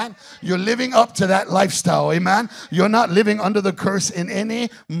value. Amen. You're living up to that lifestyle. Amen. You're not living under the curse in any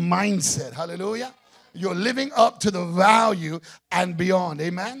mindset. Hallelujah. You're living up to the value and beyond.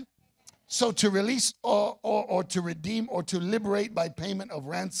 Amen. So to release or to redeem or to liberate by payment of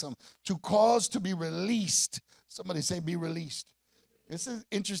ransom, to cause to be released. Somebody say be released. This is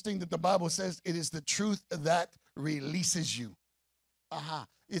interesting that the Bible says it is the truth that releases you.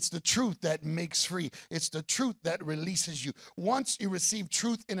 It's the truth that makes free. It's the truth that releases you. Once you receive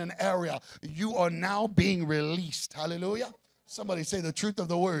truth in an area, you are now being released. Hallelujah. Somebody say the truth of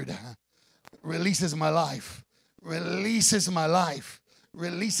the word releases my life. Releases my life.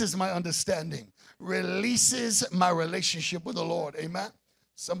 Releases my understanding. Releases my relationship with the Lord. Amen.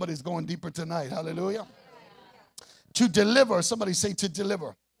 Somebody's going deeper tonight. Hallelujah. To deliver. Somebody say to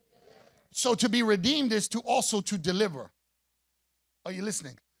deliver. So to be redeemed is to also to deliver. Are you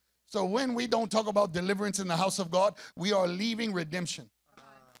listening? So when we don't talk about deliverance in the house of God, we are leaving redemption.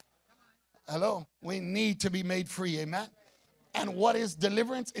 Hello? We need to be made free. Amen? And what is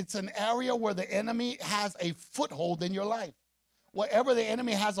deliverance? It's an area where the enemy has a foothold in your life. Wherever the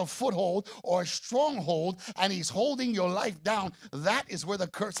enemy has a foothold or a stronghold and he's holding your life down, that is where the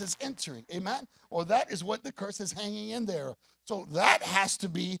curse is entering. Amen? Or that is what the curse is hanging in there. So that has to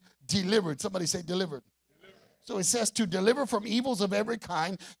be delivered. Somebody say delivered. So it says to deliver from evils of every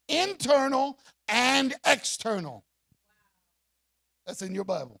kind, internal and external. That's in your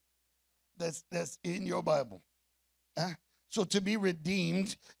Bible. That's in your Bible. So to be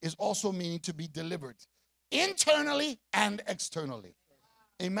redeemed is also meaning to be delivered. Internally and externally.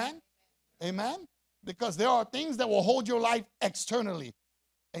 Amen? Amen? Because there are things that will hold your life externally.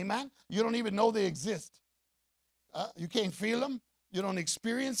 Amen? You don't even know they exist. You can't feel them. You don't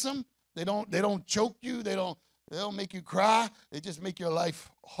experience them. They don't choke you. They don't make you cry. They just make your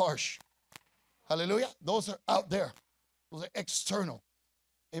life harsh. Hallelujah. Those are out there. Those are external.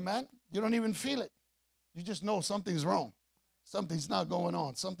 Amen? You don't even feel it. You just know something's wrong. Something's not going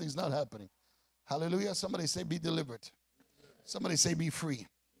on. Something's not happening. Hallelujah. Somebody say be delivered. Somebody say be free.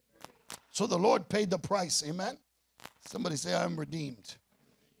 So the Lord paid the price. Amen. Somebody say I'm redeemed.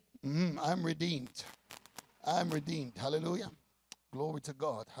 I'm redeemed. I'm redeemed. Hallelujah. Glory to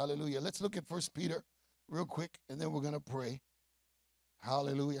God. Hallelujah. Let's look at 1 Peter real quick, and then we're going to pray.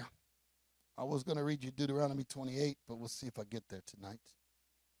 Hallelujah. I was going to read you Deuteronomy 28, but we'll see if I get there tonight.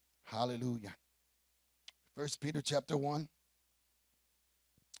 Hallelujah. 1 Peter chapter 1.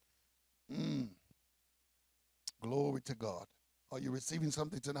 Glory to God. Are you receiving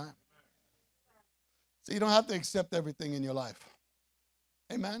something tonight? So you don't have to accept everything in your life.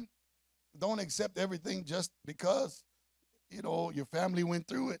 Amen. Don't accept everything just because, you know, your family went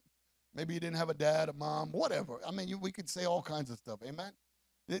through it. Maybe you didn't have a dad, a mom, whatever. I mean, we could say all kinds of stuff. Amen.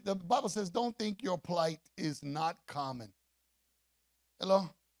 The Bible says, don't think your plight is not common. Hello?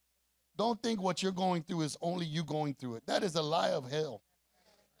 Don't think what you're going through is only you going through it. That is a lie of hell.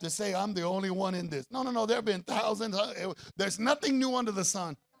 To say I'm the only one in this. No, no, no. There have been thousands. There's nothing new under the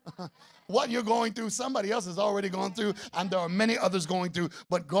sun. What you're going through, somebody else has already gone through, and there are many others going through,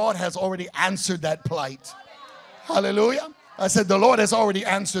 but God has already answered that plight. Hallelujah. I said, the Lord has already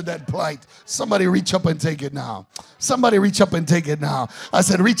answered that plight. Somebody reach up and take it now. Somebody reach up and take it now. I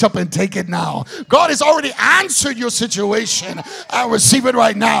said, reach up and take it now. God has already answered your situation. I receive it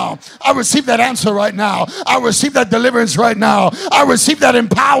right now. I receive that answer right now. I receive that deliverance right now. I receive that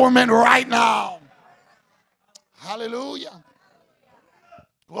empowerment right now. Hallelujah.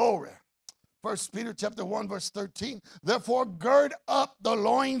 Glory. 1 Peter chapter 1, verse 13. Therefore, gird up the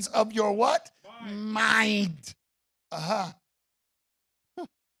loins of your what? Mind.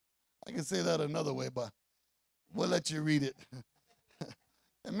 I can say that another way, but we'll let you read it.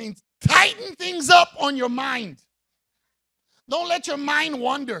 It means tighten things up on your mind. Don't let your mind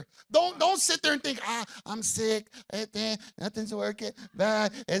wander. Don't sit there and think, I'm sick, nothing's working.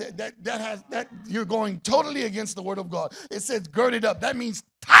 That you're going totally against the word of God. It says gird it up. That means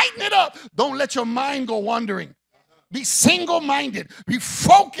tighten it up. Don't let your mind go wandering. Be single-minded. Be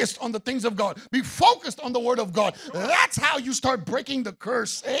focused on the things of God. Be focused on the word of God. That's how you start breaking the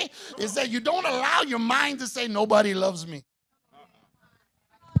curse, is that you don't allow your mind to say, nobody loves me.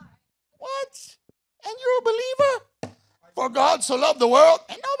 What? And you're a believer? For God so loved the world,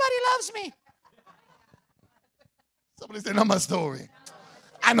 and nobody loves me. Somebody say, not my story.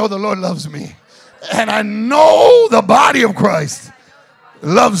 I know the Lord loves me. And I know the body of Christ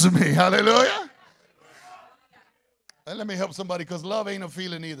loves me. Hallelujah. And let me help somebody, because love ain't a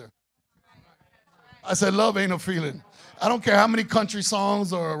feeling either. I said love ain't a feeling. I don't care how many country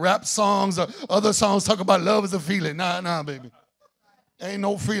songs or rap songs or other songs talk about love as a feeling. Nah, baby. Ain't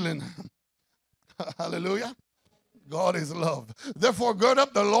no feeling. Hallelujah. God is love. Therefore, gird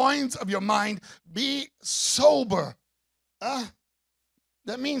up the loins of your mind. Be sober.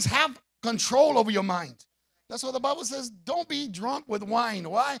 That means have control over your mind. That's what the Bible says. Don't be drunk with wine.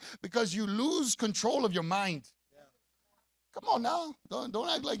 Why? Because you lose control of your mind. Come on now. Don't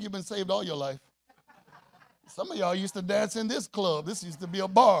act like you've been saved all your life. Some of y'all used to dance in this club. This used to be a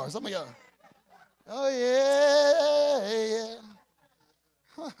bar. Some of y'all. Oh, yeah.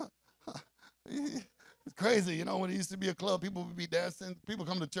 It's crazy. You know, when it used to be a club, people would be dancing. People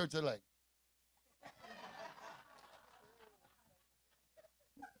come to church, they're like,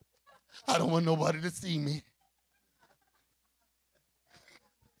 I don't want nobody to see me.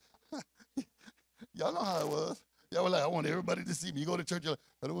 Y'all know how it was. Y'all were like, I want everybody to see me. You go to church, you're like,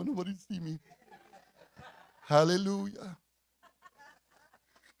 I don't want nobody to see me. Hallelujah.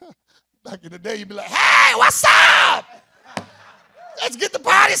 Back in the day, you'd be like, hey, what's up? Let's get the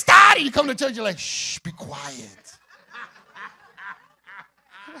party started. You come to church, you're like, shh, be quiet.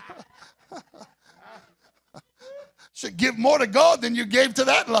 Should give more to God than you gave to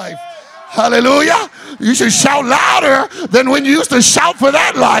that life. Hallelujah. You should shout louder than when you used to shout for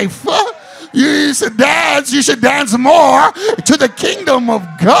that life. You used to dance. You should dance more to the kingdom of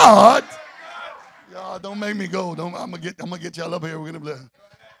God. Y'all don't make me go. I'm gonna get y'all up here. We're gonna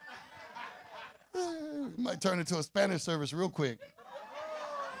might turn into a Spanish service real quick.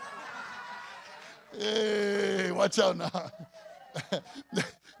 Hey, watch out now.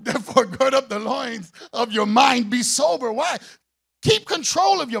 Therefore, gird up the loins of your mind. Be sober. Why? Keep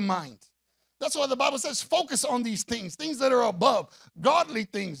control of your mind. That's why the Bible says focus on these things that are above, godly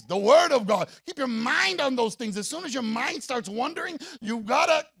things, the word of God. Keep your mind on those things. As soon as your mind starts wandering, you've got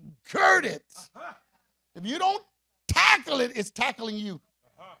to gird it. If you don't tackle it, it's tackling you.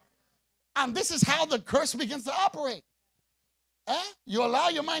 And this is how the curse begins to operate. You allow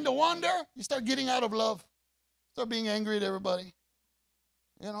your mind to wander, you start getting out of love. Start being angry at everybody.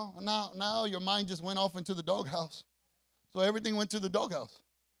 You know, now your mind just went off into the doghouse. So everything went to the doghouse.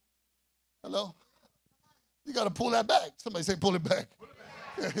 Hello? You got to pull that back. Somebody say pull it back.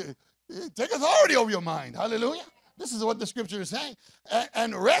 Take authority over your mind. Hallelujah. This is what the scripture is saying.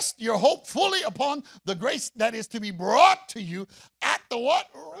 And rest your hope fully upon the grace that is to be brought to you at the what?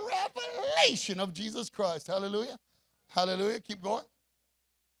 Revelation of Jesus Christ. Hallelujah. Hallelujah. Keep going.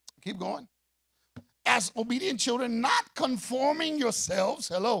 Keep going. As obedient children, not conforming yourselves.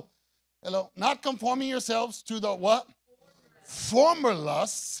 Hello. Hello. Not conforming yourselves to the what? Former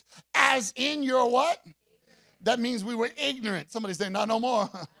lusts, as in your what? That means we were ignorant. Somebody say, not no more.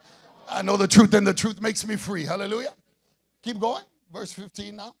 I know the truth, and the truth makes me free. Hallelujah. Keep going. Verse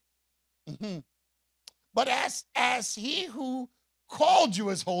 15 now. But as he who called you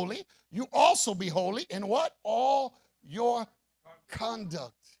is holy, you also be holy in what? All your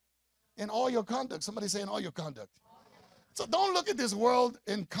conduct. In all your conduct. Somebody say in all your conduct. So don't look at this world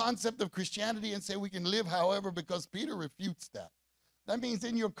in concept of Christianity and say we can live however, because Peter refutes that. That means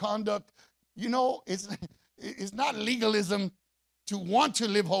in your conduct, you know, it's not legalism to want to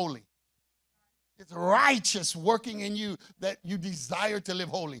live holy. It's righteous working in you that you desire to live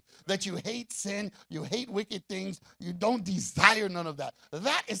holy, that you hate sin, you hate wicked things, you don't desire none of that.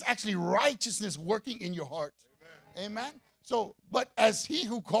 That is actually righteousness working in your heart. Amen. So, but as he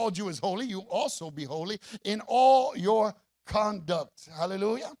who called you is holy, you also be holy in all your conduct.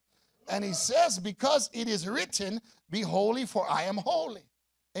 Hallelujah. And he says, because it is written, be holy, for I am holy.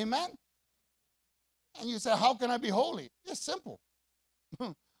 Amen. And you say, how can I be holy? It's simple.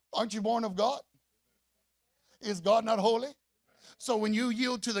 Aren't you born of God? Is God not holy? So when you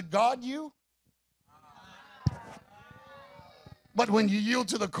yield to the God you, but when you yield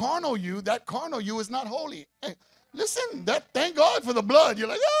to the carnal you, that carnal you is not holy. Hey, listen, thank God for the blood. You're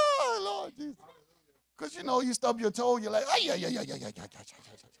like, oh, Lord Jesus. Because, you know, you stub your toe, you're like, ay, ay, ay, ay, ay, ay, ay, ay.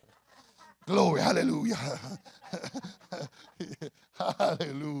 Glory, hallelujah.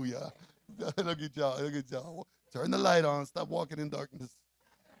 Hallelujah. Look at y'all, look at y'all. Turn the light on, stop walking in darkness.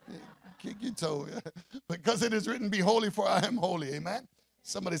 Kick your toe. Because it is written, be holy, for I am holy. Amen.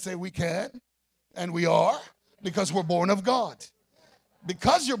 Somebody say we can, and we are, because we're born of God.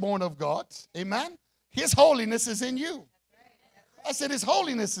 Because you're born of God, amen, his holiness is in you. I said his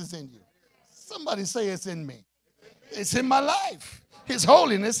holiness is in you. Somebody say it's in me. It's in my life. His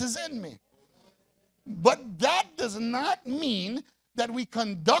holiness is in me. But that does not mean that we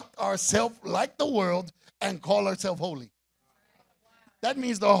conduct ourselves like the world and call ourselves holy. That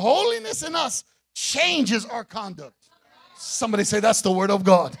means the holiness in us changes our conduct. Somebody say that's the word of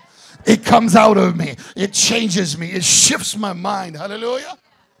God. It comes out of me. It changes me. It shifts my mind. Hallelujah.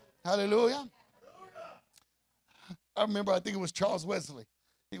 Hallelujah. I remember, I think it was Charles Wesley.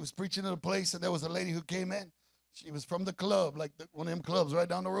 He was preaching at a place, and there was a lady who came in. She was from the club, like one of them clubs right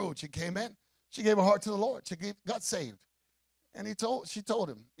down the road. She came in. She gave her heart to the Lord. She got saved. And she told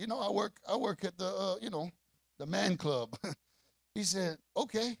him, you know, I work at the, the man club. He said,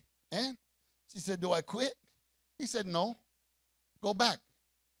 okay. And she said, do I quit? He said, no, go back.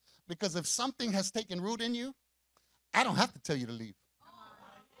 Because if something has taken root in you, I don't have to tell you to leave.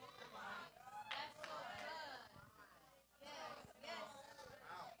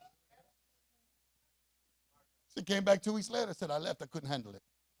 She came back 2 weeks later, said, I left, I couldn't handle it.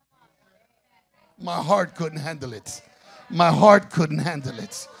 My heart couldn't handle it. My heart couldn't handle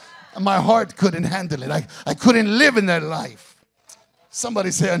it. My heart couldn't handle it. I couldn't live in that life.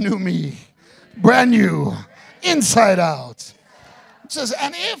 Somebody say, a new me. Brand new. Inside out. It says,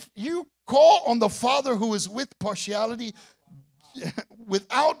 and if you call on the Father who is with partiality,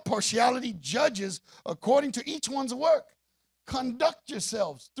 without partiality, judges according to each one's work. Conduct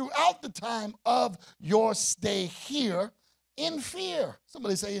yourselves throughout the time of your stay here in fear.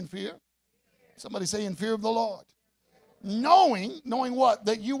 Somebody say in fear. Somebody say in fear of the Lord. Knowing what?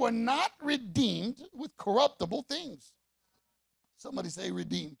 That you were not redeemed with corruptible things. Somebody say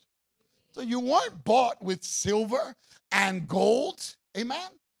redeemed. So you weren't bought with silver and gold. Amen.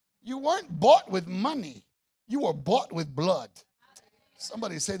 You weren't bought with money. You were bought with blood.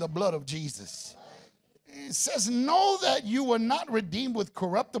 Somebody say the blood of Jesus. It says, know that you were not redeemed with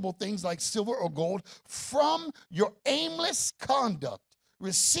corruptible things like silver or gold from your aimless conduct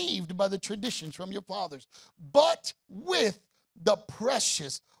received by the traditions from your fathers, but with the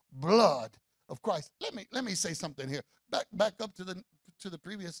precious blood of Christ. Let me say something here. Back up to the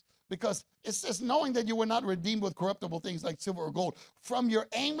previous, because it says, knowing that you were not redeemed with corruptible things like silver or gold from your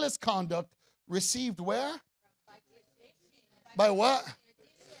aimless conduct received where? By what?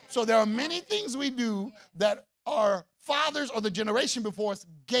 So there are many things we do that our fathers or the generation before us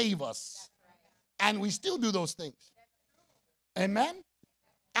gave us. And we still do those things. Amen?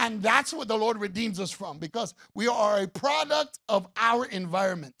 And that's what the Lord redeems us from, because we are a product of our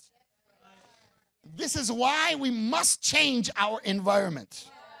environment. This is why we must change our environment.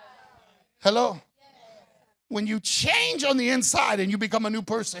 Hello? When you change on the inside and you become a new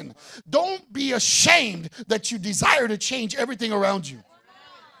person, don't be ashamed that you desire to change everything around you.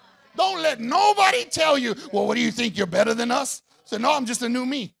 Don't let nobody tell you, well, what do you think? You're better than us? Say, no, I'm just a new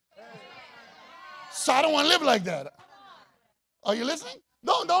me. So I don't want to live like that. Are you listening?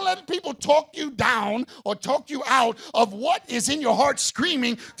 Don't let people talk you down or talk you out of what is in your heart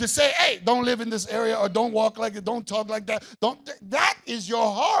screaming to say, hey, don't live in this area or don't walk like it, don't talk like that. That is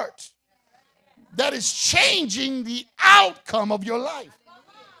your heart. That is changing the outcome of your life.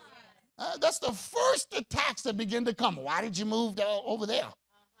 That's the first attacks that begin to come. Why did you move over there?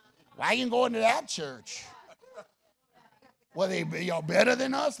 Why you going to that church? Well, y'all better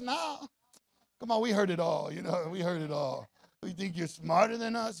than us now? Come on, we heard it all. We heard it all. You think you're smarter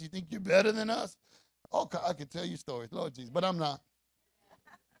than us? You think you're better than us? Okay, I could tell you stories, Lord Jesus, but I'm not.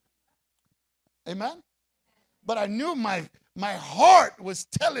 Amen? But I knew my heart was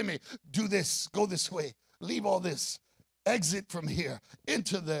telling me, do this, go this way, leave all this, exit from here,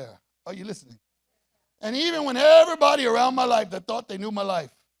 into there. Are you listening? And even when everybody around my life that thought they knew my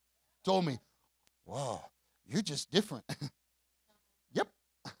life told me, wow, you're just different. Yep.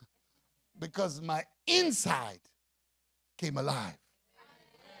 Because my inside came alive.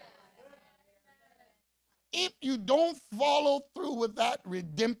 If you don't follow through with that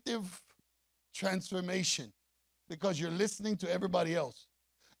redemptive transformation because you're listening to everybody else,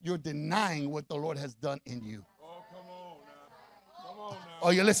 you're denying what the Lord has done in you. Oh, come on now. Come on now.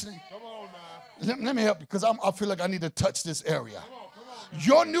 Are you listening? Come on now. Let me help you because I feel like I need to touch this area. Come on.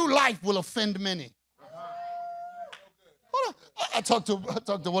 Your new life will offend many. Hold on. I talked to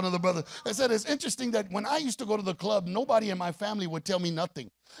one of the brothers. I said, it's interesting that when I used to go to the club, nobody in my family would tell me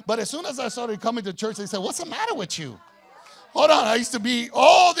nothing. But as soon as I started coming to church, they said, what's the matter with you? Hold on, I used to be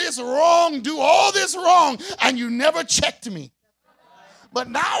all this wrong, do all this wrong, and you never checked me. But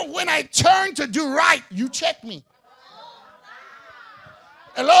now when I turn to do right, you check me.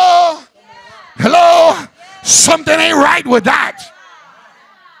 Hello? Hello? Something ain't right with that.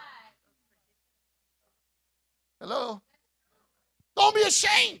 Hello? Don't be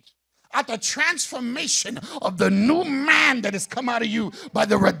ashamed at the transformation of the new man that has come out of you by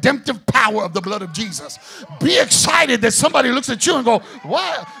the redemptive power of the blood of Jesus. Be excited that somebody looks at you and go,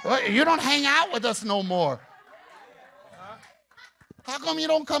 what? You don't hang out with us no more. How come you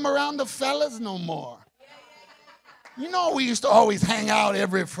don't come around the fellas no more? You know, we used to always hang out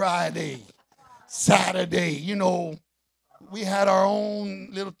every Friday, Saturday. You know, we had our own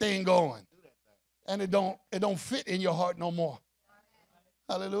little thing going. And it don't fit in your heart no more.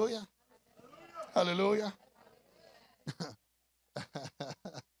 Hallelujah. Hallelujah.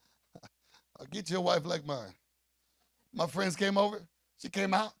 I'll get you a wife like mine. My friends came over. She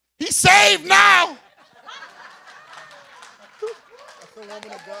came out. He's saved now.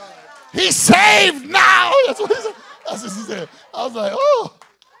 He's saved now. That's what he said. That's what she said. I was like, oh.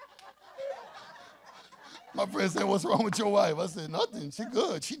 My friend said, what's wrong with your wife? I said, nothing. She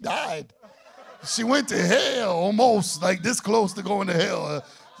good. She died. She went to hell almost, like this close to going to hell.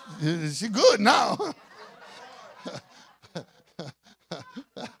 She good now.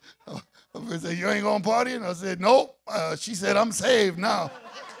 My friend said, you ain't going to party? And I said, nope. She said, I'm saved now.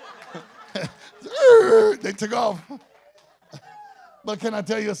 They took off. But can I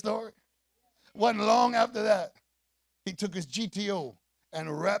tell you a story? Wasn't long after that, he took his GTO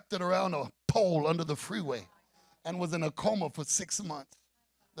and wrapped it around a pole under the freeway and was in a coma for 6 months.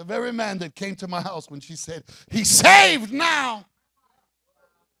 The very man that came to my house when she said, he's saved now.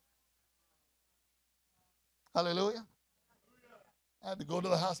 Hallelujah. I had to go to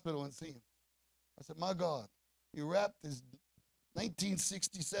the hospital and see him. I said, my God, he wrapped his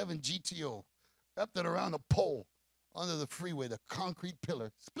 1967 GTO, wrapped it around a pole under the freeway, the concrete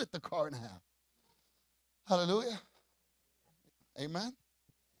pillar, split the car in half. Hallelujah. Amen.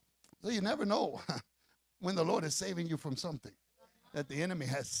 So you never know when the Lord is saving you from something that the enemy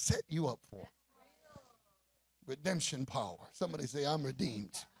has set you up for. Redemption power. Somebody say, I'm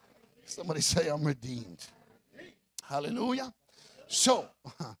redeemed. Somebody say, I'm redeemed. Hallelujah. So,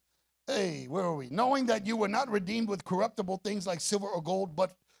 hey, where are we? Knowing that you were not redeemed with corruptible things like silver or gold,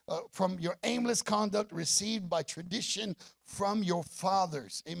 but from your aimless conduct received by tradition from your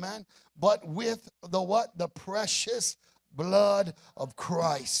fathers. Amen. But with the what? The precious blood of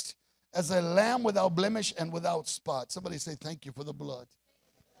Christ, as a lamb without blemish and without spot. Somebody say, thank you for the blood.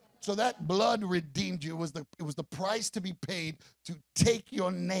 So that blood redeemed you. It was the price to be paid to take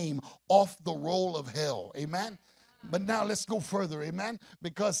your name off the roll of hell. Amen. But now let's go further. Amen.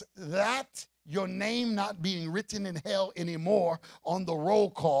 Because that your name not being written in hell anymore on the roll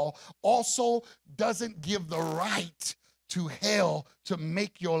call also doesn't give the right to hell to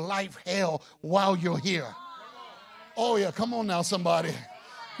make your life hell while you're here. Oh, yeah. Come on now, somebody.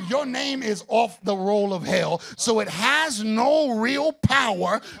 Your name is off the roll of hell, so it has no real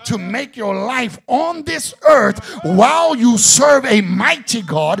power to make your life on this earth while you serve a mighty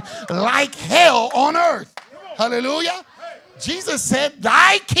God like hell on earth. Hallelujah. Jesus said,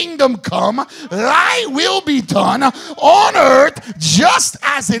 thy kingdom come, thy will be done on earth just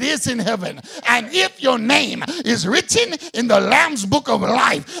as it is in heaven. And if your name is written in the Lamb's book of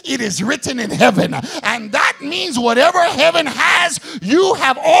life, it is written in heaven. And that means whatever heaven has, you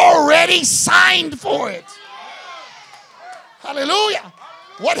have already signed for it. Hallelujah.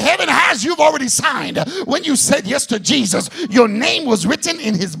 What heaven has, you've already signed. When you said yes to Jesus, your name was written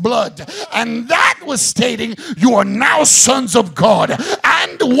in his blood. And that was stating you are now sons of God.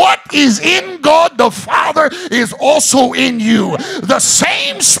 And what is in God the Father is also in you. The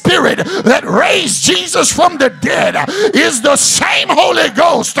same Spirit that raised Jesus from the dead is the same Holy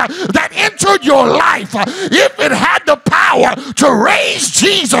Ghost that entered your life. If it had the power to raise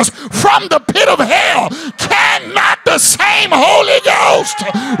Jesus from the pit of hell, cannot the same Holy Ghost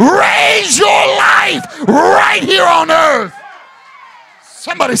raise your life right here on earth?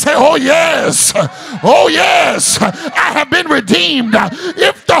 Somebody say, oh yes, oh yes, I have been redeemed.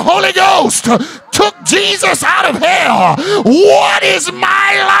 If the Holy Ghost took Jesus out of hell, what is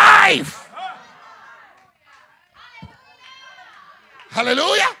my life?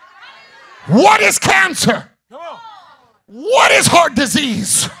 Hallelujah. What is cancer? What is heart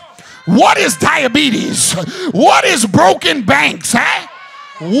disease? What is diabetes? What is broken banks?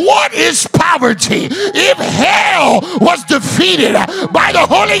 What is poverty? If hell was defeated by the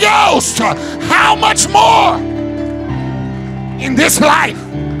Holy Ghost, how much more in this life?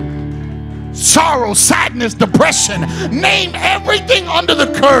 Sorrow, sadness, depression, name everything under the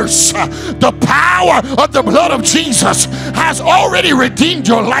curse. The power of the blood of Jesus has already redeemed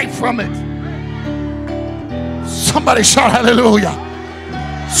your life from it. Somebody shout hallelujah.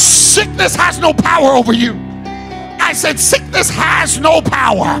 Sickness has no power over you. I said sickness has no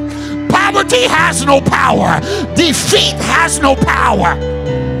power. Poverty has no power. Defeat has no power.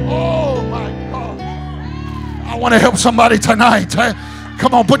 Oh my God. I want to help somebody tonight.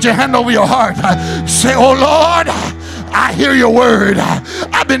 Come on, put your hand over your heart. Say, oh Lord, I hear your word.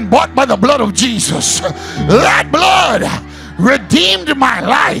 I've been bought by the blood of Jesus. That blood redeemed my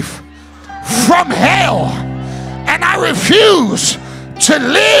life from hell. And I refuse to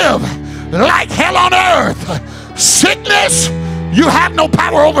live like hell on earth. Sickness, you have no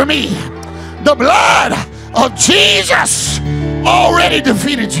power over me. The blood of Jesus already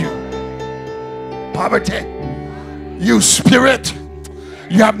defeated you. Poverty, you spirit,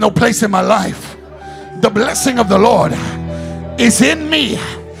 you have no place in my life. The blessing of the Lord is in me,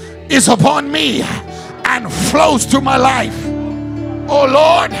 is upon me, and flows through my life. Oh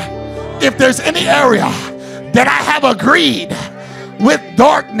Lord, if there's any area that I have agreed with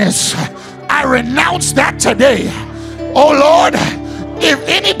darkness, I renounce that today. Oh Lord, if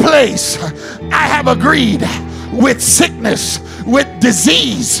any place I have agreed with sickness, with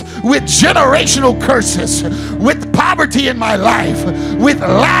disease, with generational curses, with poverty in my life, with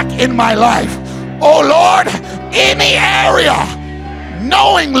lack in my life, oh Lord, any area,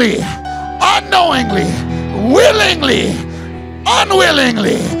 knowingly, unknowingly, willingly,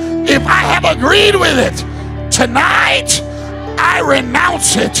 unwillingly, if I have agreed with it, tonight I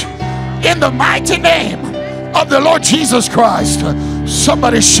renounce it in the mighty name of the Lord Jesus Christ.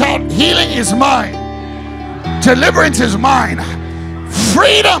 Somebody shout, healing is mine. Deliverance is mine.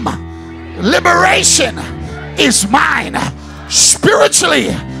 Freedom, liberation is mine. Spiritually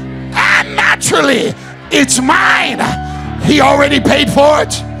and naturally, it's mine. He already paid for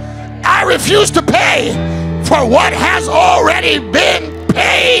it. I refuse to pay for what has already been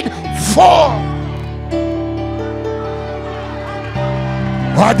paid for.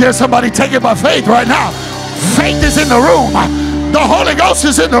 I dare somebody take it by faith right now. Faith is in the room. The Holy Ghost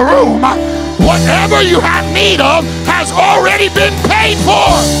is in the room. Whatever you have need of has already been paid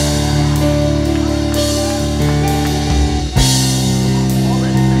for.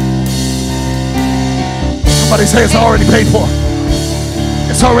 Somebody say it's already paid for.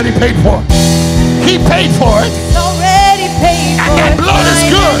 It's already paid for. He paid for it. It's already paid for. And that blood is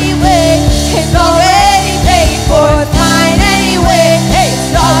good. Anyway. It's already paid for. It's mine anyway.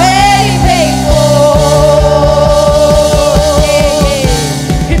 It's already paid for.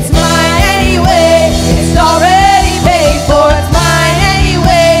 It's mine anyway. It's already paid for. It's mine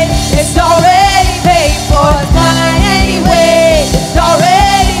anyway. It's already paid for. It's mine anyway. It's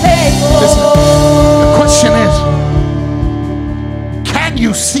already paid for. Listen, the question is, can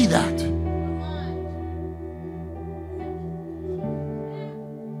you see that?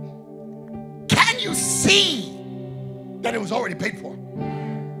 Can you see that it was already paid for.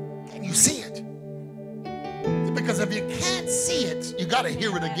 Can you see it? Because if you can't see it, you got to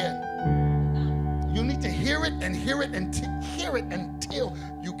hear it again. You need to hear it and hear it and hear it until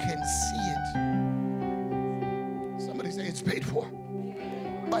you can see it. Somebody say it's paid for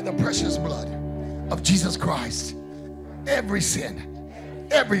by the precious blood of Jesus Christ. Every sin,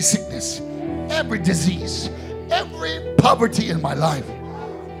 every sickness, every disease, every poverty in my life,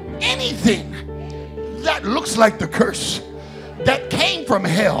 anything that looks like the curse that came from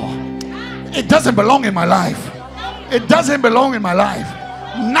hell, it doesn't belong in my life. It doesn't belong in my life.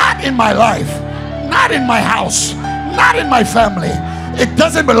 Not in my life. Not in my house. Not in my family. It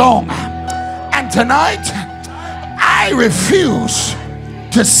doesn't belong. And tonight, I refuse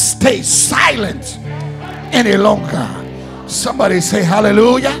to stay silent any longer. Somebody say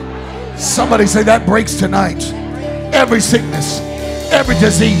hallelujah. Somebody say that breaks tonight. Every sickness, every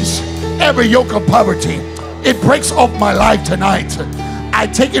disease, every yoke of poverty, it breaks off my life tonight. I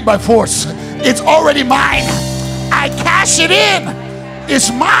take it by force. It's already mine. I cash it in.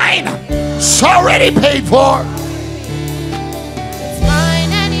 It's mine. It's already paid for. It's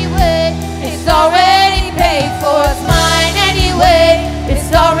mine anyway. It's already paid for. It's mine anyway.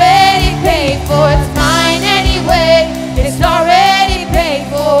 It's already paid for. It's mine anyway. It's already paid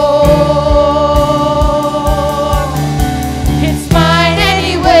for. It's mine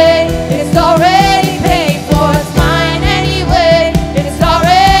anyway. It's already paid for. It's mine anyway. It's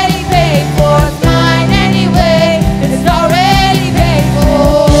already paid for. It's mine anyway. It's already paid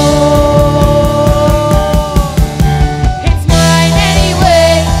for. It's mine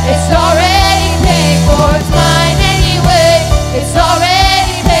anyway. It's already paid for. It's mine anyway. It's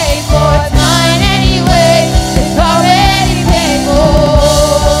already paid for. It's mine anyway. It's already paid for.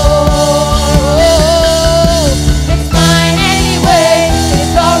 It's mine anyway.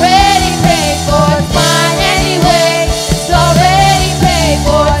 It's already paid for. It's mine anyway. It's already paid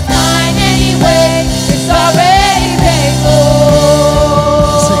for. It's mine anyway. It's already paid for.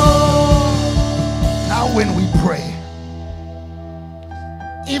 Now when we pray,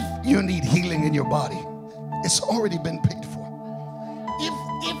 if you need healing in your body, it's already been paid for.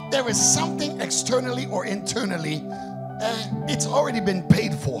 If there is something externally or internally, it's already been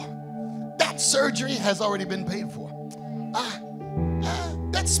paid for. That surgery has already been paid for.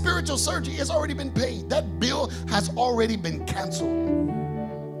 That spiritual surgery has already been paid. That bill has already been canceled.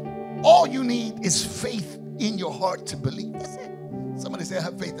 All you need is faith in your heart to believe. That's it. Somebody say, I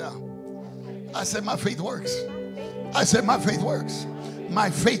have faith now. I said, my faith works. I said, my faith works. My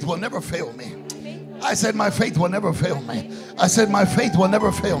faith will never fail me. I said, my faith will never fail me. I said, my faith will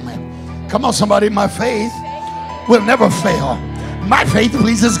never fail me. Come on, somebody. My faith will never fail. My faith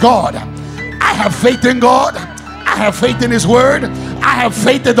pleases God. I have faith in God. I have faith in His Word. I have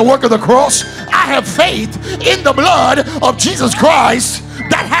faith in the work of the cross. I have faith in the blood of Jesus Christ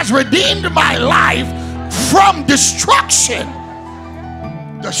that has redeemed my life from destruction.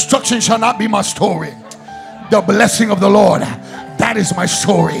 Destruction shall not be my story. The blessing of the Lord, that is my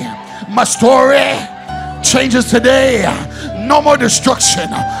story. My story changes today. No more destruction,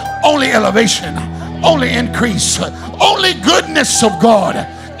 only elevation, only increase, only goodness of God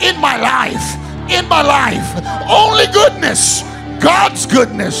in my life. In my life, only goodness, God's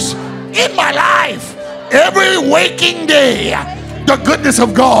goodness in my life. Every waking day, the goodness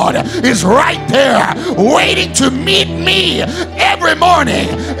of God is right there waiting to meet me every morning,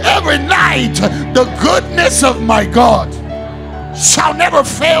 every night. The goodness of my God shall never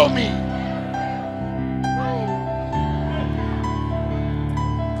fail me.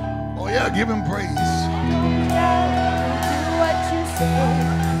 Oh yeah, give Him praise.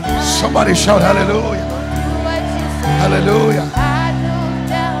 Somebody shout hallelujah. Hallelujah.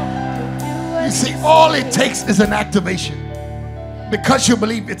 You see, all it takes is an activation. Because you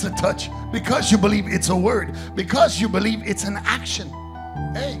believe it's a touch, because you believe it's a word, because you believe it's an action.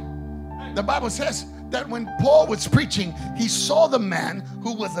 Hey, the Bible says that when Paul was preaching, he saw the man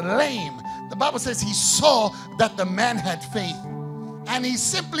who was lame. The Bible says he saw that the man had faith. And he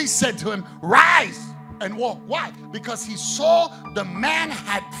simply said to him, rise and walk. Why? Because he saw the man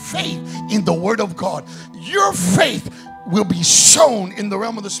had faith in the word of God. Your faith will be shown in the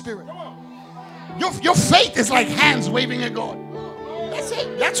realm of the spirit. Your faith is like hands waving at God. That's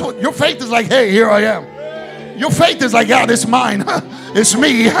it. That's what your faith is like. Hey, here I am. Your faith is like, yeah, this is mine. It's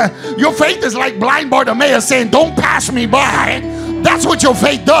me. Your faith is like blind Bartimaeus saying, don't pass me by. That's what your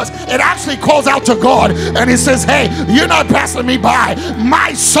faith does. It actually calls out to God and it says, hey, you're not passing me by.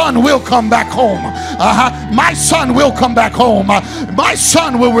 My son will come back home. My son will come back home. My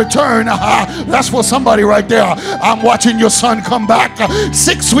son will return. That's for somebody right there. I'm watching your son come back.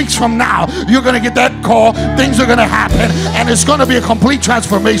 6 weeks from now, you're going to get that call. Things are going to happen and it's going to be a complete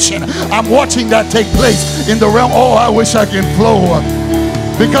transformation. I'm watching that take place in the realm. Oh, I wish I could flow.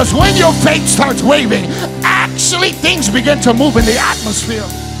 Because when your faith starts waving, actually things begin to move in the atmosphere.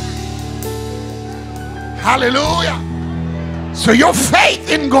 Hallelujah. So your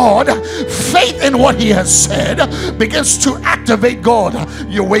faith in God, faith in what he has said, begins to activate God.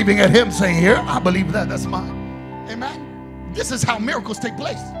 You're waving at him saying, here, I believe that, that's mine. Amen. This is how miracles take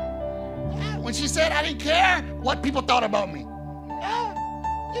place. When she said, I didn't care what people thought about me.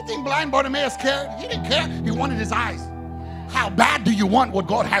 You think blind Bartimaeus cared? He didn't care. He wanted his eyes. How bad do you want what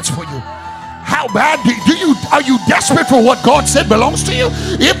God has for you? How bad are you desperate for what God said belongs to you?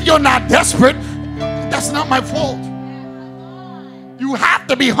 If you're not desperate, that's not my fault. You have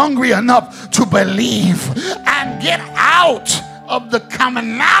to be hungry enough to believe and get out of the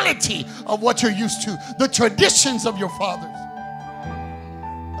commonality of what you're used to, the traditions of your fathers.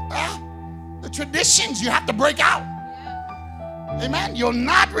 The traditions you have to break out. Amen. You'll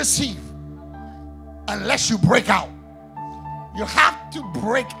not receive unless you break out. You have to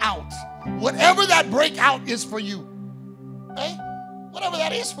break out. Whatever that breakout is for you. Eh? Whatever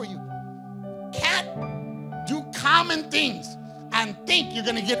that is for you. Can't do common things and think you're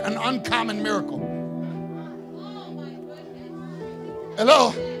going to get an uncommon miracle.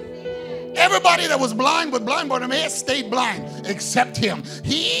 Hello? Everybody that was blind with blind Bartimaeus stayed blind except him.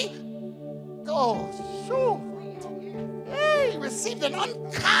 He received an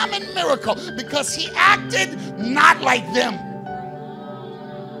uncommon miracle because he acted not like them.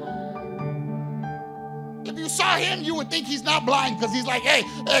 If you saw him, you would think he's not blind because he's like, hey,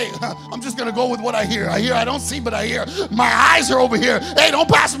 I'm just going to go with what I hear. I don't see, but I hear. My eyes are over here. Hey, don't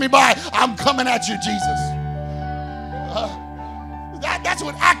pass me by. I'm coming at you, Jesus. That's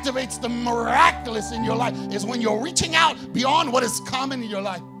what activates the miraculous in your life, is when you're reaching out beyond what is common in your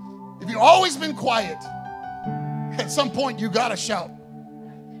life. If you've always been quiet, at some point you got to shout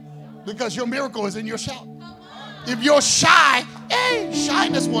because your miracle is in your shout. If you're shy,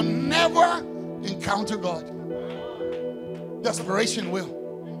 shyness will never encounter God. Desperation will.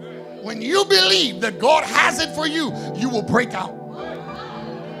 When you believe that God has it for you, you will break out.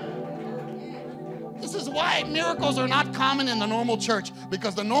 This is why miracles are not common in the normal church,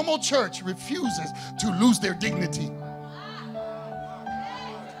 because the normal church refuses to lose their dignity.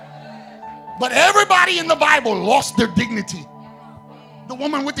 But everybody in the Bible lost their dignity. The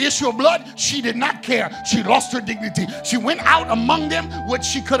woman with the issue of blood, she did not care. She lost her dignity. She went out among them, which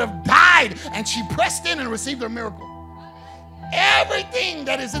she could have died, and she pressed in and received her miracle. Everything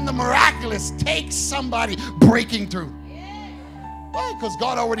that is in the miraculous takes somebody breaking through. Why? Because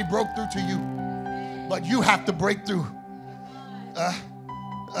God already broke through to you. But you have to break through.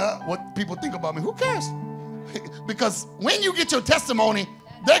 What people think about me, who cares? Because when you get your testimony,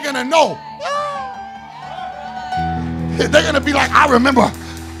 they're going to know. They're going to be like, I remember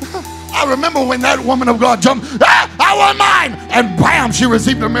when that woman of God jumped. I want mine. And bam, she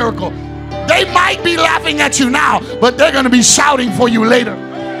received a miracle. They might be laughing at you now, but they're going to be shouting for you later.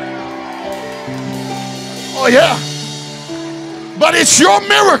 Oh, yeah. But it's your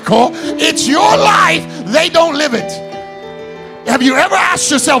miracle. It's your life. They don't live it. Have you ever asked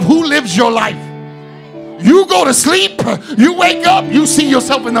yourself, who lives your life? You go to sleep, you wake up, you see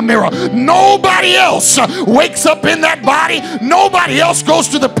yourself in the mirror. Nobody else wakes up in that body. Nobody else goes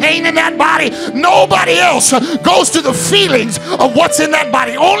to the pain in that body. Nobody else goes to the feelings of what's in that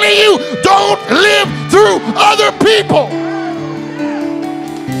body. Only you. Don't live through other people.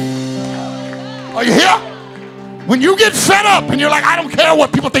 Are you here? When you get fed up and you're like, I don't care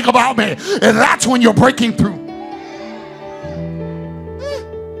what people think about me, and that's when you're breaking through.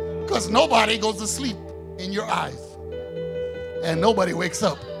 Because nobody goes to sleep in your eyes, and nobody wakes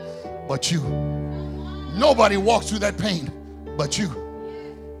up but you. Nobody walks through that pain but you.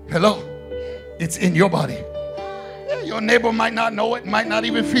 Hello? It's in your body. Your neighbor might not know it, might not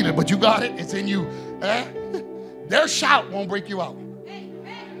even feel it, but you got it. It's in you. Their shout won't break you out,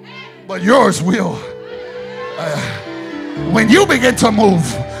 but yours will. When you begin to move,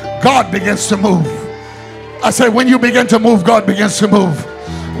 God begins to move. I said, when you begin to move, God begins to move.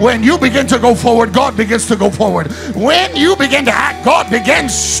 When you begin to go forward, God begins to go forward. When you begin to act, God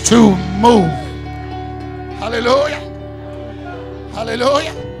begins to move. Hallelujah.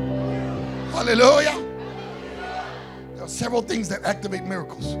 Hallelujah. Hallelujah. There are several things that activate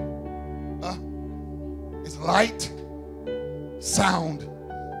miracles. It's light, sound,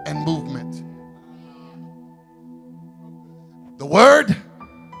 and movement. The word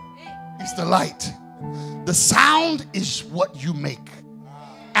is the light. The sound is what you make.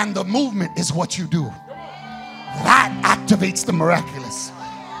 And the movement is what you do. That activates the miraculous.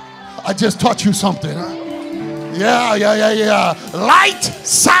 I just taught you something, huh? Yeah. Light,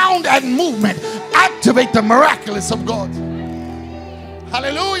 sound, and movement activate the miraculous of God.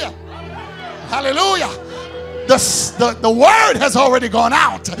 Hallelujah. Hallelujah. The word has already gone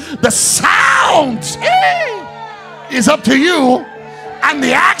out. The sound is up to you, and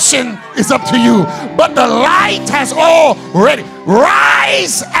the action is up to you. But the light has already.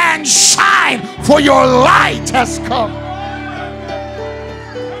 Rise and shine, for your light has come.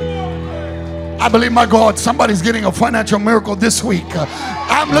 I believe, my God, somebody's getting a financial miracle this week.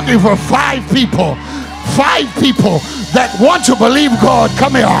 I'm looking for 5 people. 5 people that want to believe God.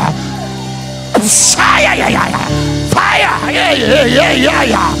 Come here. Fire.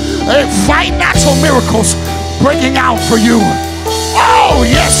 Financial miracles breaking out for you. Oh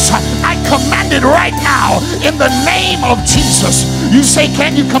yes, I command it right now in the name of Jesus. You say,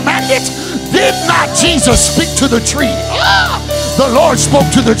 can you command it? Did not Jesus speak to the tree? The Lord spoke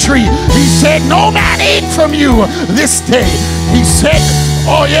to the tree. He said, no man eat from you this day. He said,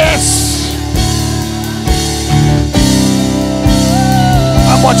 oh yes.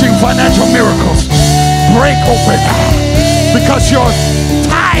 I'm watching financial miracles break open because you're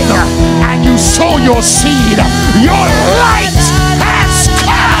tither and you sow your seed. Your light has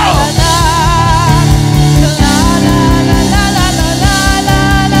come.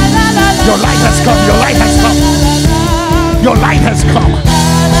 Your light has come. Your light has come. Your light has come.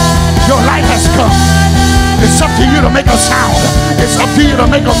 Your light has come. It's up to you to make a sound. It's up to you to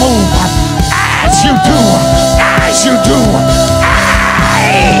make a move. As you do. As you do.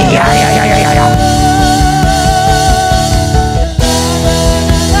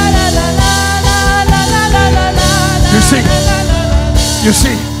 You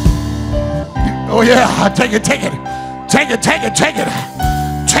see. Oh yeah, take it. Take it.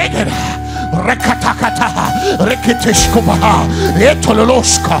 Rekatakata, rekitishkubaha,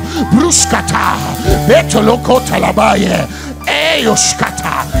 etololoshka, bruskata, betolokotalabaye,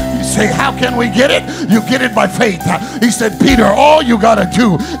 eyoshkata. You say, how can we get it? You get it by faith. He said, Peter, all you gotta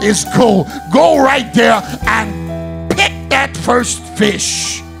do is go right there and pick that first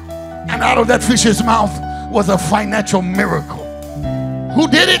fish. And out of that fish's mouth was a financial miracle. Who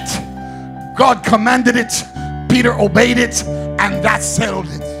did it? God commanded it. Peter obeyed it, and that settled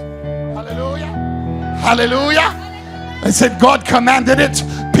it. Hallelujah. Hallelujah. I said God commanded it,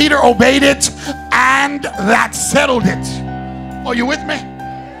 Peter obeyed it, and that settled it. Are you with me?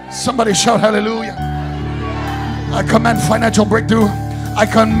 Somebody shout hallelujah. I command financial breakthrough. I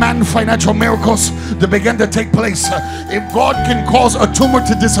command financial miracles to begin to take place. If God can cause a tumor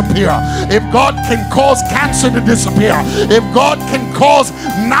to disappear, if God can cause cancer to disappear, if God can cause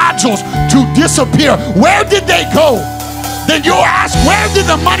nodules to disappear, where did they go? Then you ask, where did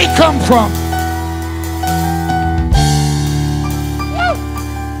the money come from?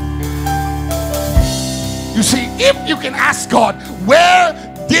 You see, if you can ask God, where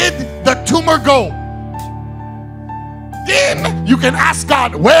did the tumor go? Then you can ask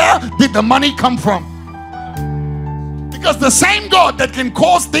God, where did the money come from? Because the same God that can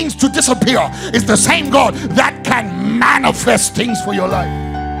cause things to disappear is the same God that can manifest things for your life.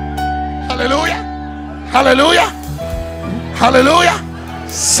 Hallelujah. Hallelujah. Hallelujah.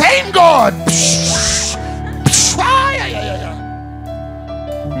 Same God.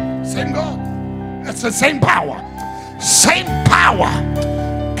 Same God. That's the same power. Same power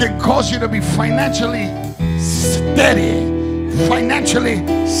can cause you to be financially steady, financially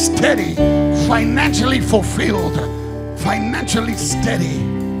fulfilled, financially steady.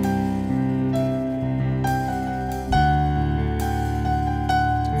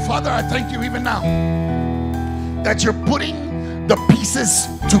 Father, I thank you even now that you're putting the pieces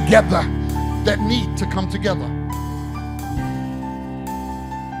together that need to come together.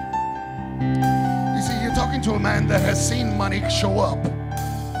 You see, you're talking to a man that has seen money show up.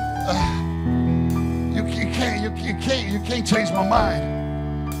 You can't change my mind.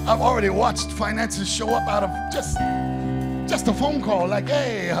 I've already watched finances show up out of just a phone call. Like,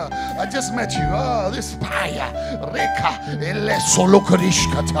 hey, I just met you. Oh, this paya, reka, ele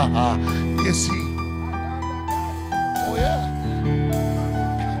solokorishkata. You see? Oh yeah.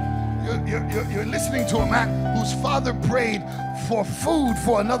 You're listening to a man whose father prayed for food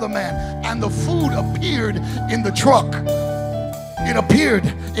for another man, and the food appeared in the truck. It appeared,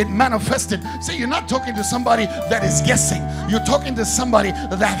 it manifested. See, you're not talking to somebody that is guessing. You're talking to somebody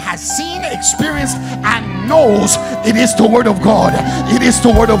that has seen, experienced, and knows it is the word of God. It is the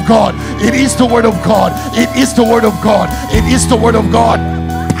word of God. It is the word of God. It is the word of God. It is the word of God.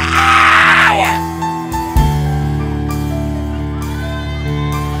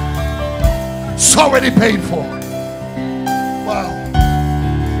 It's already paid for. Wow.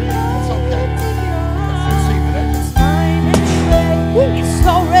 It's okay. Let's receive it. It's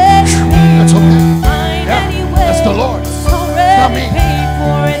already paid. That's okay. Mine Yeah, anyway. that's the Lord. It's already Not me. paid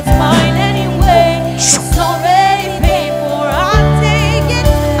for. It's mine anyway. It's already paid for. I'll take it.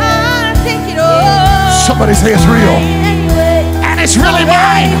 I'll take it all. Somebody say it's real. Mine anyway. And it's really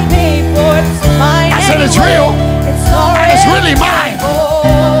Already mine. paid for. It's mine I said it's anyway. real. It's And already it's really mine. paid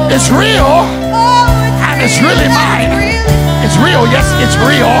for. It's real. And it's really mine. It's real. Yes, it's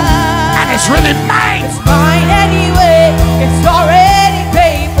real. And it's really mine. It's mine anyway. It's already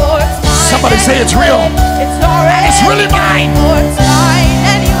paid for. It's mine. Somebody say it's real. It's already It's really mine. paid for. It's mine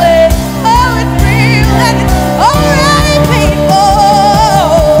anyway. Oh, it's real and it's already paid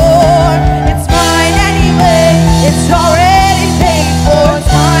for. It's mine anyway. It's already paid for. It's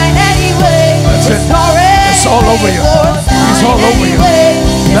mine anyway. That's it. It's already It's all over you. paid for. It's He's all mine over you. anyway.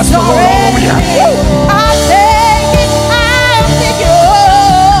 That's It's the Lord all over you. already paid for. I'll take it. I'll take it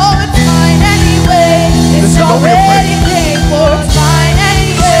all. It's mine anyway. It's Listen, don't be afraid. already paid for. It's mine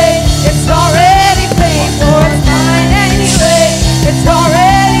anyway. It's already paid for. It's mine anyway. It's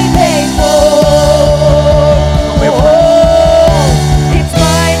already paid for. be afraid. It's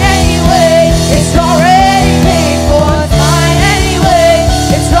mine anyway. It's already paid for. It's mine anyway.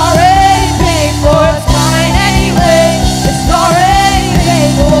 It's already paid for. It's mine anyway. It's already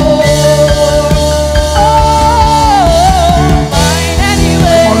paid for. Oh, mine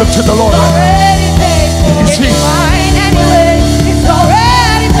anyway. Come on, look to the Lord right now. Already paid for. You see? It's mine anyway. It's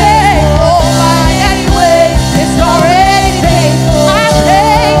already paid for. Mine anyway. It's already paid for. I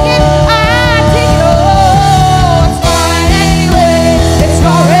take it. I take it all. It's mine anyway. It's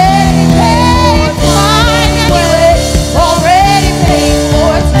already paid. It's mine anyway. Already paid for.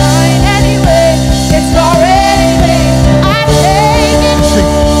 It's mine anyway. It's already paid. I take it.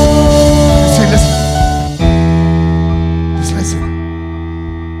 See, listen. Just listen.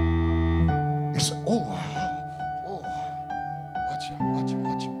 It's oh, watch him, watch him,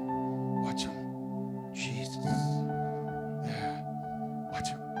 watch him, watch him. Jesus. Yeah. Watch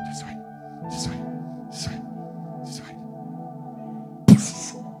him. This way. This way. This way. This way.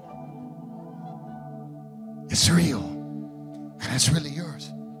 It's real. And it's really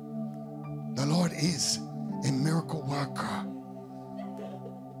yours. The Lord is a miracle worker.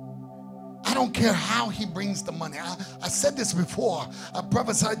 I don't care how he brings the money. I said this before. I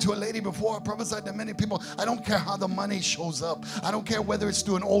prophesied to a lady before. I prophesied to many people. I don't care how the money shows up. I don't care whether it's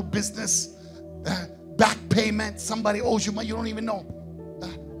through an old business, back payment, somebody owes you money, you don't even know.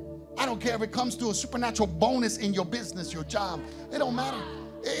 I don't care if it comes to a supernatural bonus in your business, your job. It don't matter.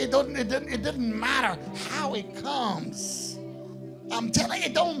 It doesn't matter how it comes. I'm telling you,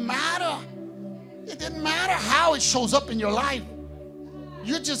 it don't matter. It didn't matter how it shows up in your life.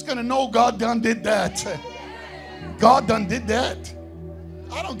 You're just gonna know God done did that. God done did that.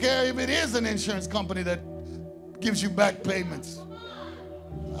 I don't care if it is an insurance company that gives you back payments.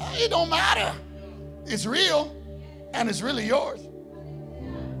 It don't matter. It's real and it's really yours.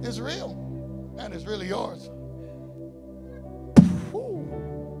 It's real and it's really yours. Whew.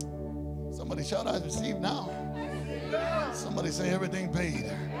 Somebody shout, I receive now. Somebody say everything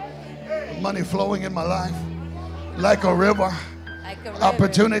paid. Money flowing in my life like a river.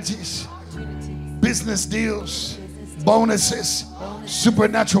 Opportunities, business deals, bonuses,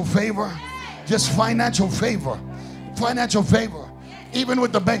 supernatural favor, just financial favor, even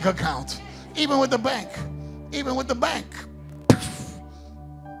with the bank account, even with the bank.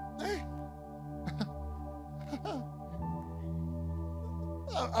 Hey.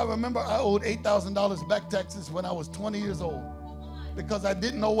 I remember I owed $8,000 back taxes when I was 20 years old because I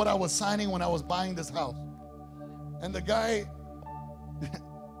didn't know what I was signing when I was buying this house. And the guy,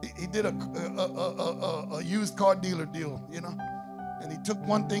 he did a used car dealer deal, you know, and he took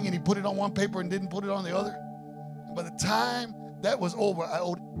one thing and he put it on one paper and didn't put it on the other. And by the time that was over, I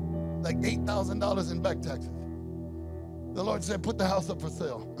owed like $8,000 in back taxes. The Lord said, put the house up for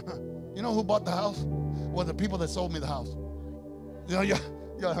sale. You know who bought the house? Well, the people that sold me the house. You know,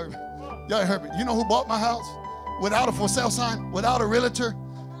 y'all heard me. Y'all heard me. You know who bought my house? Without a for sale sign, without a realtor.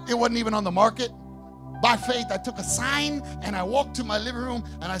 It wasn't even on the market. By faith, I took a sign and I walked to my living room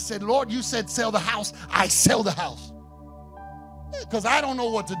and I said, Lord, you said sell the house. I sell the house. Because I don't know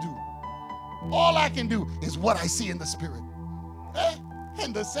what to do. All I can do is what I see in the spirit.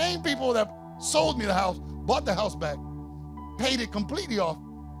 And the same people that sold me the house, bought the house back, paid it completely off,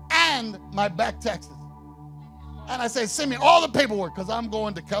 and my back taxes. And I said, send me all the paperwork because I'm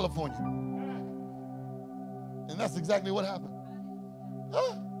going to California. And that's exactly what happened.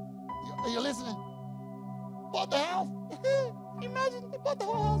 Are you listening? Bought the house. Imagine they bought the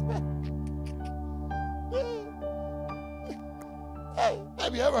whole house back. Hey,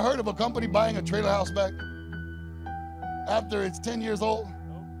 have you ever heard of a company buying a trailer house back after it's 10 years old?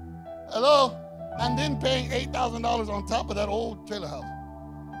 Hello? And then paying $8,000 on top of that old trailer house.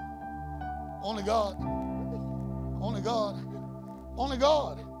 Only God. Only God. Only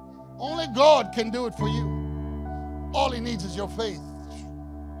God. Only God can do it for you. All he needs is your faith.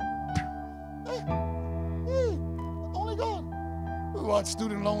 Only God. We watch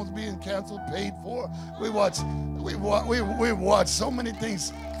student loans being canceled, paid for. We watch so many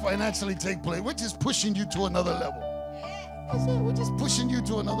things financially take place. We're just pushing you to another level. That's it. We're just pushing you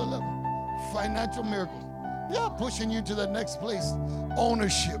to another level. Financial miracles. Yeah, pushing you to the next place.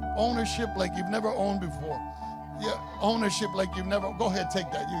 Ownership. Ownership like you've never owned before. Yeah, ownership like you've never. Go ahead, take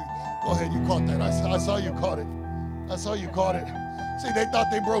that. Go ahead, you caught that. I saw you caught it. I saw you caught it. See, they thought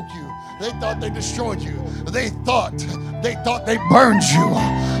they broke you. They thought they destroyed you. They thought they burned you.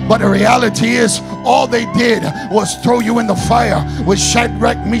 But the reality is, all they did was throw you in the fire with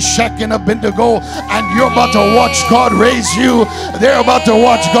Shadrach, Meshach, and Abednego. And you're about to watch God raise you. They're about to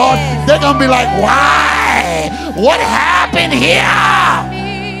watch God. They're going to be like, why? What happened here?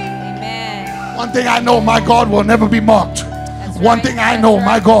 Amen. One thing I know, my God will never be mocked. One thing I know,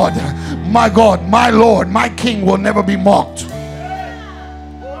 my God, my Lord, my King will never be mocked.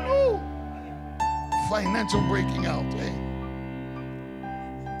 Financial breaking out, eh?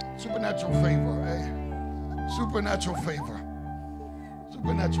 Supernatural favor, eh? Supernatural favor.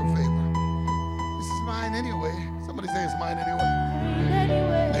 Supernatural favor. This is mine anyway. Somebody say it's mine anyway.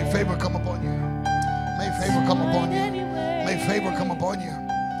 May favor come upon you. May favor come upon you. May favor come upon you.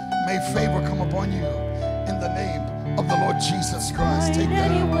 May favor come upon you. In the name of the Lord Jesus Christ. Take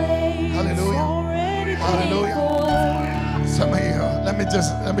that. Hallelujah. Hallelujah. Some of you, let me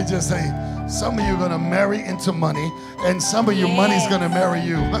just say, some of you are going to marry into money, and some of your money's going to marry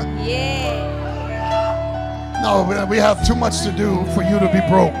you. No, we have too much to do for you to be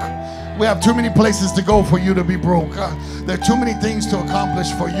broke. We have too many places to go for you to be broke. There are too many things to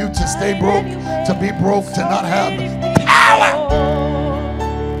accomplish for you to stay broke, to be broke, to not have power.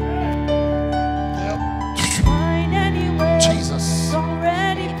 Yep. Jesus.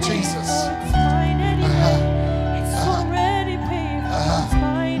 Jesus.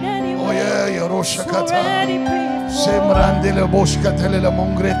 Oh yeah,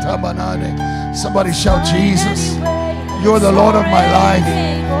 somebody shout, Jesus, you're the Lord of my life.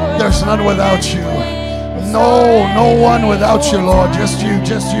 There's none without you. No one without you, Lord. Just you,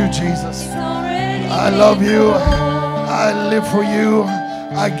 Jesus. I love you. I live for you.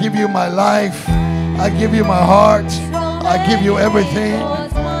 I give you my life. I give you my heart. I give you everything.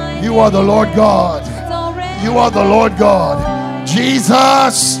 You are the Lord God. You are the Lord God.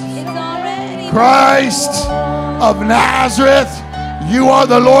 Jesus Christ of Nazareth, you are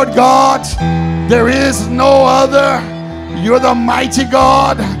the Lord God. There is no other. You're the mighty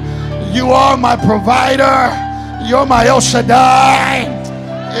God. You are my provider. You're my El Shaddai.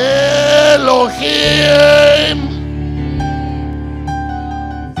 Elohim.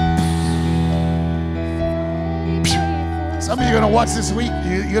 Some of you are going to watch this week.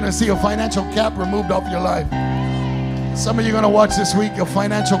 You're going to see a financial cap removed off your life. Some of you are going to watch this week a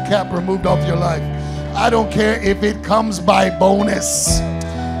financial cap removed off your life. I don't care if it comes by bonus.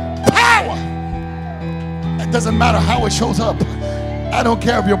 Power! It doesn't matter how it shows up. I don't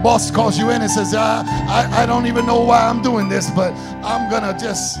care if your boss calls you in and says, I don't even know why I'm doing this, but I'm going to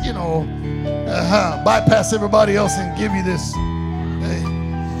just, bypass everybody else and give you this. Hey,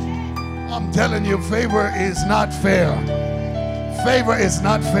 I'm telling you, favor is not fair. Favor is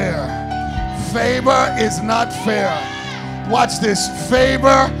not fair. Favor is not fair. Watch this.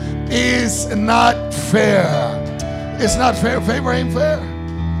 Favor is not fair. It's not fair. Favor ain't fair.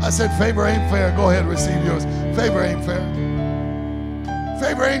 I said favor ain't fair. Go ahead, receive yours. Favor ain't fair.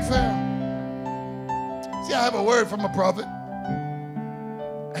 Favor ain't fair. See, I have a word from a prophet.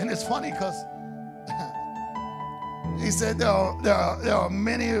 And it's funny because he said there are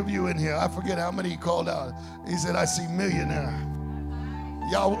many of you in here. I forget how many he called out. He said, I see millionaire.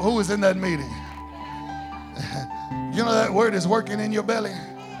 Y'all, who was in that meeting? You know that word is working in your belly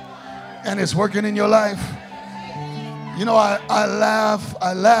and it's working in your life. I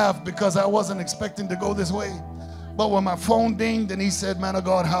laugh because I wasn't expecting to go this way. But when my phone dinged and he said, man of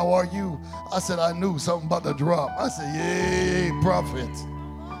God, how are you? I said, I knew something about to drop. I said, yay, prophet.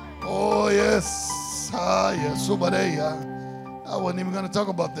 Oh, yes. Ah, yes. I wasn't even going to talk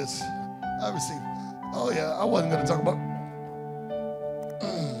about this. I received. Oh, yeah, I wasn't going to talk about.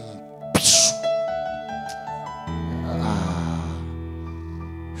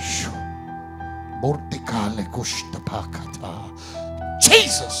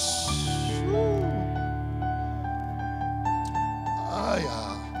 Jesus.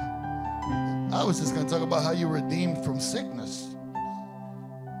 I was just going to talk about how you redeemed from sickness.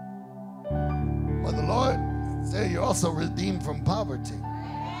 But the Lord said you're also redeemed from poverty.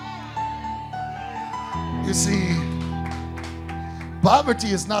 You see, poverty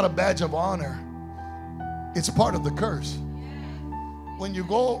is not a badge of honor. It's part of the curse. When you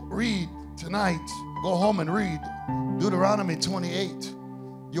go read tonight, go home and read Deuteronomy 28,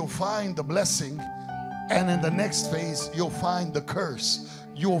 you'll find the blessing. And in the next phase, you'll find the curse.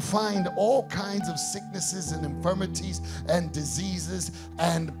 You'll find all kinds of sicknesses and infirmities and diseases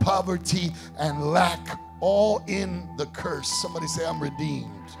and poverty and lack, all in the curse. Somebody say, I'm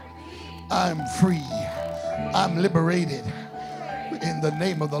redeemed. I'm free. I'm liberated. In the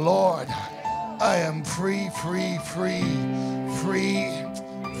name of the Lord, I am free, free, free, free,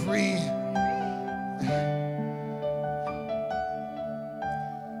 free.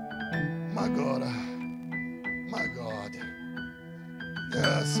 My God. My God. There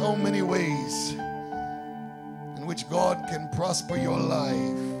are so many ways in which God can prosper your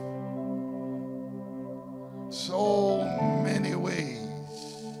life. So many ways.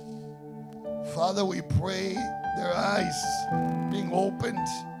 Father, we pray their eyes being opened,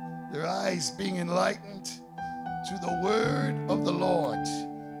 their eyes being enlightened to the word of the Lord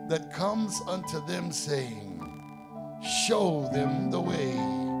that comes unto them saying, show them the way.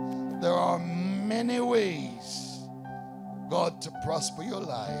 There are many ways, God, to prosper your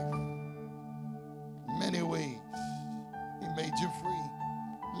life. Many ways. He made you free,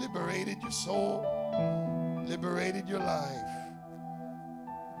 liberated your soul, liberated your life.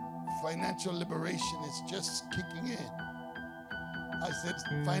 Financial liberation is just kicking in. I said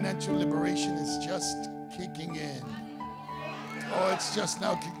financial liberation is just kicking in. Oh, it's just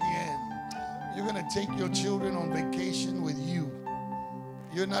now kicking in. You're going to take your children on vacation with you.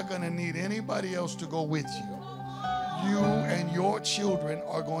 You're not going to need anybody else to go with you. You and your children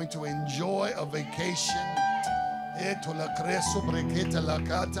are going to enjoy a vacation.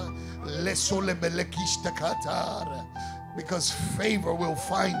 Because favor will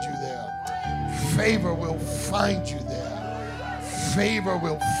find you there. Favor will find you there. Favor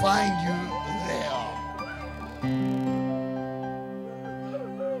will find you there.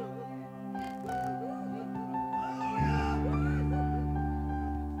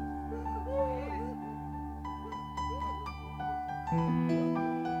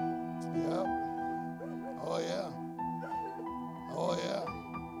 Yep. Oh yeah. Oh yeah.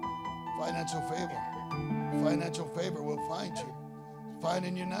 Financial favor. Financial favor will find you. It's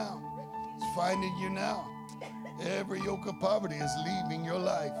finding you now. It's finding you now. Every yoke of poverty is leaving your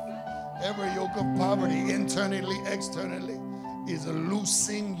life. Every yoke of poverty, internally, externally, is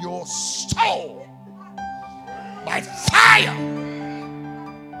loosing your soul by fire.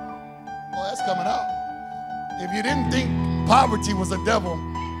 Oh, that's coming out. If you didn't think poverty was a devil,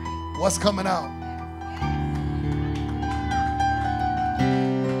 what's coming out?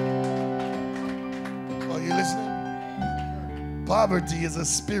 Are you listening? Poverty is a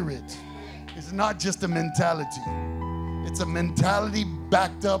spirit. It's not just a mentality. It's a mentality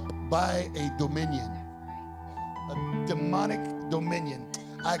backed up by a dominion. A demonic dominion.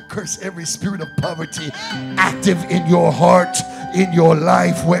 I curse every spirit of poverty active in your heart, in your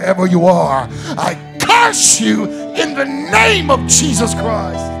life, wherever you are. I curse you in the name of Jesus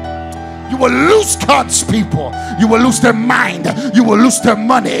Christ. You will lose God's people. You will lose their mind. You will lose their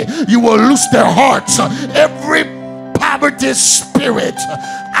money. You will lose their hearts. Every poverty spirit,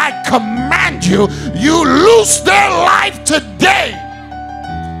 I command you, you lose their life today.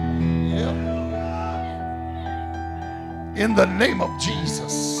 Yeah. In the name of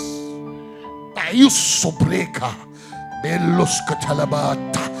Jesus.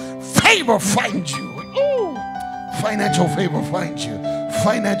 Favor find you. Ooh. Financial favor find you.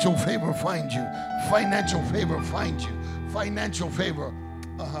 Financial favor find you. Financial favor find you. Financial favor.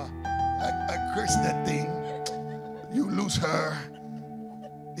 I curse that thing. You lose her.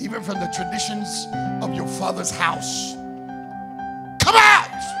 Even from the traditions of your father's house. Come out!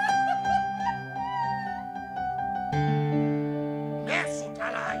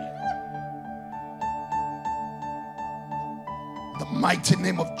 The mighty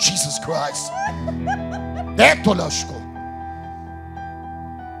name of Jesus Christ.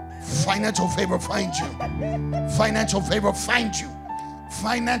 Financial favor finds you. Financial favor finds you.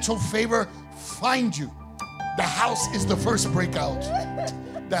 Financial favor finds you. The house is the first breakout.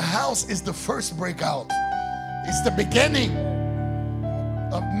 The house is the first breakout. It's the beginning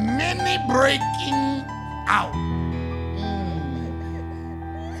of many breaking out.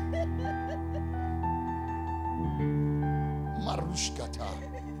 Marushkata.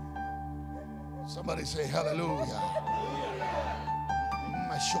 Somebody say hallelujah.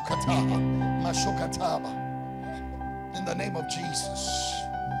 Mashokataba. In the name of Jesus.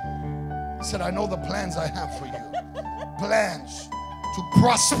 He said, I know the plans I have for you. Plans to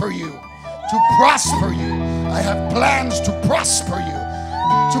prosper you. To prosper you. I have plans to prosper you.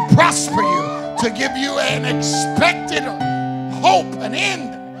 To prosper you. To give you an expected hope, an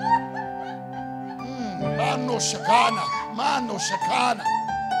end. Mano shakana. Mano shakana.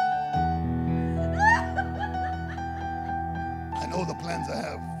 I know the plans I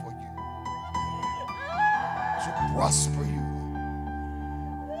have for you. To prosper you.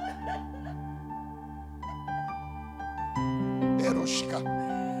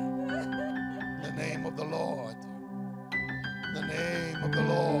 The name of the Lord. The name of the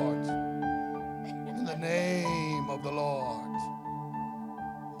Lord. In the name of the Lord.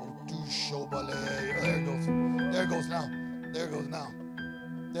 There it goes. There it goes now. There it goes now.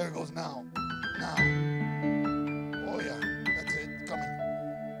 There it goes now. Now. Oh yeah. That's it. Coming.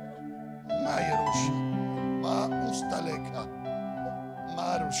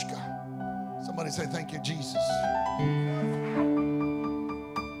 Marushka. Somebody say thank you, Jesus.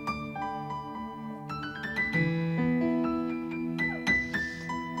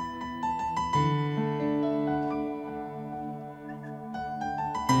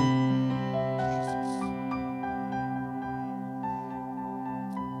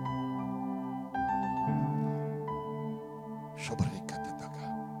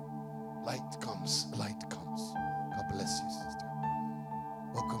 Light comes, light comes. God bless you, sister.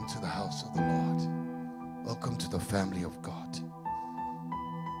 Welcome to the house of the Lord. Welcome to the family of God.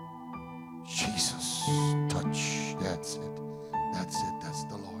 Jesus, touch. That's it. That's it. That's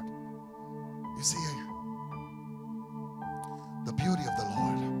the Lord. You see, the beauty of the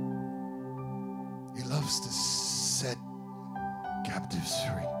Lord, He loves to set captives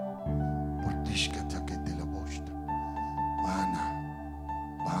free.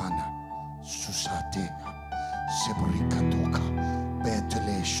 Mana, Susate, Sebricatoka,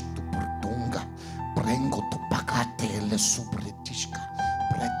 Betelesh to Purtunga, Brengo to Pacate, Le Subretishka,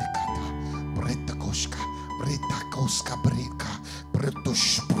 Bretecata, Bretakoska, Bretakoska, Breka,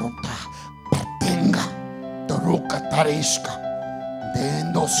 Bretush Bruta, Patenga, Doruka Tareska,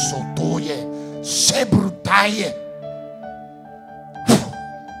 Dendo Sotoye, Sebrutaye.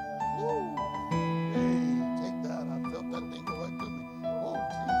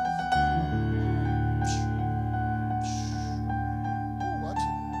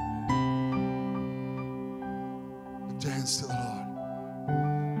 To the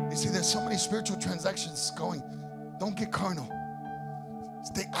Lord. You see, there's so many spiritual transactions going. Don't get carnal.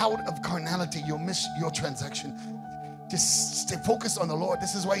 Stay out of carnality. You'll miss your transaction. Just stay focused on the Lord.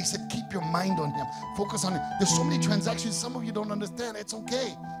 This is why He said, keep your mind on Him. Focus on Him. There's so many transactions. Some of you don't understand. It's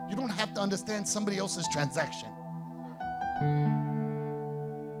okay. You don't have to understand somebody else's transaction.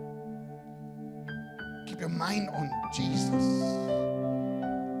 Keep your mind on Jesus.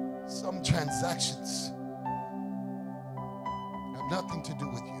 Some transactions nothing to do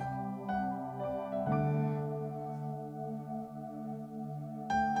with you.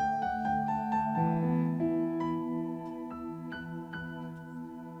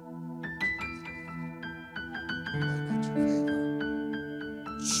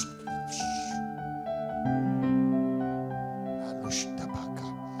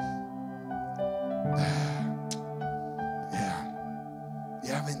 Yeah.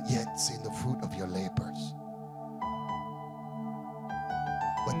 You haven't yet seen the fruit of your labors.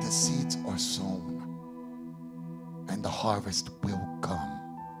 But the seeds are sown, and the harvest will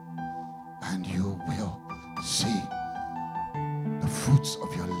come, and you will see the fruits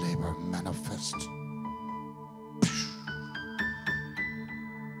of your labor manifest.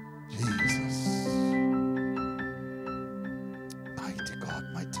 Jesus. Mighty God,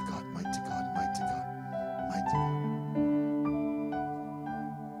 mighty God, mighty God, mighty God, mighty God.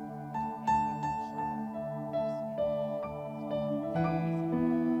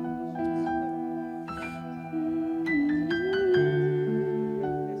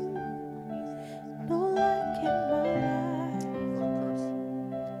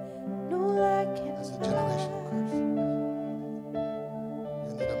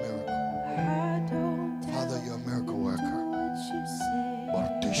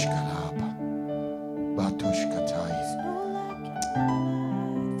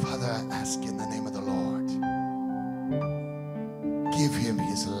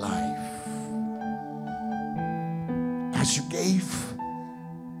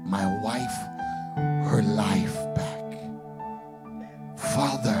 my wife her life back.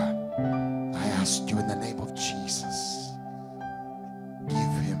 Father, I ask you in the name of Jesus,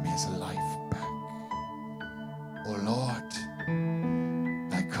 give him his life back. Oh Lord,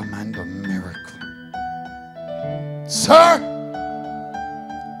 I command a miracle. Sir,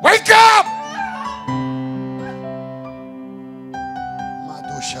 wake up!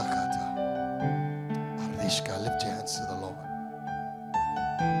 Madoshakata. Arishka, lift your hands to the Lord.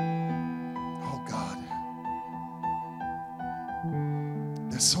 Oh God,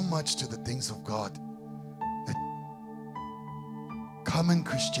 there's so much to the things of God that common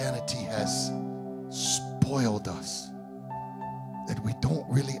Christianity has spoiled us, that we don't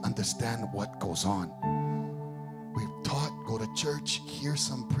really understand what goes on. We've taught, go to church, hear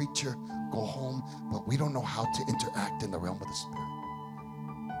some preacher, go home, but we don't know how to interact in the realm of the Spirit.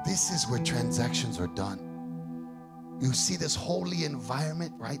 This is where transactions are done. You see this holy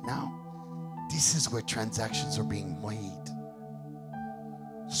environment right now? This is where transactions are being made.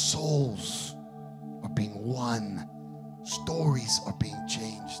 Souls are being won. Stories are being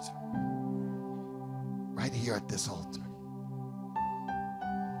changed. Right here at this altar.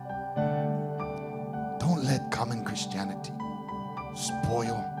 Don't let common Christianity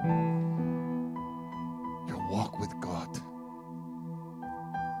spoil your walk with God.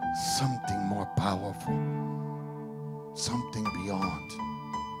 Something more powerful, something beyond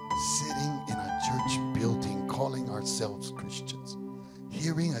sitting in a church building calling ourselves Christians,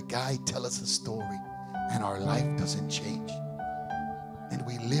 hearing a guy tell us a story and our life doesn't change, and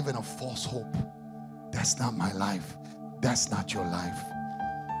we live in a false hope. That's not my life. That's not your life.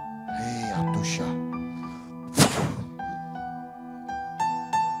 Hey, Atusha.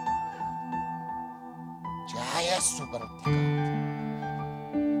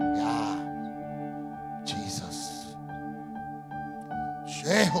 Yeah, Jesus.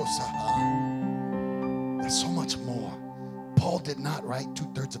 There's so much more. Paul did not write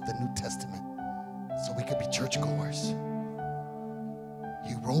 2/3 of the New Testament so we could be churchgoers.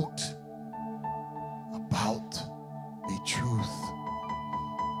 He wrote about a truth,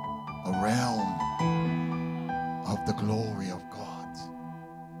 a realm of the glory of God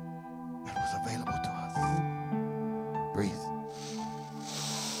that was available to us. Breathe.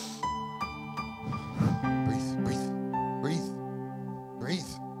 Breathe, breathe, breathe,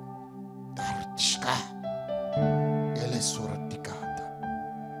 breathe.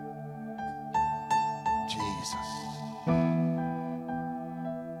 Jesus.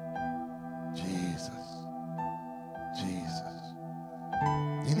 Jesus. Jesus.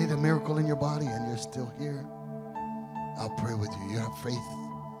 You need a miracle in your body and you're still here. I'll pray with you. You have faith.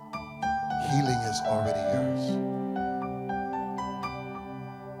 Healing is already yours.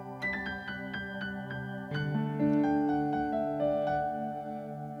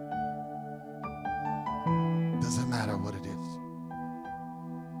 Doesn't matter what it is.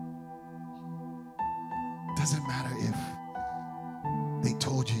 Doesn't matter if they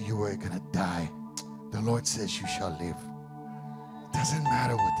told you you were going to die. The Lord says you shall live. Doesn't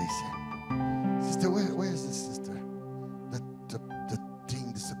matter what they said. Sister, where's the sister? The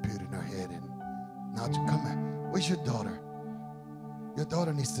thing disappeared in her head, and now come here. Where's your daughter? Your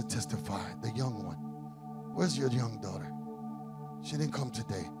daughter needs to testify, the young one. Where's your young daughter? She didn't come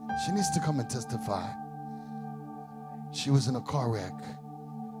today. She needs to come and testify. She was in a car wreck,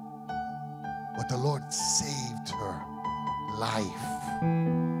 but the Lord saved her life.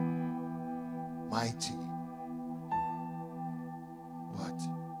 Mighty. What?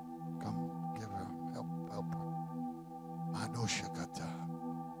 Come, give her help her. Madoshakata.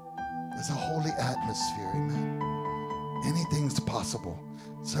 There's a holy atmosphere, amen. Anything's possible.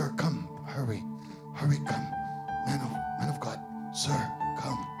 Sir, come, hurry, come. Man of God, sir,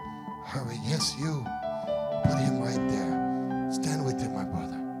 come, hurry. Yes, you. Put him right there. Stand with him, my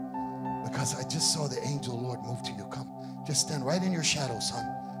brother. Because I just saw the angel Lord move to you. Come, just stand right in your shadow, son.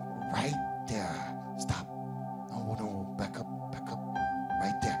 Right there. Stop. No, back up.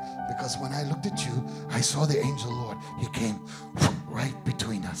 Right there. Because when I looked at you, I saw the angel Lord. He came right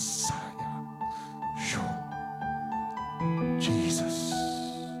between us. Jesus.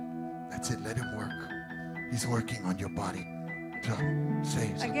 That's it. Let him work. He's working on your body.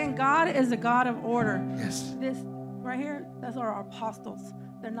 Say. Again, God is a God of order. Yes. This right here, that's our apostles.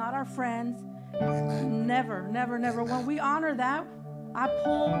 They're not our friends. Amen. Never. Amen. When we honor that, I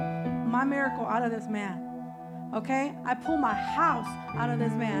pull my miracle out of this man. Okay? I pull my house out of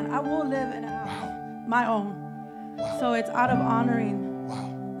this man. I will live in a house, my own. Wow. So it's out of honoring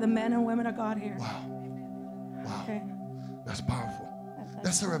Wow. the men and women of God here. Wow. Okay? That's powerful.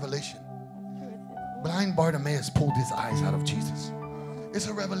 That's the revelation. That's true. Blind Bartimaeus pulled his eyes out of Jesus. It's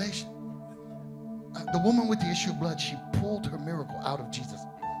a revelation. The woman with the issue of blood, she pulled her miracle out of Jesus.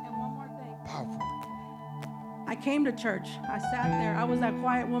 And one more thing. Powerful. I came to church. I sat there. I was that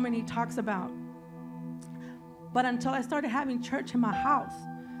quiet woman he talks about. But until I started having church in my house,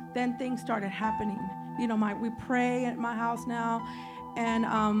 then things started happening. You know, we pray at my house now, and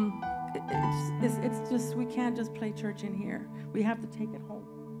it's just, we can't just play church in here. We have to take it home.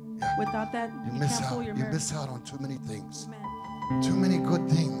 Yeah. Without that, you miss can't out. pull your You miracle. miss out on too many things. Amen. Too many good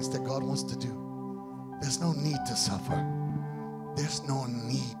things that God wants to do. There's no need to suffer. There's no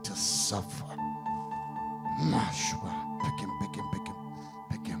need to suffer. Mashua. Pick him, pick him, pick him.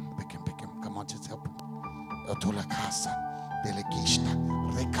 Pick him, pick him, pick him. Come on, just help him. Otula casa. Delegista.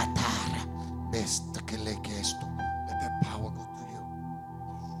 Recatara. Besta que le gesto. Let that power go through you.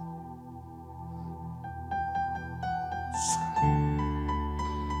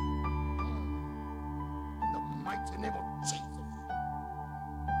 In the mighty name of Jesus.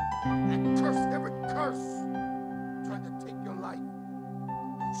 And curse every curse trying to take your life.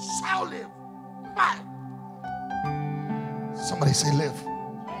 You shall live. Bye. Somebody say live.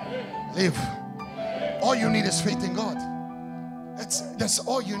 Live. All you need is faith in God. That's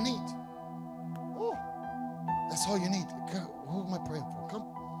all you need. Oh, that's all you need. Who am I praying for? Come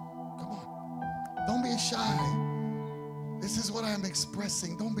on. Don't be shy. This is what I'm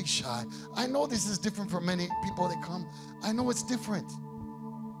expressing. Don't be shy. I know this is different for many people that come. I know it's different.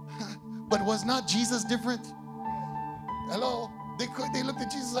 But was not Jesus different? Hello? They looked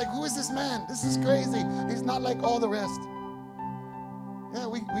at Jesus like, who is this man? This is crazy. He's not like all the rest. Yeah,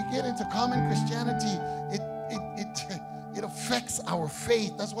 we get into common Christianity. It affects our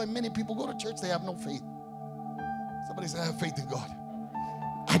faith. That's why many people go to church, they have no faith. Somebody say, I have faith in God.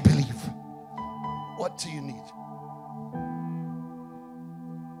 I believe. What do you need?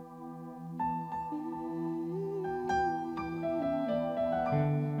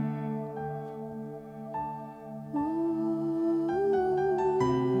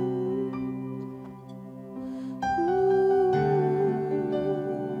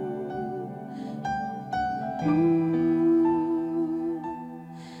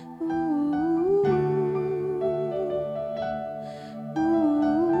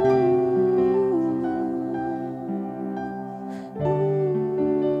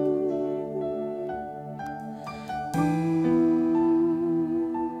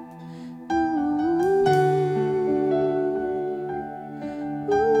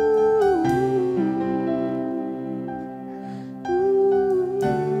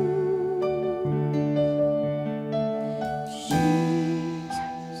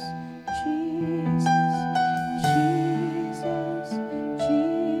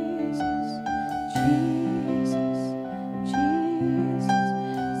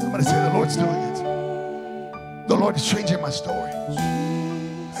 Is changing my story.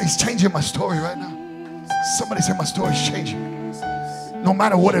 He's changing my story right now. Somebody say my story is changing. No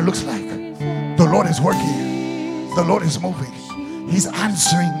matter what it looks like, the Lord is working. The Lord is moving. He's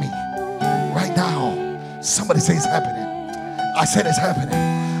answering me right now. Somebody say it's happening. I said it's happening.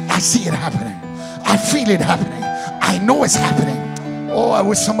 I see it happening. I feel it happening. I know it's happening. Oh, I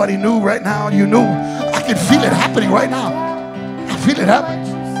wish somebody knew right now. You knew. I can feel it happening right now. I feel it happening.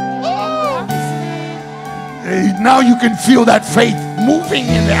 Now you can feel that faith moving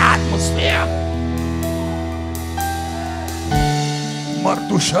in the atmosphere.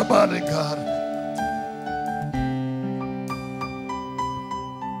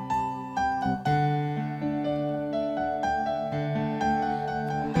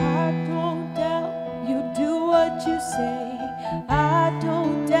 I don't doubt you do what you say. I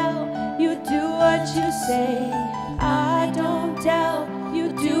don't doubt you do what you say. I don't doubt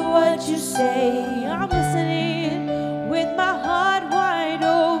you do what you say. I'm listening with my heart wide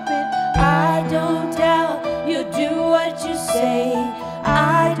open. I don't doubt you do what you say.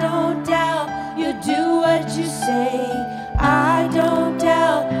 I don't doubt you do what you say. I don't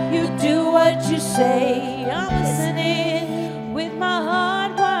doubt you do what you say. I'm listening with my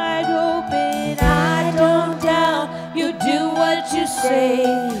heart wide open. I don't doubt you do what you say.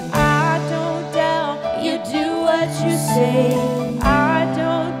 I don't doubt you do what you say. I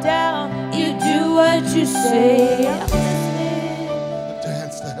don't doubt you do what you say. I'm listening. Lift your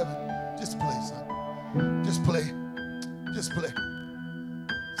hands to heaven. Just play, son. Just play. Just play.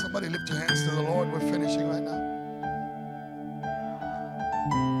 Somebody lift your hands to the Lord. We're finishing right now.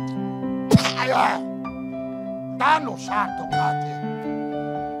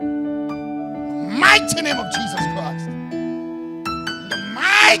 Mighty name of Jesus Christ. In the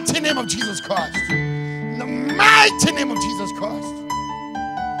mighty name of Jesus Christ. In the mighty name of Jesus Christ.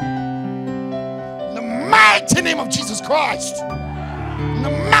 In the mighty name of Jesus Christ.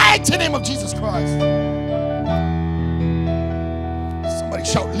 mighty name of Jesus Christ. Somebody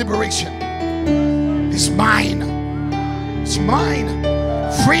shout liberation. It's mine. It's mine.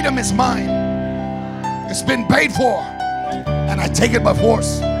 Freedom is mine. It's been paid for. And I take it by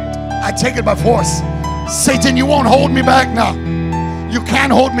force. I take it by force. Satan, you won't hold me back now. You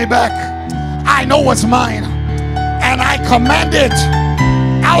can't hold me back. I know what's mine. And I command it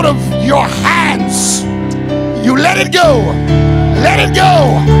out of your hands. You let it go. Let it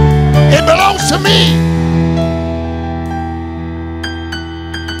go. It belongs to me.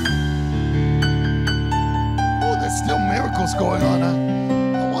 Oh, there's still miracles going on.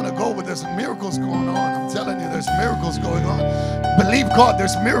 I want to go, but there's miracles going on. I'm telling you, there's miracles going on. Believe God,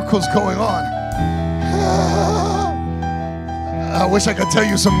 there's miracles going on. I wish I could tell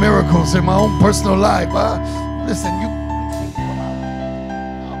you some miracles in my own personal life. Listen, you don't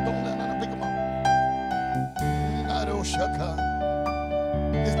let them pick them up.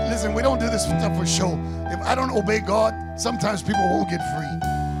 Listen, we don't do this stuff for show. If I don't obey God, sometimes people won't get free.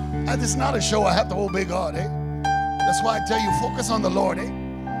 It's not a show. I have to obey God, eh? That's why I tell you, focus on the Lord, eh?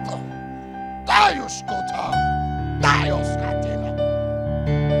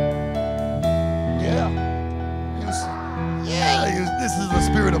 This is the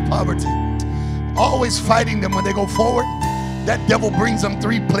spirit of poverty. Always fighting them when they go forward. That devil brings them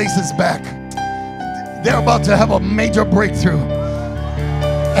 3 places back. They're about to have a major breakthrough.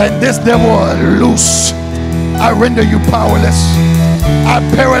 And this devil, loose. I render you powerless. I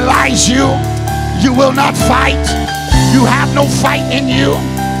paralyze you. You will not fight. You have no fight in you.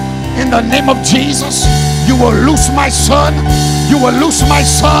 In the name of Jesus, you will loose my son. You will loose my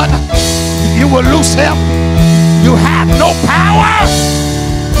son. You will loose him. You have no power.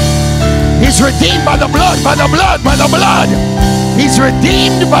 He's redeemed by the blood, by the blood, by the blood. He's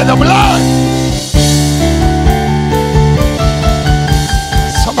redeemed by the blood.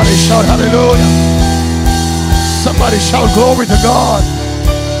 Somebody shout hallelujah. Somebody shout glory to God.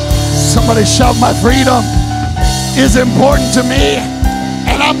 Somebody shout my freedom is important to me.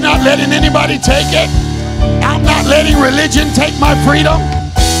 And I'm not letting anybody take it. I'm not letting religion take my freedom.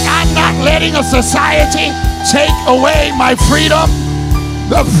 I'm not letting a society take away my freedom.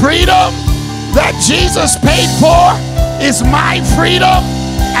 The freedom that Jesus paid for is my freedom,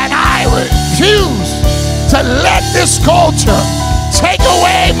 and I refuse to let this culture take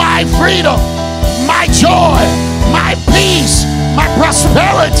away my freedom, my joy, my peace, my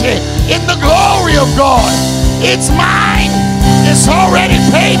prosperity in the glory of God. It's mine. It's already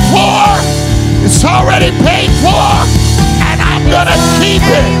paid for. It's already paid for, and I'm gonna keep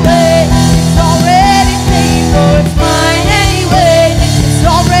it. It's already paid for. It's mine anyway. It's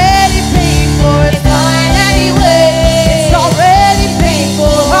already paid for. It's mine anyway. It's already paid for.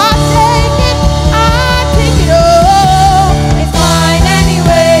 I'll take it. I'll take it all. It's mine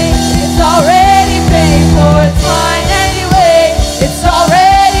anyway. It's already paid for. It's mine anyway. It's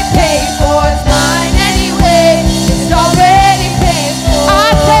already paid for. It's mine anyway. It's already paid for.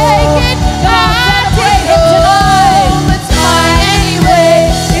 I'll take it. I'll take it tonight. It's mine anyway.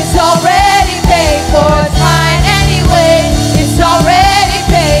 It's already paid for. It's mine anyway. It's already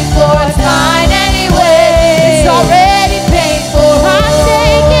paid for. It's mine anyway. It's already paid for. I'll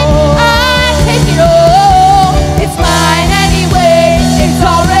take it. I'll take it all. It's mine anyway. It's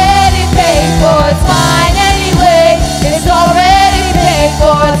already paid for. It's mine anyway. It's already paid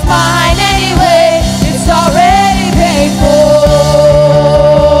for. It's mine anyway. It's already paid for. It's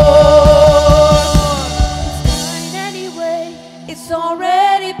mine anyway. It's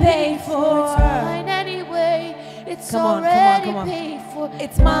already paid for. It's mine anyway. It's Come on, already come on, come on. paid for.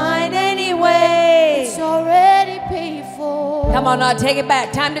 It's mine anyway. It's already paid for. Come on now, take it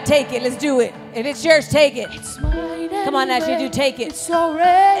back. Time to take it. Let's do it. If it's yours, take it. It's mine Come on, Ashley, anyway. do take it. It's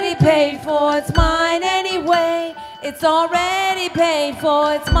already Already paid for. It's mine anyway. It's already paid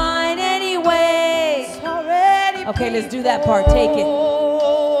for. It's mine anyway. It's already Okay, let's paid do that part. Take it.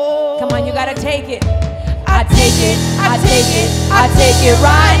 for. Come on, you gotta take it. I take it. I take it. I take it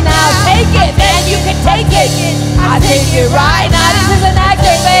right now. Take it, man. You can take it. I take it right now. This is an act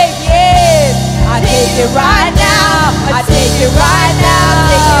of faith. Yes. I take it right now. I take it right now.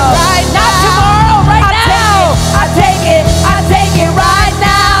 Take it right now. Not tomorrow, right now. I take it. I take it right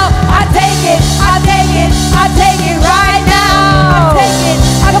now. I take it. I take it. I take it right now. I take it.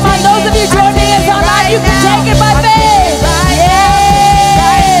 Come on, those of you joining us online, you can take it by faith. Yes.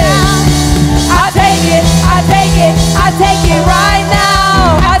 I take it. I take it. I take it right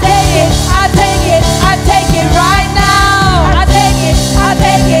now. I take it. I take it. I take it right now. I take it. I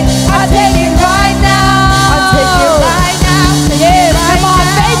take it. I take it right now. I take it right now. Yes. Come on,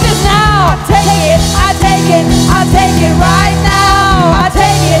 faith is now. Take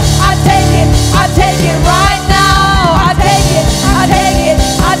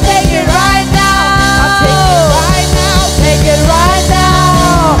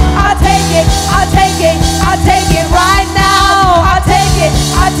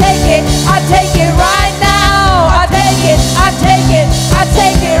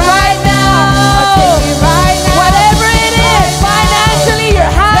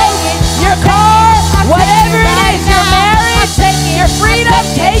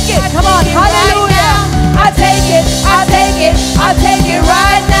take it. Come on, hallelujah. I take it, I take it, I take it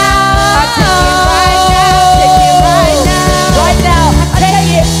right now. I take it right now. Take it right now. Right now. I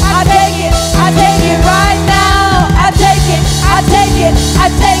take it, I take it, I take it right now. I take it, I take it, I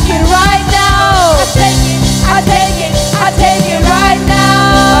take it right now. I take it, I take it, I take it right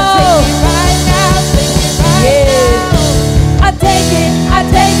now. I take it right now. Yeah. I take it, I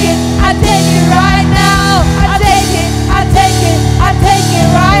take it, I take it right now. I take it, I take it, I take it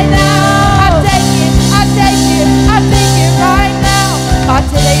right now. I take it, I take it, I take it right now. I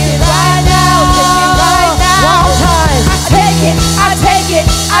take it right now. Take it right now. One time. I take it, I take it,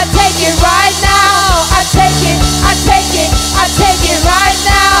 I take it right now. I take it, I take it, I take it right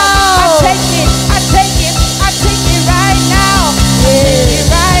now. I take it, I take it, I take it right now. Take it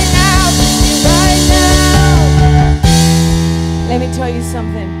right now. Take it right now. Let me tell you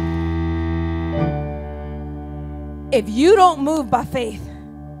something. If you don't move by faith,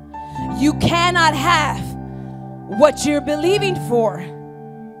 you cannot have what you're believing for.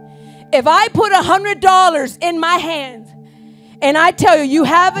 If I put $100 in my hand and I tell you, you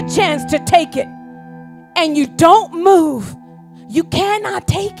have a chance to take it, and you don't move, you cannot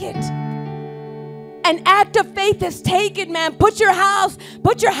take it. An act of faith is taken, man. Put your house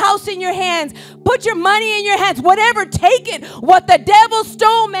in your hands. Put your money in your hands. Whatever, take it. What the devil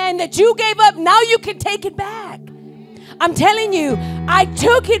stole, man, that you gave up, now you can take it back. I'm telling you, I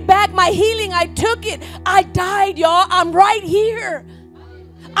took it back. My healing, I took it. I died, y'all. I'm right here.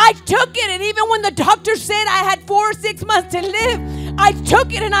 I took it, and even when the doctor said I had 4 or 6 months to live, I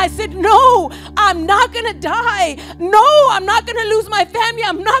took it and I said, no, I'm not going to die. No, I'm not going to lose my family.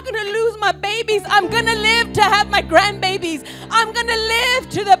 I'm not going to lose my babies. I'm going to live to have my grandbabies. I'm going to live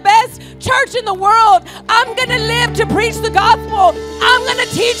to the best church in the world. I'm going to live to preach the gospel. I'm going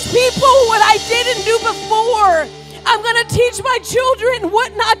to teach people what I didn't do before. I'm going to teach my children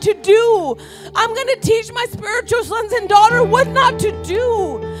what not to do. I'm going to teach my spiritual sons and daughters what not to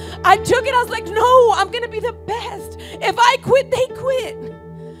do. I took it. I was like, no, I'm going to be the best. If I quit, they quit.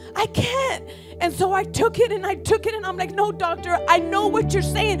 I can't. And so I took it and I'm like, no, doctor, I know what you're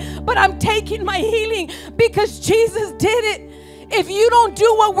saying, but I'm taking my healing because Jesus did it. If you don't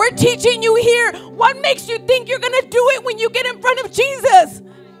do what we're teaching you here, what makes you think you're going to do it when you get in front of Jesus?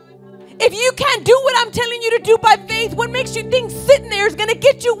 If you can't do what I'm telling you to do by faith, what makes you think sitting there is going to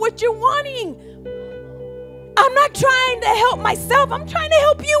get you what you're wanting? I'm not trying to help myself. I'm trying to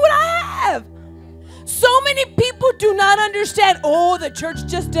help you what I have. So many people do not understand, oh, the church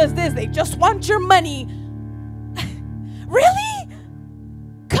just does this. They just want your money. Really?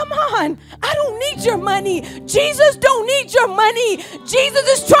 Come on. I don't need your money. Jesus don't need your money. Jesus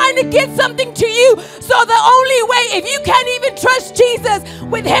is trying to get something to you. So the only way, if you can't even trust Jesus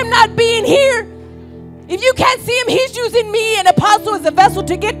with him not being here, if you can't see him, he's using me, an apostle, as a vessel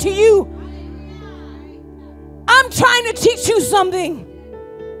to get to you. I'm trying to teach you something.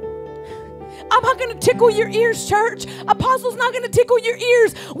 I'm not going to tickle your ears, church. Apostle's not going to tickle your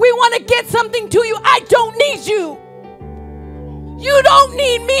ears. We want to get something to you. I don't need you. You don't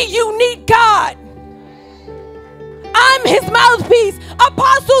need me. You need God. I'm his mouthpiece.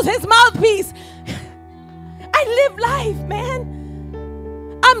 Apostle's his mouthpiece. I live life,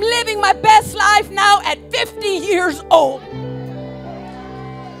 man. I'm living my best life now at 50 years old.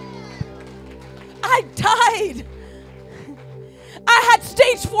 I died. I had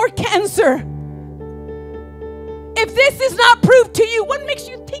stage 4 cancer. If this is not proof to you, what makes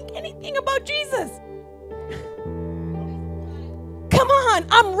you think anything about Jesus? Come on,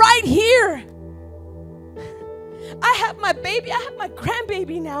 I'm right here. I have my baby, I have my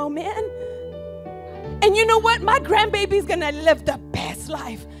grandbaby now, man. And you know what? My grandbaby's gonna live the best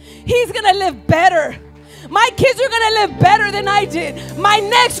life. He's gonna live better. My kids are gonna live better than I did. My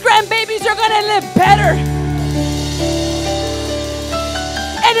next grandbabies are gonna live better.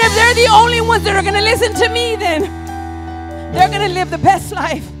 And if they're the only ones that are gonna listen to me, then they're gonna live the best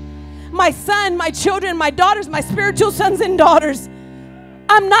life. My son, my children, my daughters, my spiritual sons and daughters.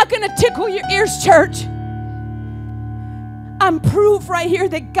 I'm not gonna tickle your ears, church. I'm proof right here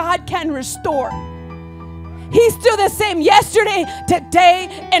that God can restore. He's still the same yesterday, today,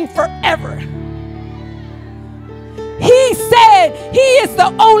 and forever. He said he is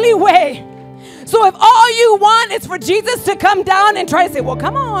the only way. So if all you want is for Jesus to come down and try to say, well,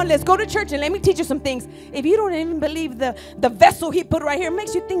 come on, let's go to church and let me teach you some things. If you don't even believe the vessel he put right here, it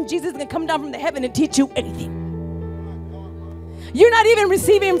makes you think Jesus is going to come down from the heaven and teach you anything. You're not even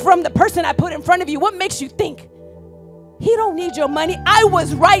receiving from the person I put in front of you. What makes you think? He don't need your money. I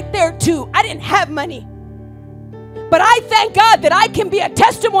was right there too. I didn't have money. But I thank God that I can be a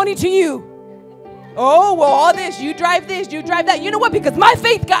testimony to you. Oh, well, all this, you drive that. You know what? Because my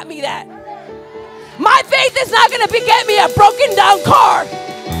faith got me that. My faith is not going to get me a broken down car.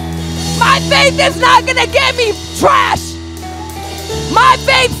 My faith is not going to get me trash. My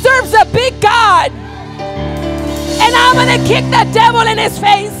faith serves a big God. And I'm going to kick the devil in his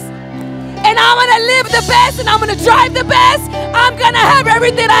face. And I'm going to live the best, and I'm going to drive the best. I'm going to have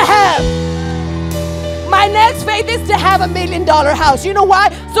everything I have. My next faith is to have $1 million house. You know why?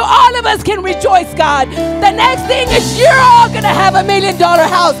 So all of us can rejoice, God. The next thing is you're all going to have $1 million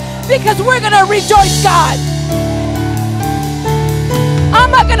house because we're going to rejoice, God.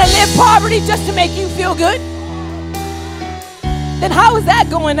 I'm not going to live poverty just to make you feel good. Then how is that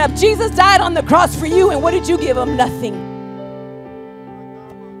going up? Jesus died on the cross for you, and what did you give him? Nothing.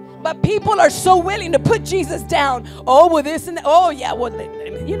 But people are so willing to put Jesus down. Oh, well, this and that. Oh, yeah, well,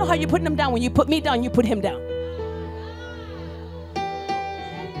 you know how you're putting him down? When you put me down, you put him down.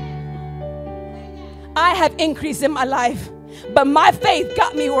 I have increase in my life, but my faith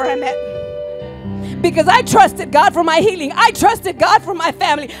got me where I'm at. Because I trusted God for my healing. I trusted God for my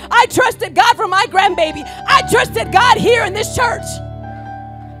family. I trusted God for my grandbaby. I trusted God here in this church.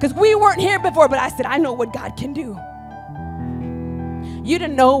 Because we weren't here before, but I said, I know what God can do. You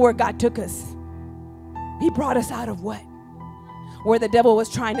didn't know where God took us. He brought us out of what? Where the devil was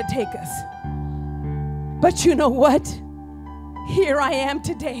trying to take us. But you know what? Here I am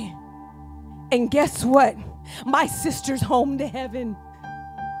today. And guess what? My sister's home to heaven.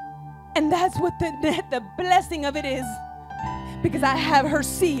 And that's what the blessing of it is. Because I have her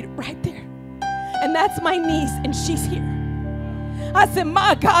seed right there. And that's my niece, and she's here. I said,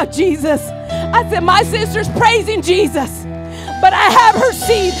 my God, Jesus. I said, my sister's praising Jesus. But I have her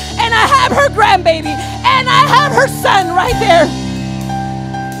seed, and I have her grandbaby, and I have her son right there.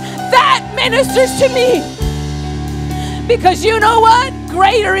 That ministers to me. Because you know what?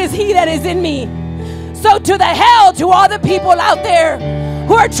 Greater is he that is in me. So to the hell to all the people out there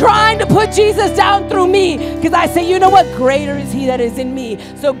who are trying to put Jesus down through me. Because I say, you know what? Greater is he that is in me.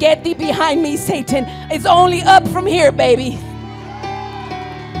 So get thee behind me, Satan. It's only up from here, baby.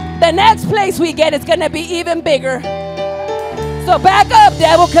 The next place we get is going to be even bigger. So back up,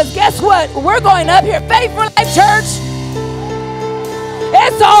 devil, because guess what? We're going up here. Faith for Life Church.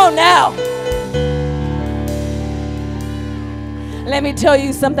 It's on now. Let me tell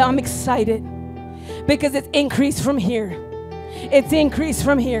you something. I'm excited because it's increased from here. It's increased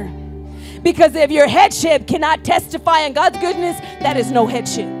from here. Because if your headship cannot testify in God's goodness, that is no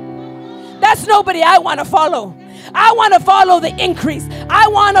headship. That's nobody I want to follow. I want to follow the increase. I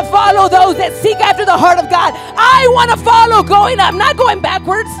want to follow those that seek after the heart of God. I want to follow going up, not going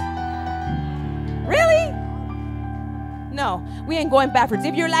backwards. Really? No, we ain't going backwards.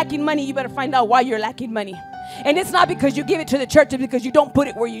 If you're lacking money, you better find out why you're lacking money. And it's not because you give it to the church, it's because you don't put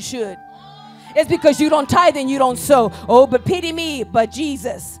it where you should. It's because you don't tithe and you don't sow. Oh, but pity me, but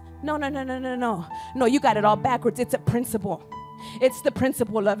Jesus. No. No, you got it all backwards. It's a principle. It's the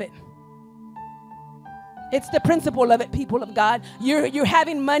principle of it. It's the principle of it, people of God. You're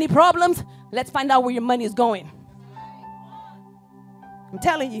having money problems. Let's find out where your money is going. I'm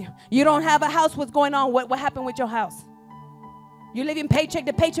telling you, you don't have a house. What's going on? What happened with your house? You're living paycheck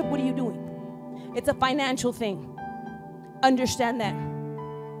to paycheck. What are you doing? It's a financial thing. Understand that.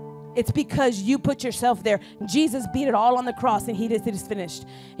 It's because you put yourself there. Jesus beat it all on the cross, and he just it is finished.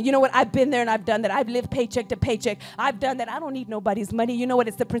 And you know what? I've been there and I've done that. I've lived paycheck to paycheck. I've done that. I don't need nobody's money. You know what?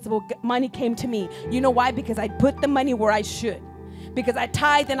 It's the principle. Money came to me. You know why? Because I put the money where I should. Because I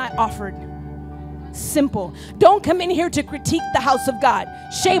tithed and I offered. Simple. Don't come in here to critique the house of God.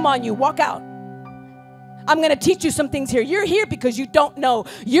 Shame on you. Walk out. I'm going to teach you some things here. You're here because you don't know.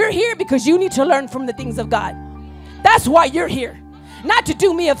 You're here because you need to learn from the things of God. That's why you're here. Not to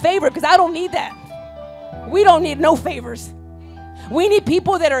do me a favor, because I don't need that. We don't need no favors. We need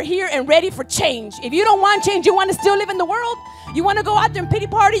people that are here and ready for change. If you don't want change, you want to still live in the world, you want to go out there and pity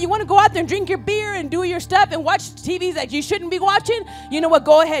party, you want to go out there and drink your beer and do your stuff and watch TVs that you shouldn't be watching, you know what?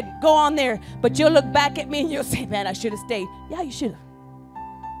 Go ahead. Go on there. But you'll look back at me and you'll say, man, I should have stayed. Yeah, you should have.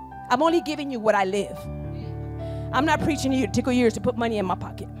 I'm only giving you what I live. I'm not preaching to you to tickle your ears to put money in my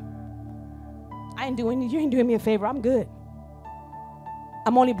pocket. You ain't doing me a favor. I'm good.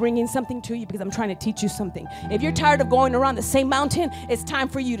 I'm only bringing something to you because I'm trying to teach you something. If you're tired of going around the same mountain, it's time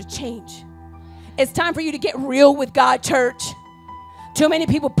for you to change. It's time for you to get real with God, church. Too many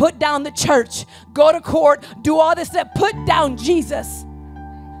people put down the church, go to court, do all this stuff, put down Jesus.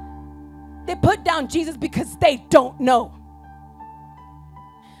 They put down Jesus because they don't know.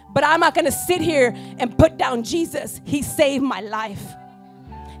 But I'm not going to sit here and put down Jesus. He saved my life.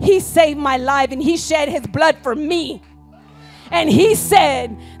 He saved my life, and he shed his blood for me. And he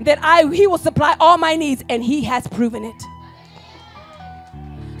said that he will supply all my needs, and he has proven it.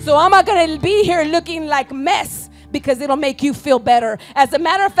 So I'm not going to be here looking like mess because it'll make you feel better. As a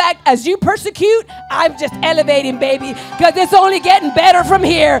matter of fact, as you persecute, I'm just elevating, baby, because it's only getting better from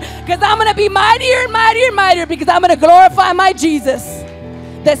here. Because I'm going to be mightier and mightier and mightier because I'm going to glorify my Jesus.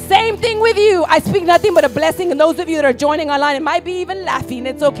 The same thing with you. I speak nothing but a blessing. And those of you that are joining online, it might be even laughing.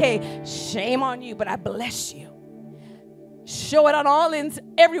 It's okay. Shame on you, but I bless you. Show it on all ends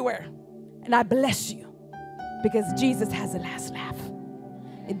everywhere. And I bless you because Jesus has the last laugh.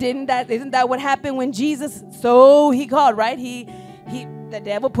 Isn't that what happened when Jesus, so he called, right? The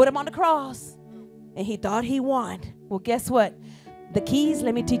devil put him on the cross and he thought he won. Well, guess what? The keys,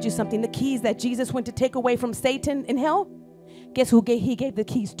 let me teach you something. The keys that Jesus went to take away from Satan in hell, guess who he gave the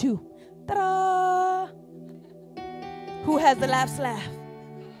keys to? Ta-da! Who has the last laugh?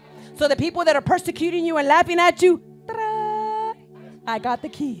 So the people that are persecuting you and laughing at you, ta-da! I got the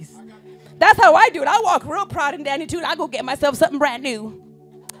keys. That's how I do it. I walk real proud and dandy too. I go get myself something brand new.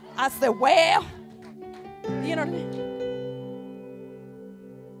 I said, well, you know.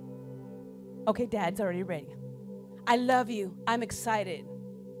 Okay, Dad's already ready. I love you. I'm excited.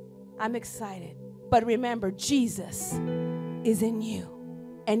 I'm excited. But remember, Jesus is in you.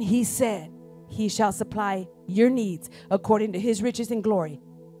 And he said, he shall supply your needs according to his riches and glory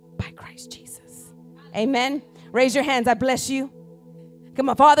by Christ Jesus. Amen. Raise your hands. I bless you. Come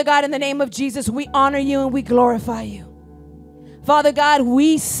on, Father God, in the name of Jesus, we honor you and we glorify you. Father God,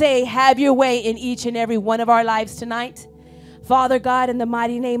 we say, have your way in each and every one of our lives tonight. Father God, in the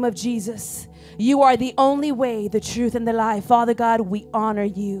mighty name of Jesus, you are the only way, the truth, and the life. Father God, we honor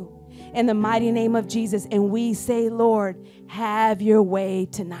you in the mighty name of Jesus. And we say, Lord, have your way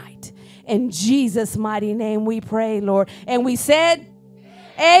tonight. In Jesus' mighty name we pray, Lord. And we said,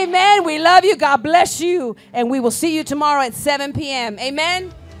 amen. We love you. God bless you. And we will see you tomorrow at 7 p.m.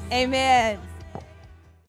 Amen. Amen.